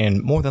hostage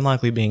and more than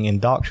likely being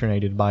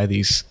indoctrinated by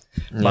these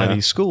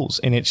schools.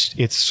 And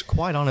it's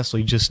quite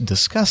honestly just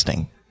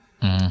disgusting.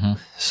 Mm-hmm.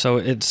 So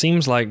it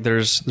seems like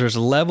there's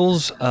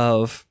levels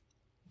of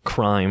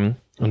crime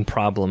and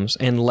problems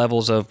and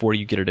levels of where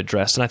you get it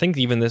addressed. And I think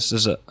even this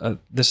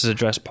is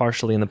addressed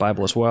partially in the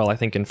Bible as well. I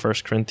think in 1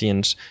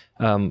 Corinthians,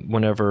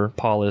 whenever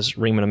Paul is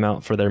reaming them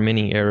out for their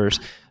many errors,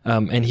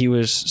 and he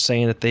was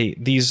saying that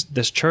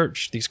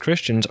these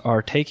Christians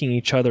are taking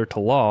each other to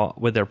law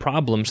with their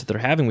problems that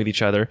they're having with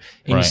each other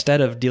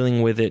instead of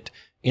dealing with it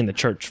in the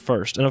church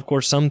first. And of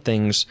course, some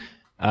things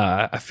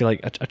I feel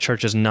like a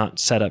church is not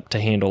set up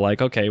to handle.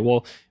 Like, okay,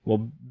 well,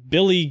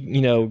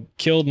 Billy,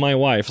 killed my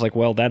wife. Like,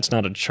 well, that's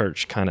not a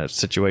church kind of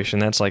situation.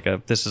 That's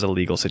this is a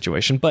legal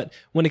situation. But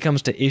when it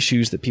comes to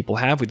issues that people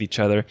have with each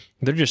other,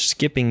 they're just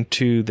skipping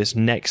to this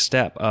next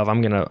step of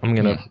I'm gonna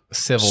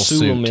civil sue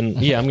suit. them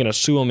I'm gonna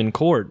sue them in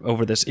court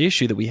over this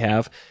issue that we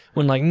have.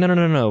 When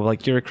no.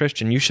 Like, you're a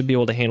Christian, you should be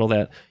able to handle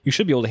that. You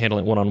should be able to handle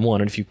it one-on-one.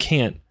 And if you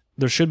can't,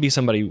 there should be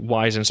somebody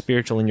wise and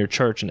spiritual in your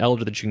church, an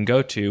elder that you can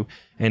go to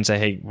and say,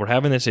 hey, we're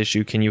having this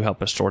issue. Can you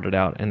help us sort it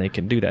out? And they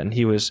can do that. And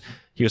he was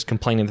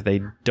complaining that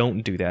they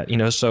don't do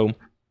that, so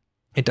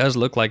it does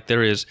look like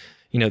there is,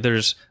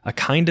 there's a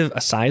kind of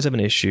a size of an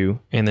issue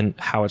and then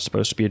how it's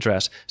supposed to be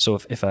addressed. So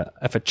if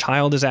a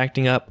child is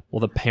acting up, well,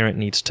 the parent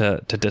needs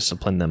to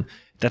discipline them.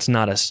 That's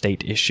not a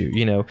state issue.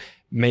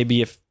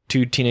 Maybe if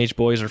two teenage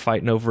boys are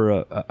fighting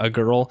over a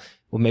girl,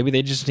 well, maybe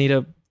they just need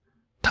to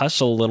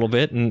tussle a little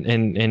bit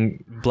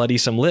and bloody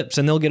some lips,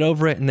 and they'll get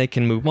over it and they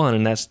can move on.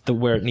 And that's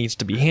where it needs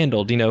to be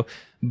handled,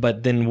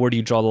 but then where do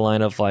you draw the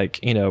line of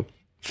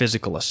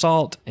physical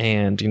assault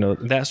and,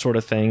 that sort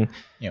of thing?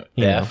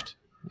 Theft.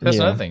 That's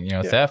another thing,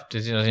 theft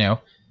is,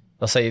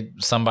 let's say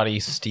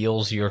somebody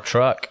steals your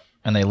truck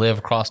and they live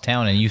across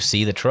town and you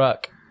see the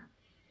truck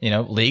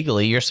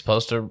legally you're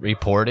supposed to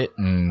report it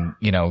and,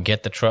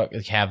 get the truck,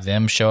 have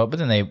them show up, but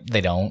then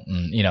they don't.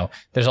 And,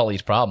 there's all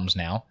these problems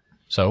now.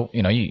 So,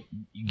 you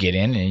get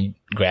in and you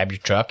grab your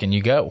truck and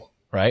you go.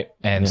 Right.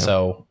 And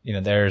so,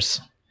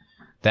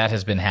 that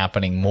has been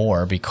happening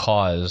more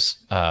because,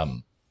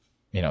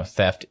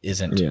 theft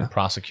isn't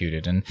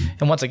prosecuted. And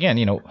once again,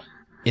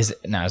 is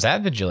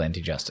that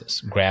vigilante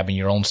justice, grabbing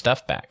your own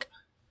stuff back?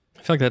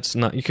 I feel like that's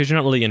not, because you're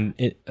not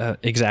really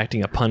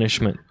exacting a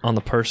punishment on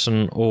the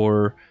person,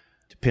 or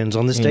depends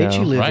on the state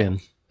you live in.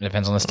 It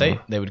depends on the state.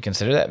 They would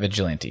consider that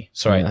vigilante.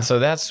 So so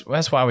that's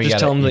why we just gotta,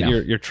 tell them that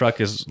your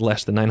truck is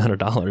less than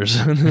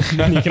 $900,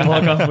 and you can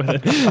walk off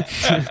with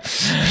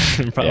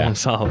it. Problem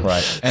solved.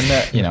 Right.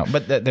 And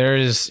but there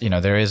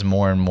is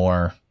more and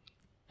more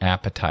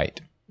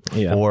appetite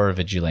for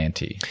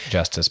vigilante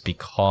justice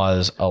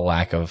because a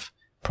lack of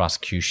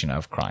prosecution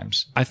of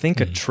crimes. I think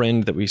a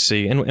trend that we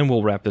see, and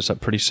we'll wrap this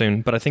up pretty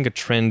soon, but I think a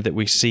trend that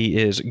we see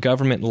is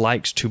government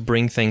likes to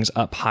bring things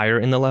up higher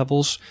in the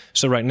levels.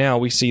 So right now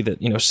we see that,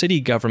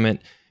 city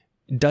government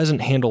doesn't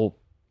handle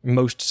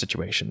most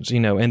situations,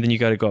 and then you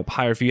got to go up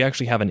higher. If you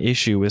actually have an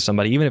issue with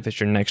somebody, even if it's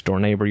your next door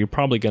neighbor, you're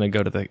probably going to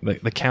go to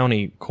the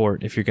county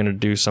court if you're going to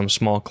do some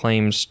small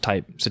claims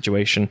type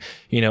situation,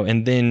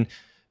 and then,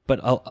 but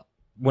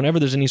whenever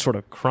there's any sort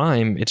of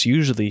crime, it's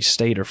usually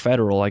state or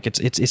federal. Like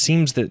it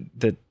seems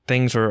that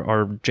things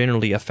are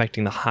generally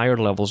affecting the higher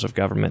levels of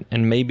government,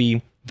 and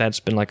maybe that's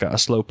been like a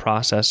slow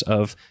process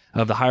of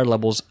the higher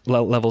levels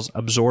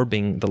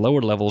absorbing the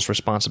lower levels'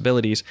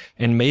 responsibilities,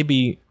 and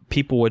maybe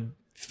people would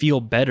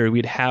feel better.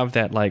 We'd have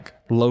that like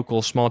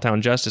local small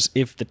town justice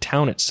if the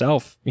town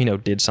itself,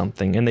 did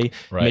something, and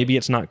maybe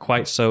it's not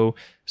quite so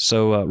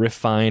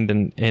refined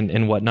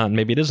and whatnot. And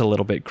maybe it is a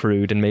little bit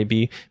crude, and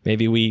maybe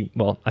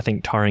I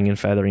think tarring and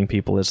feathering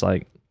people is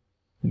like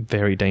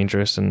very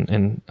dangerous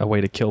and a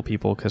way to kill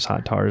people, because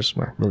hot tar is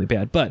really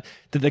bad. But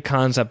the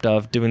concept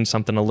of doing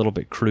something a little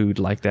bit crude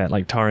like that,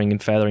 like tarring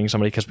and feathering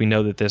somebody because we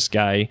know that this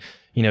guy,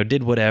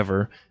 did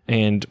whatever,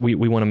 and we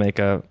want to make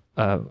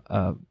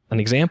an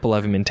example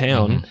of him in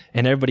town,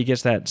 and everybody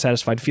gets that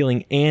satisfied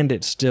feeling, and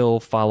it's still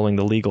following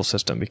the legal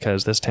system,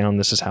 because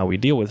this is how we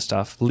deal with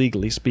stuff,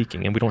 legally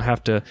speaking, and we don't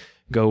have to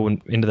go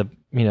into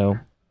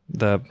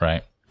the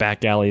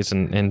back alleys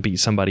and beat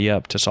somebody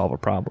up to solve a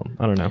problem.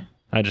 I don't know.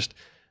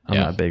 I'm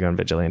not big on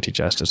vigilante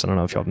justice. I don't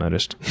know if y'all have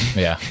noticed.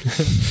 Yeah.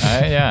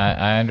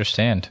 I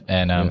understand.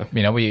 And,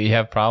 we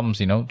have problems,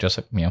 just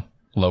like,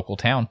 local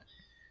town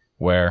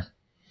where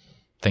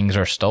things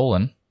are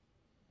stolen,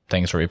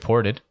 things are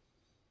reported,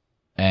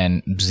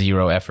 and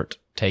zero effort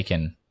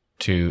taken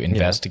to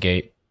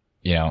investigate,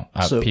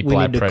 so people. We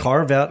need to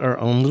carve out our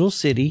own little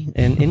city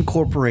and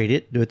incorporate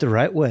it, do it the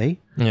right way.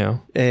 Yeah.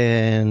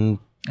 And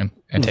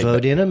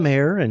vote in a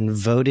mayor, and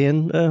vote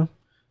in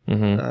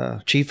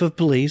chief of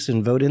police,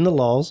 and vote in the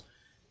laws,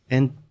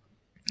 and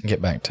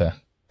get back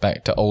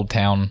to Old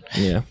Town.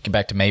 Yeah. Get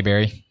back to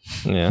Mayberry.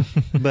 Yeah.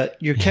 But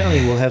your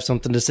county will have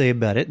something to say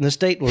about it, and the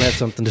state will have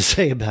something to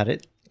say about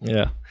it.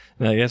 Yeah.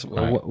 And I guess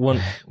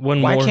one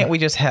Why more. can't we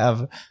just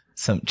have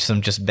some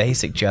just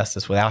basic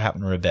justice without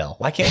having to rebel?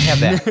 Why can't we have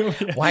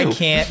that? Why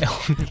can't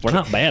we're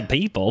not bad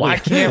people? Why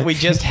can't we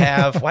just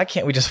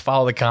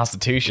follow the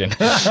Constitution?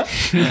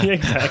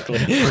 Exactly.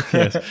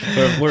 Yes.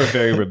 We're a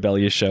very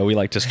rebellious show. We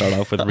like to start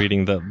off with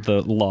reading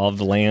the law of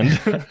the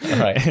land,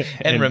 right,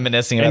 and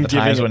reminiscing about the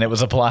times when it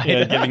was applied.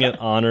 Yeah, giving it the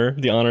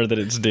honor that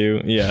it's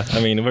due. Yeah,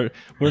 I mean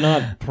we're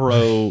not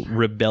pro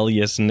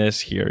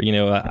rebelliousness here.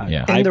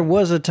 And there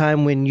was a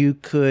time when you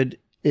could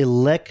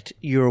elect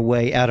your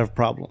way out of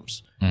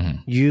problems.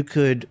 You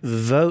could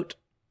vote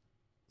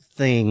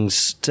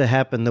things to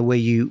happen the way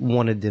you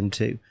wanted them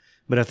to.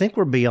 But I think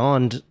we're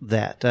beyond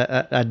that.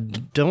 I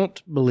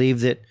don't believe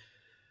that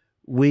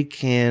we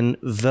can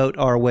vote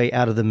our way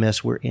out of the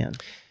mess we're in.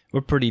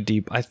 We're pretty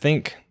deep. I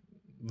think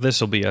this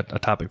will be a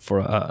topic for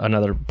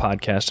another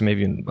podcast,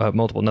 maybe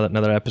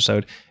another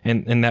episode.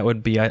 And that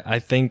would be, I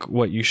think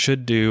what you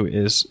should do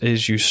is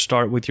you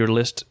start with your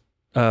list.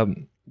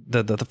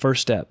 The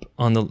first step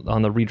on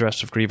the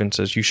redress of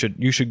grievances, you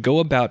should go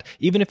about,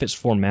 even if it's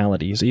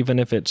formalities, even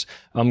if it's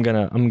I'm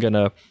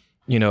gonna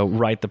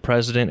write the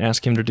president,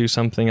 ask him to do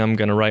something, I'm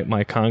gonna write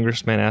my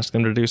congressman, ask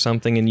them to do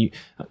something, and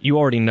you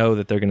already know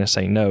that they're gonna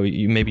say no.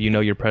 Maybe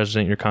your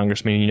president, your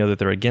congressman, and you know that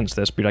they're against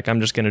this, but you're like,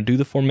 I'm just gonna do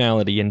the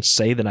formality and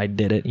say that I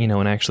did it,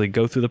 and actually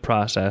go through the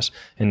process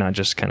and not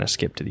just kind of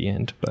skip to the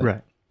end. But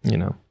right. I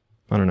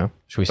don't know.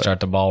 Should we start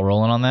the ball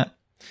rolling on that?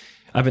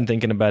 I've been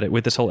thinking about it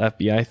with this whole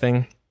FBI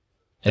thing.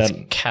 It's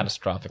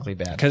catastrophically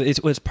bad. Because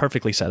it's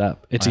perfectly set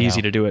up. It's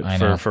easy to do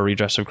it for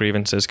redress of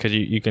grievances, because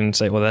you can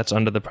say, well, that's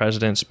under the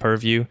president's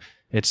purview.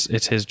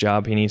 It's his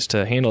job. He needs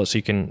to handle it. So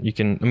you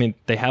can. I mean,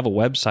 they have a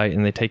website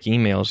and they take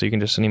emails. So you can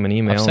just send him an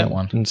email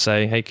and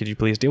say, hey, could you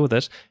please deal with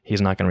this?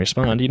 He's not going to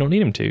respond. You don't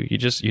need him to. You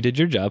did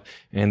your job,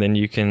 and then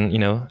you can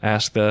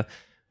ask the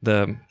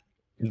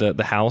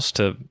House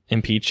to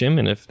impeach him,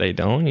 and if they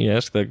don't, you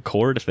ask the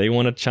court if they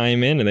want to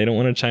chime in, and they don't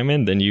want to chime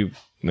in, then you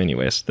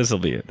anyways, that's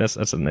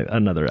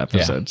another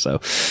episode. So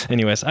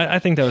anyways, I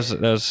think that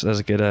was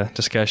a good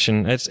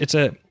discussion. It's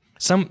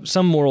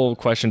some moral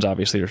questions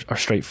obviously are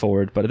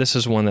straightforward, but this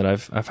is one that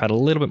I've had a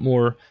little bit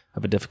more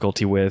of a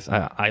difficulty with.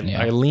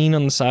 I lean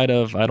on the side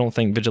of I don't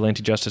think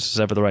vigilante justice is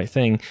ever the right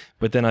thing,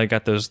 but then I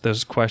got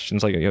those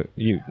questions like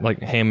you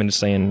like Hammond is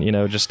saying,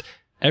 just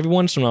every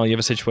once in a while you have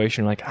a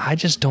situation like I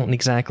just don't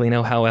exactly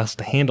know how else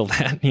to handle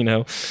that,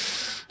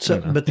 So,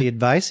 but the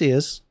advice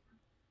is,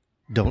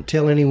 don't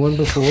tell anyone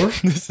before.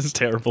 This is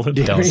terrible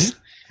advice.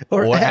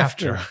 Or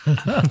after.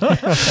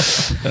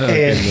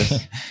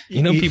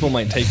 People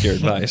might take your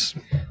advice.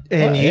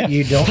 And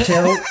you don't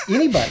tell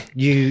anybody.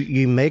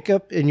 You make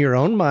up in your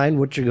own mind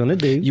what you're going to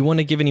do. You want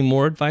to give any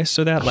more advice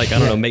to that? Like, I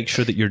don't know, make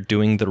sure that you're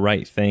doing the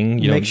right thing.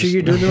 Make sure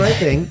you're doing the right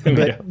thing,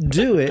 but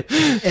do it.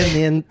 And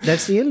then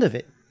that's the end of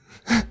it.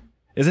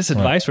 Is this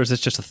advice or is this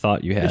just a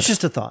thought you had? It's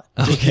just a thought.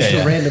 Just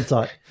a random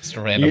thought. Just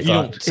a random thought. You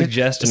don't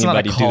suggest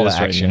anybody do this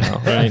right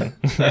now,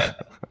 right?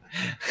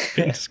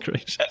 Goodness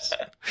gracious.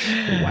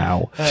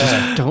 Wow.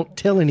 Just don't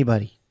tell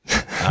anybody.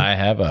 I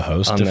have a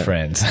host of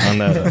friends. on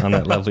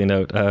that lovely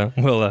note,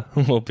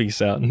 we'll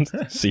peace out and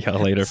see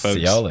y'all later, folks.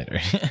 See y'all later.